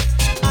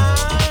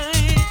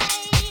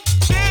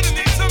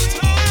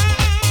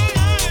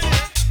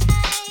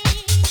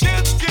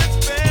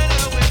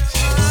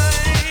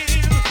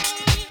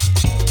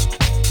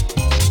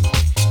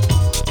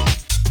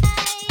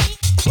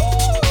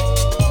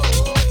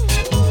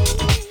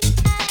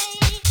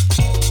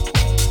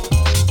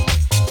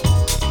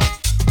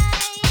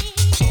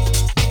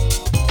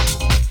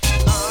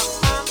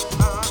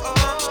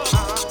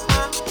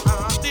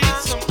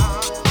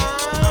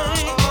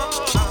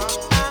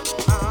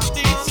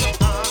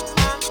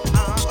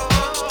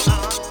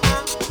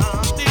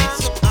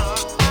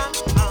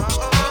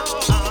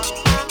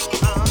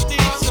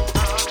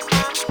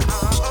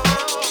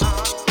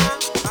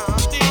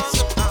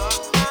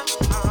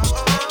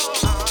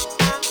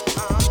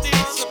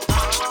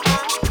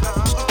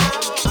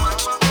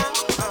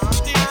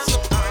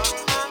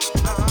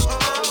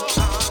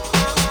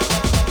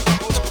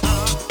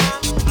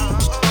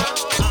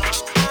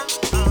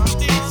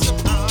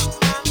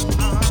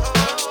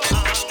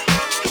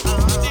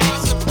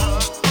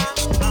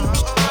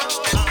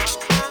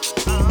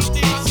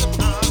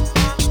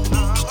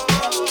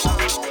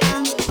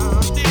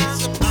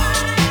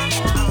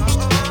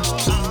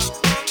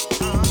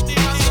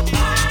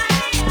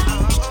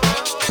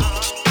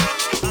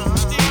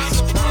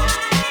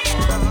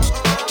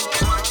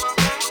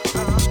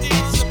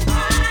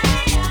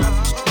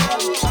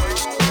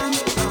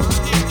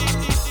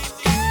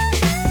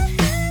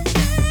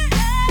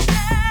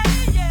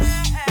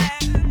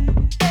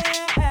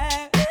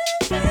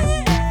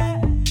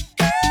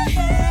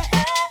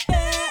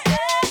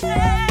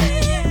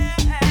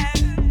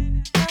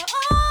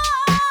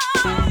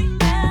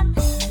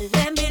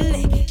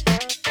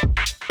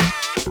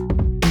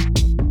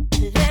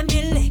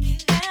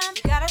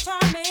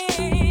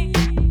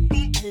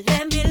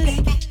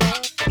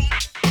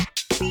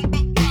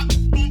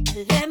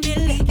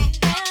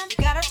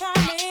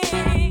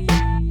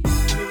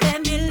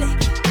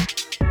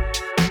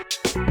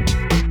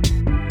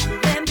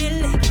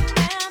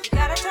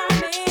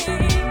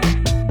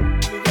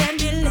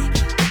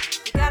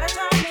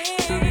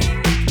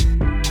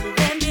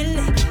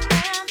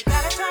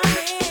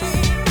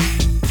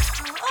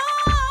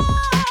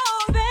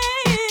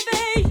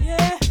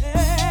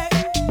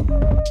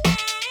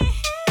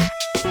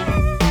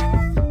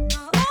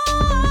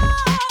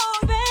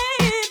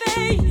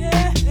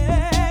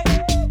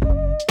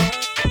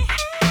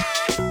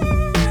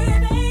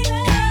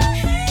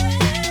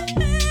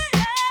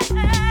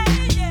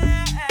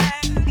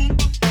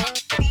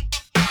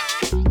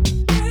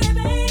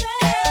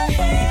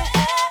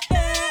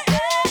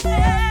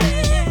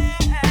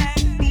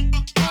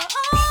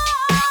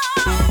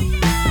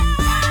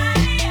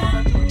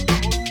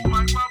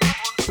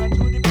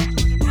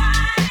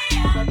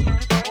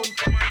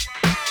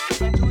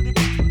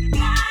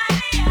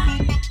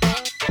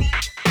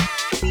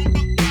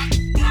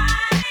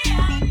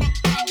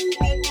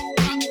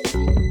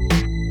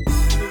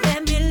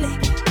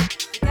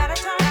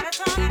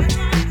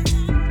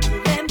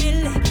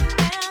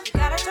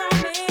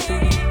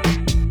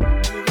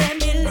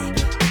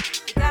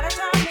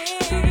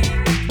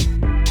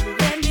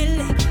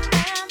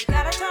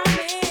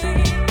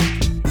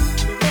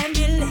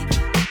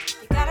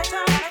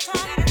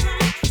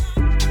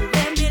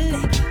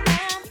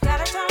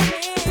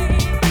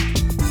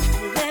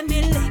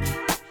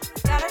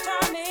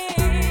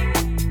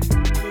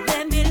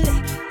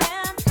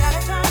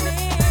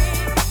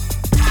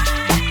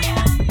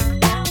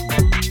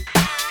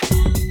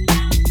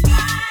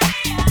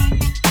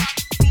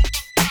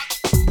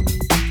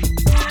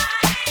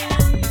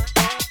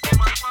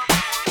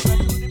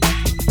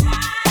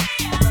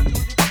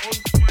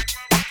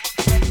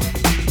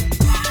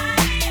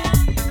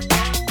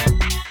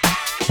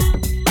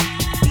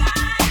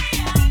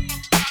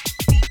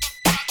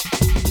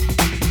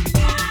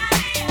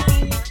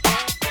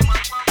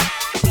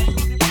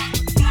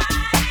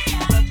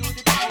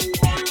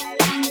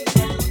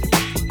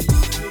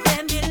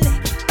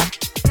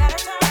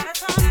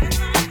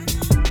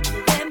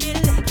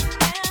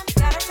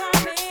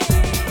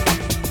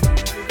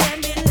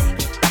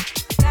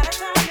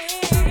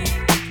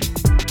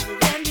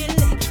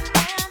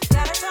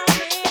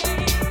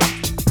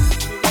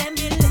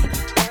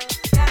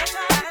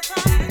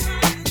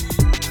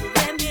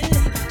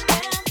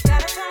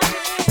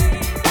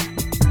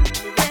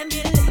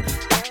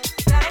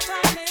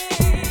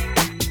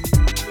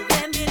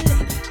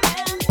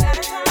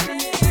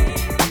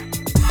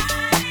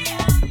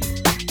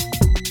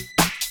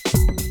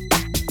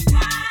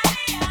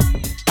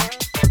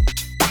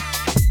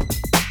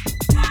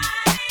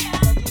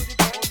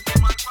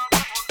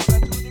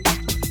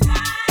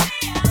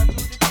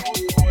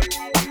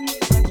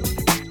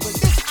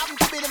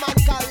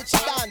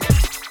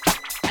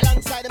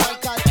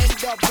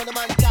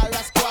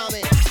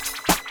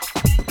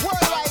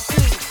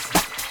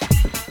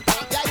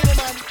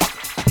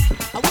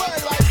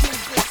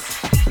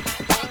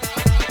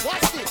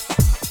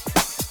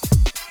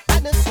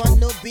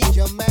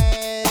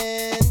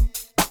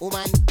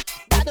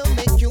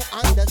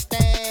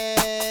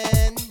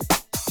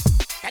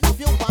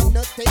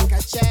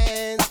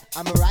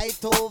I'm right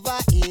over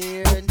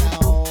here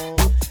now.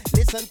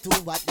 Listen to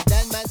what the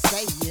dead man's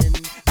saying.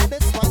 I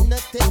just wanna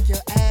take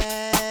your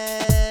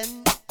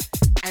hand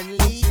and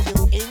lead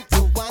you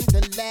into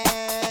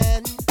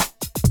wonderland.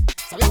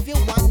 So if you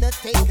wanna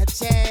take a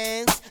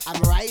chance,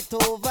 I'm right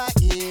over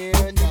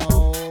here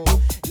now.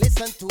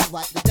 Listen to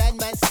what the dead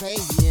man's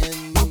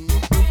saying.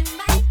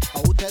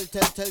 Oh, tell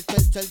them to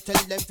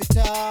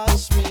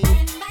touch me.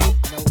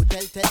 No,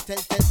 tell them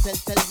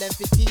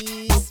to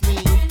kiss me.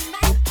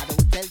 I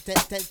don't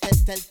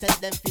tell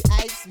them to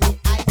ice me.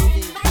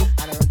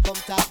 I don't come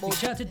talk about.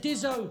 Shout to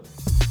Dizzo.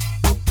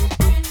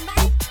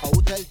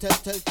 Oh, tell them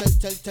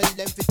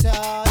to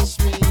touch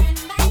me.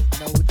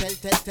 No, tell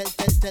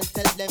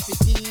them to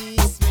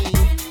kiss me.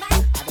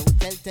 I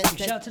don't tell.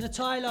 Shout to the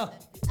Tyler.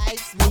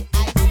 Ice me. I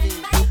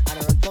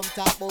don't come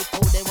talk about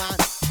how they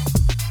want.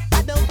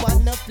 I don't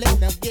wanna play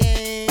no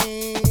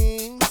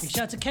games. Big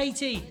shout to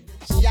Katie.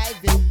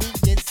 Driving me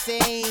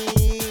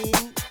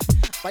insane.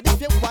 But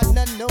if you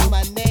wanna know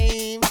my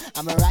name,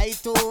 I'm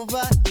right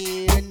over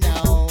here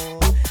now.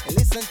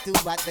 Listen to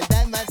what the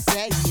diamond's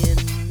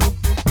saying.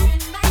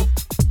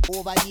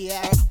 Over here.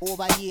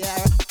 Over here.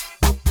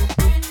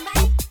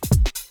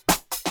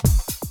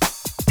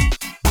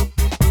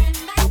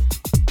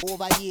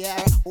 Over here.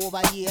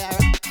 Over here.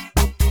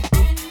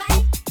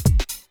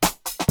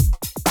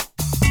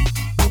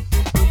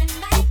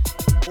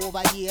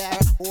 Over here.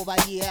 Over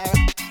here.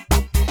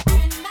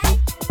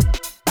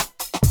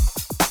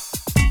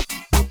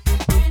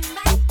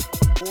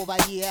 Over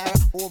here.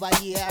 Over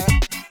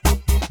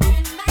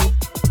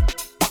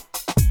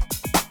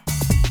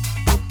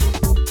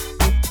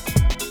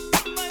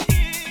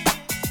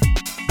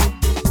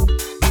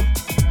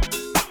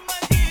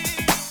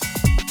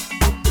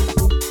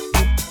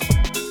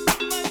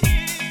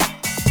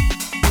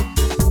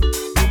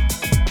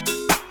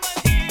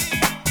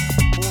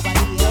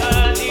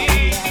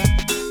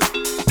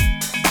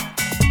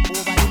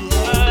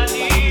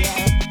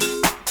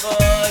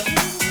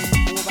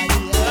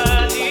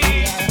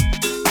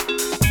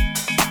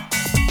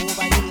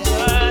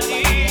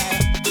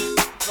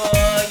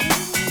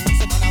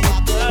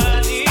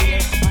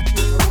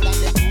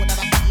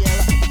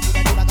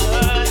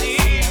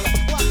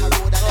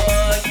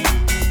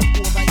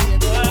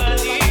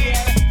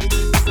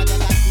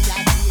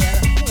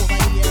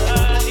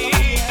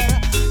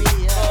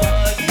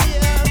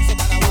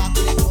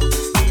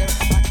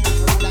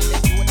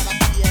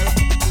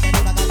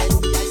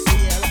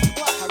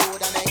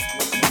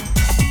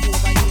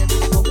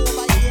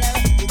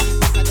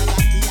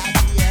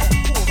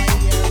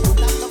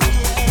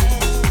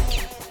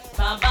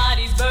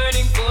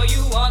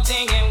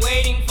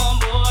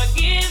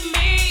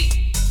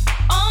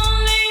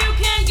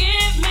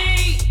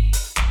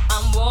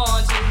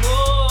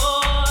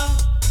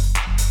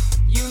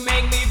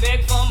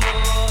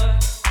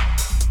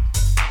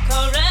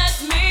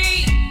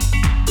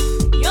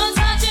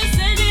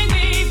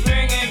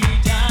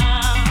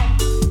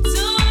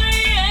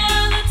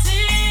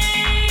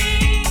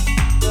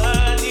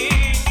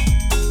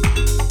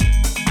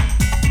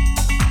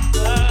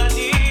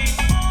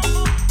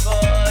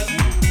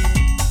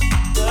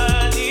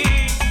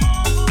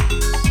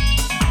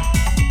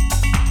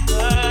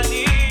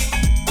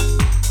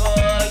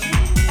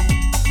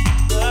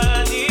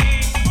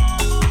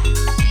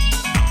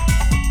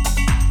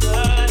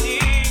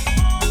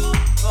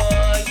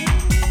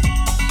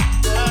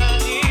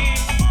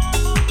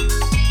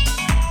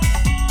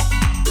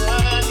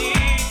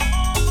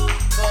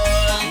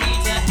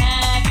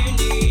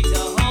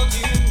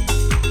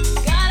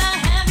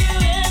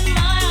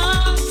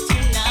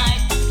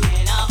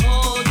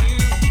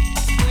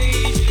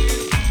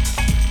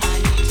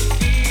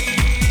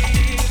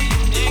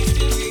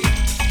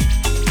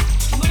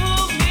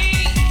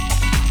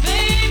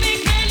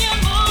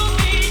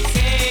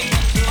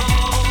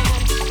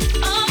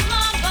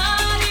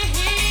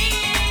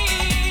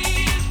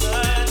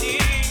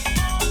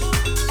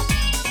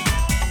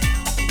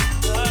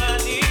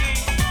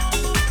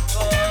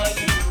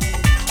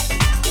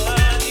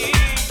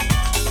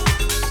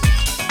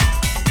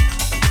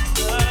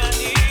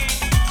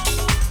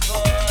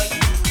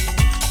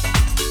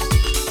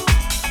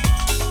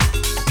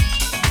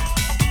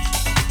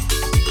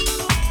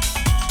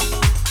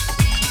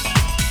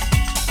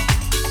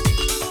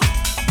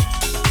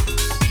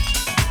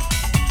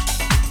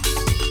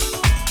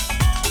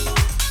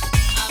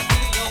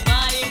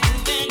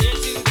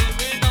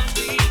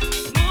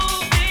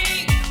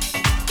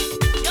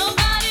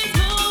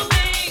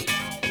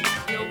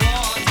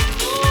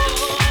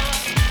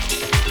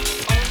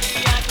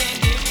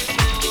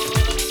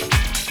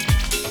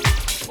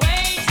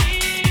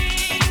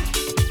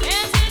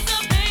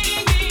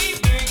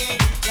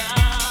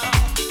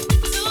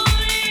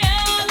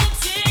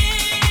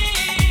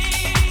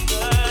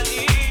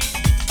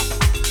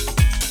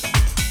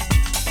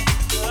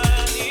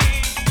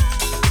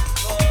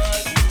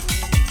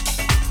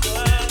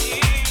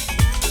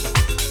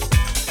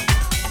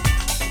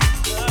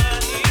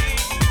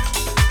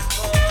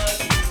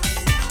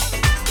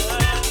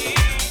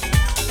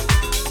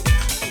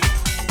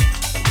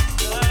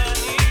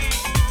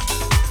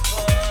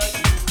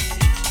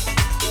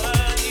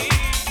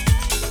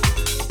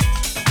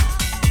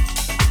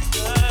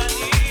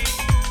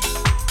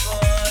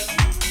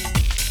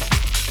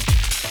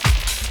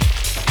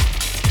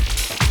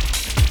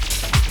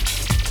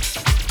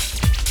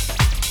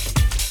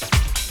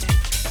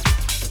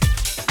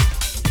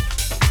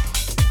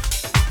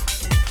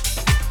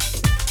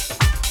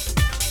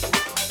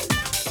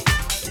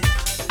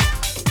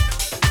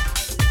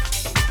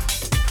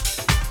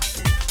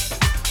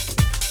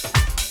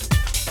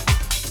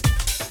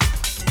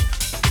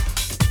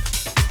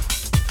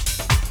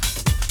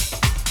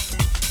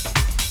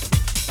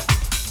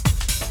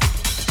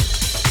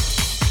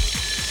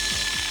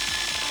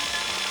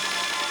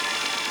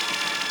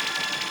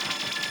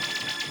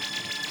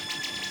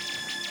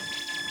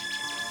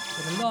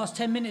For the last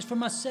 10 minutes from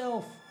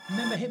myself,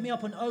 remember hit me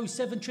up on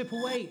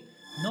 07888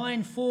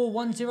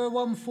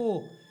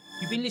 941014.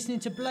 You've been listening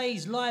to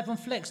Blaise live on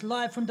Flex,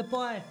 live from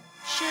Dubai.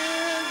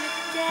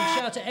 Big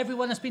shout out to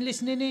everyone that's been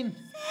listening in,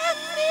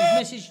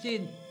 who's messaged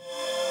in.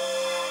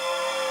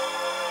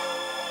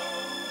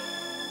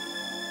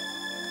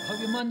 I hope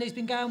your Monday's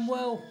been going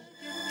well.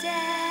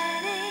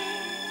 Daddy,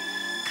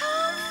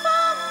 come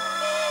for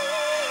me.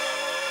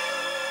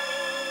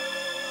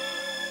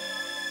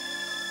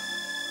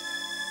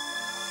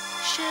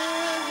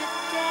 Sugar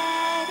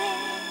daddy,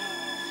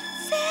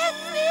 set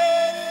me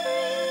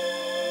free.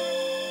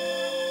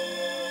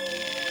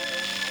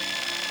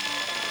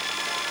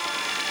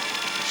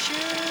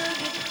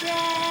 Sugar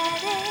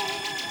daddy,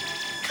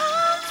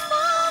 come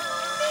for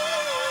me.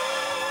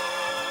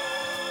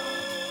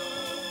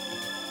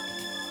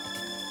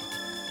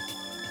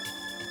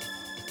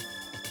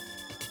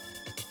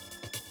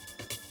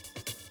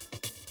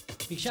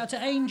 Big shout out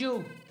to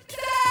Angel.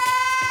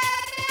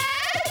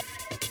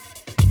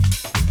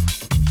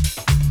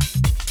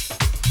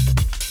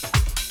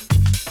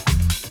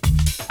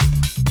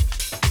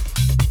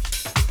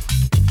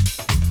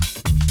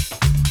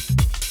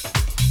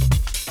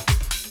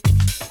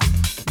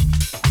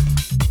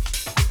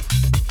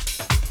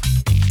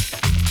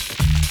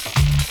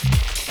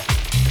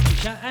 Big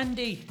shout out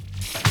Andy.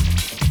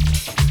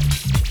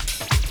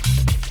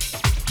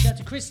 Shout out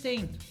to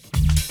Christine.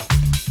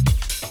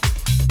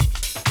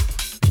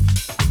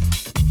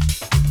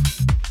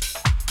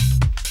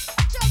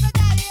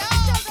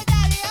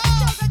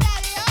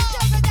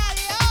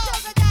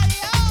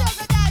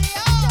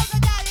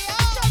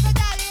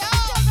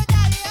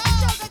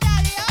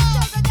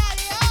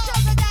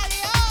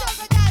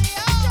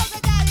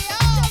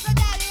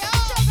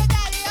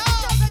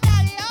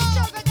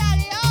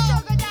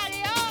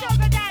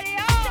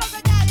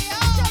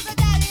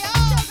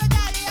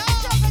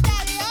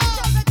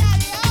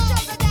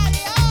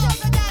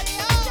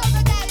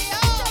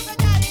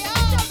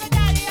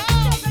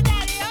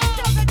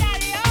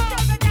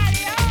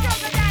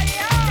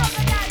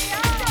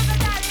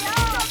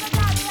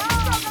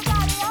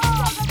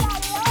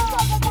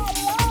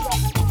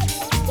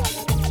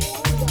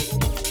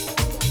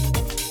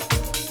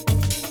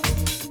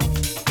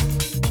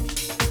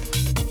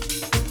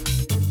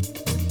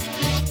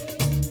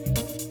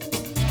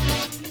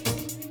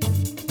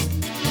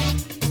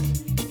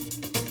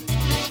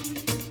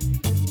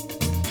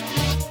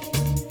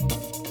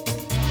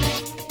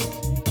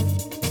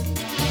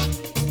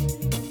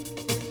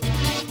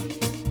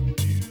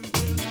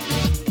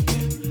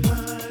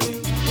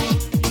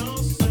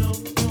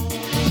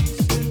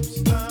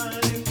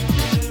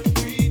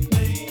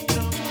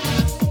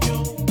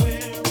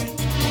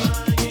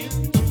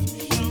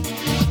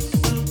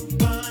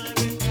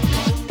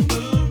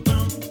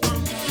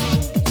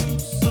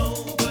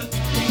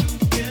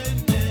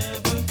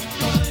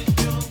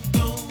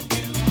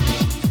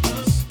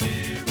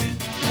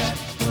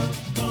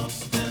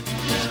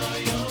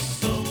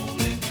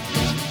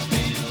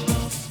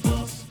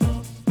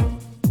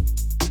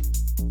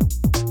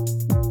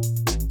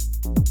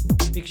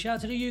 Big shout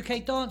out to the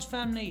UK dance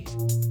family.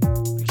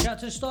 Big shout out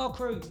to the Star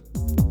Crew.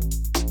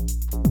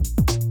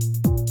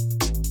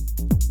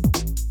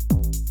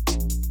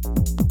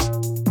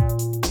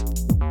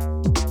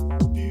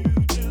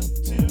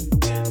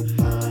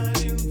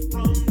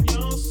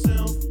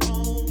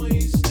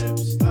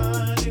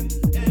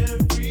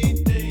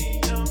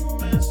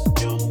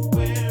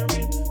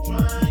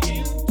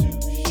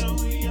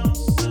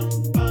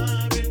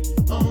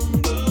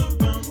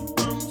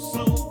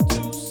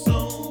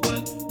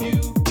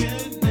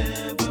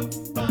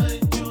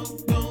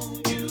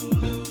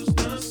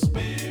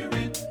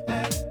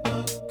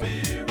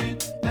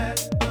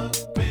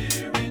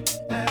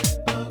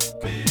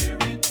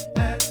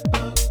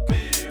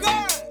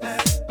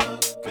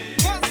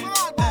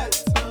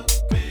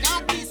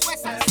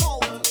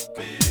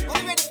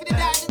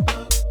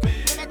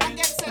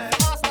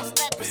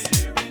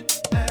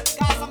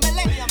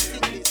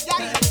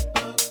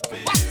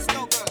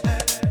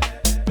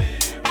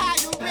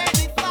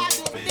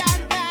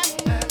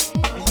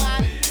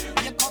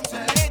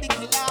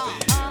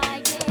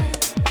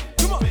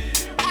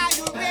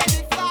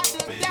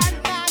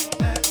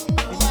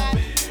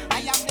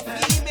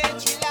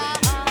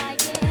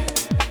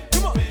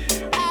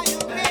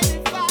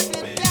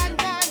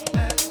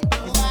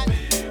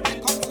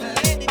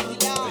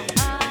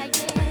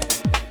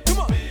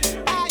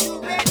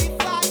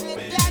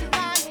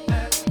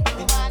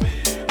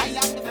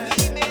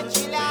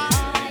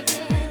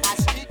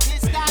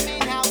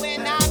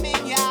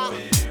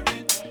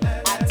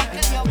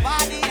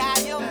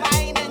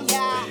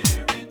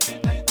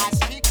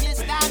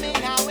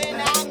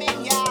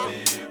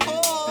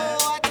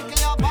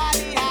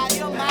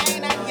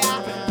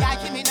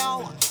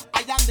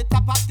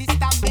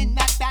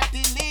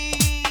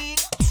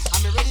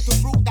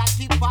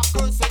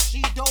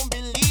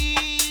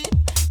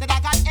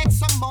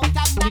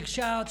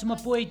 Shout out to my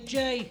boy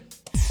Jay.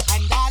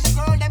 And all the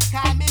girl them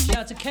call me. Shout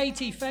out to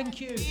Katie, thank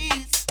you.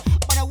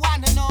 But I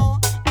wanna know,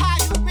 are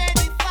you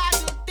ready for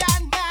the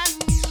dance, man?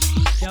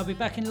 be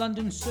back in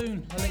London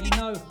soon. I'll let you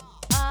know.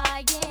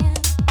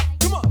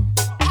 Come on.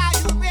 Are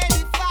you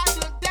ready for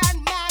the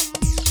done man?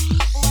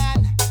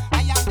 One,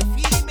 I am the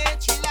female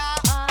chiller.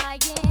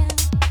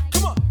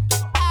 Come on.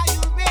 Are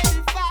you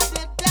ready for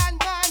the done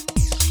man?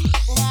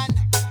 One,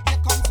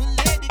 here comes the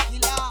lady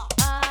killer.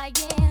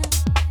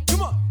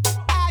 Come on.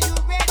 Are you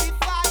ready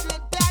for the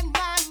done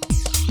man?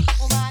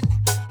 One,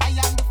 I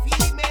am the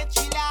female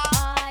chiller.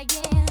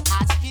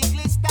 I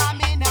strictly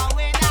stamina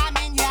when I'm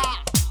in ya.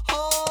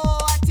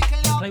 Oh, I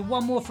tickle up. Play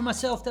one more for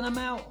myself, then I'm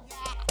out.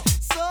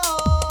 So,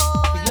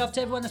 Big love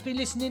to everyone that's been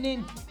listening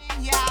in.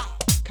 yeah.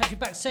 Catch you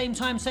back same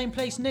time, same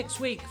place next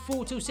week,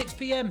 4 till 6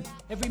 p.m.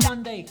 every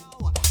Monday.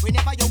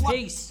 Whenever you walk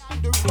Peace.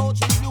 the road,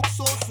 you look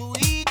so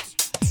sweet.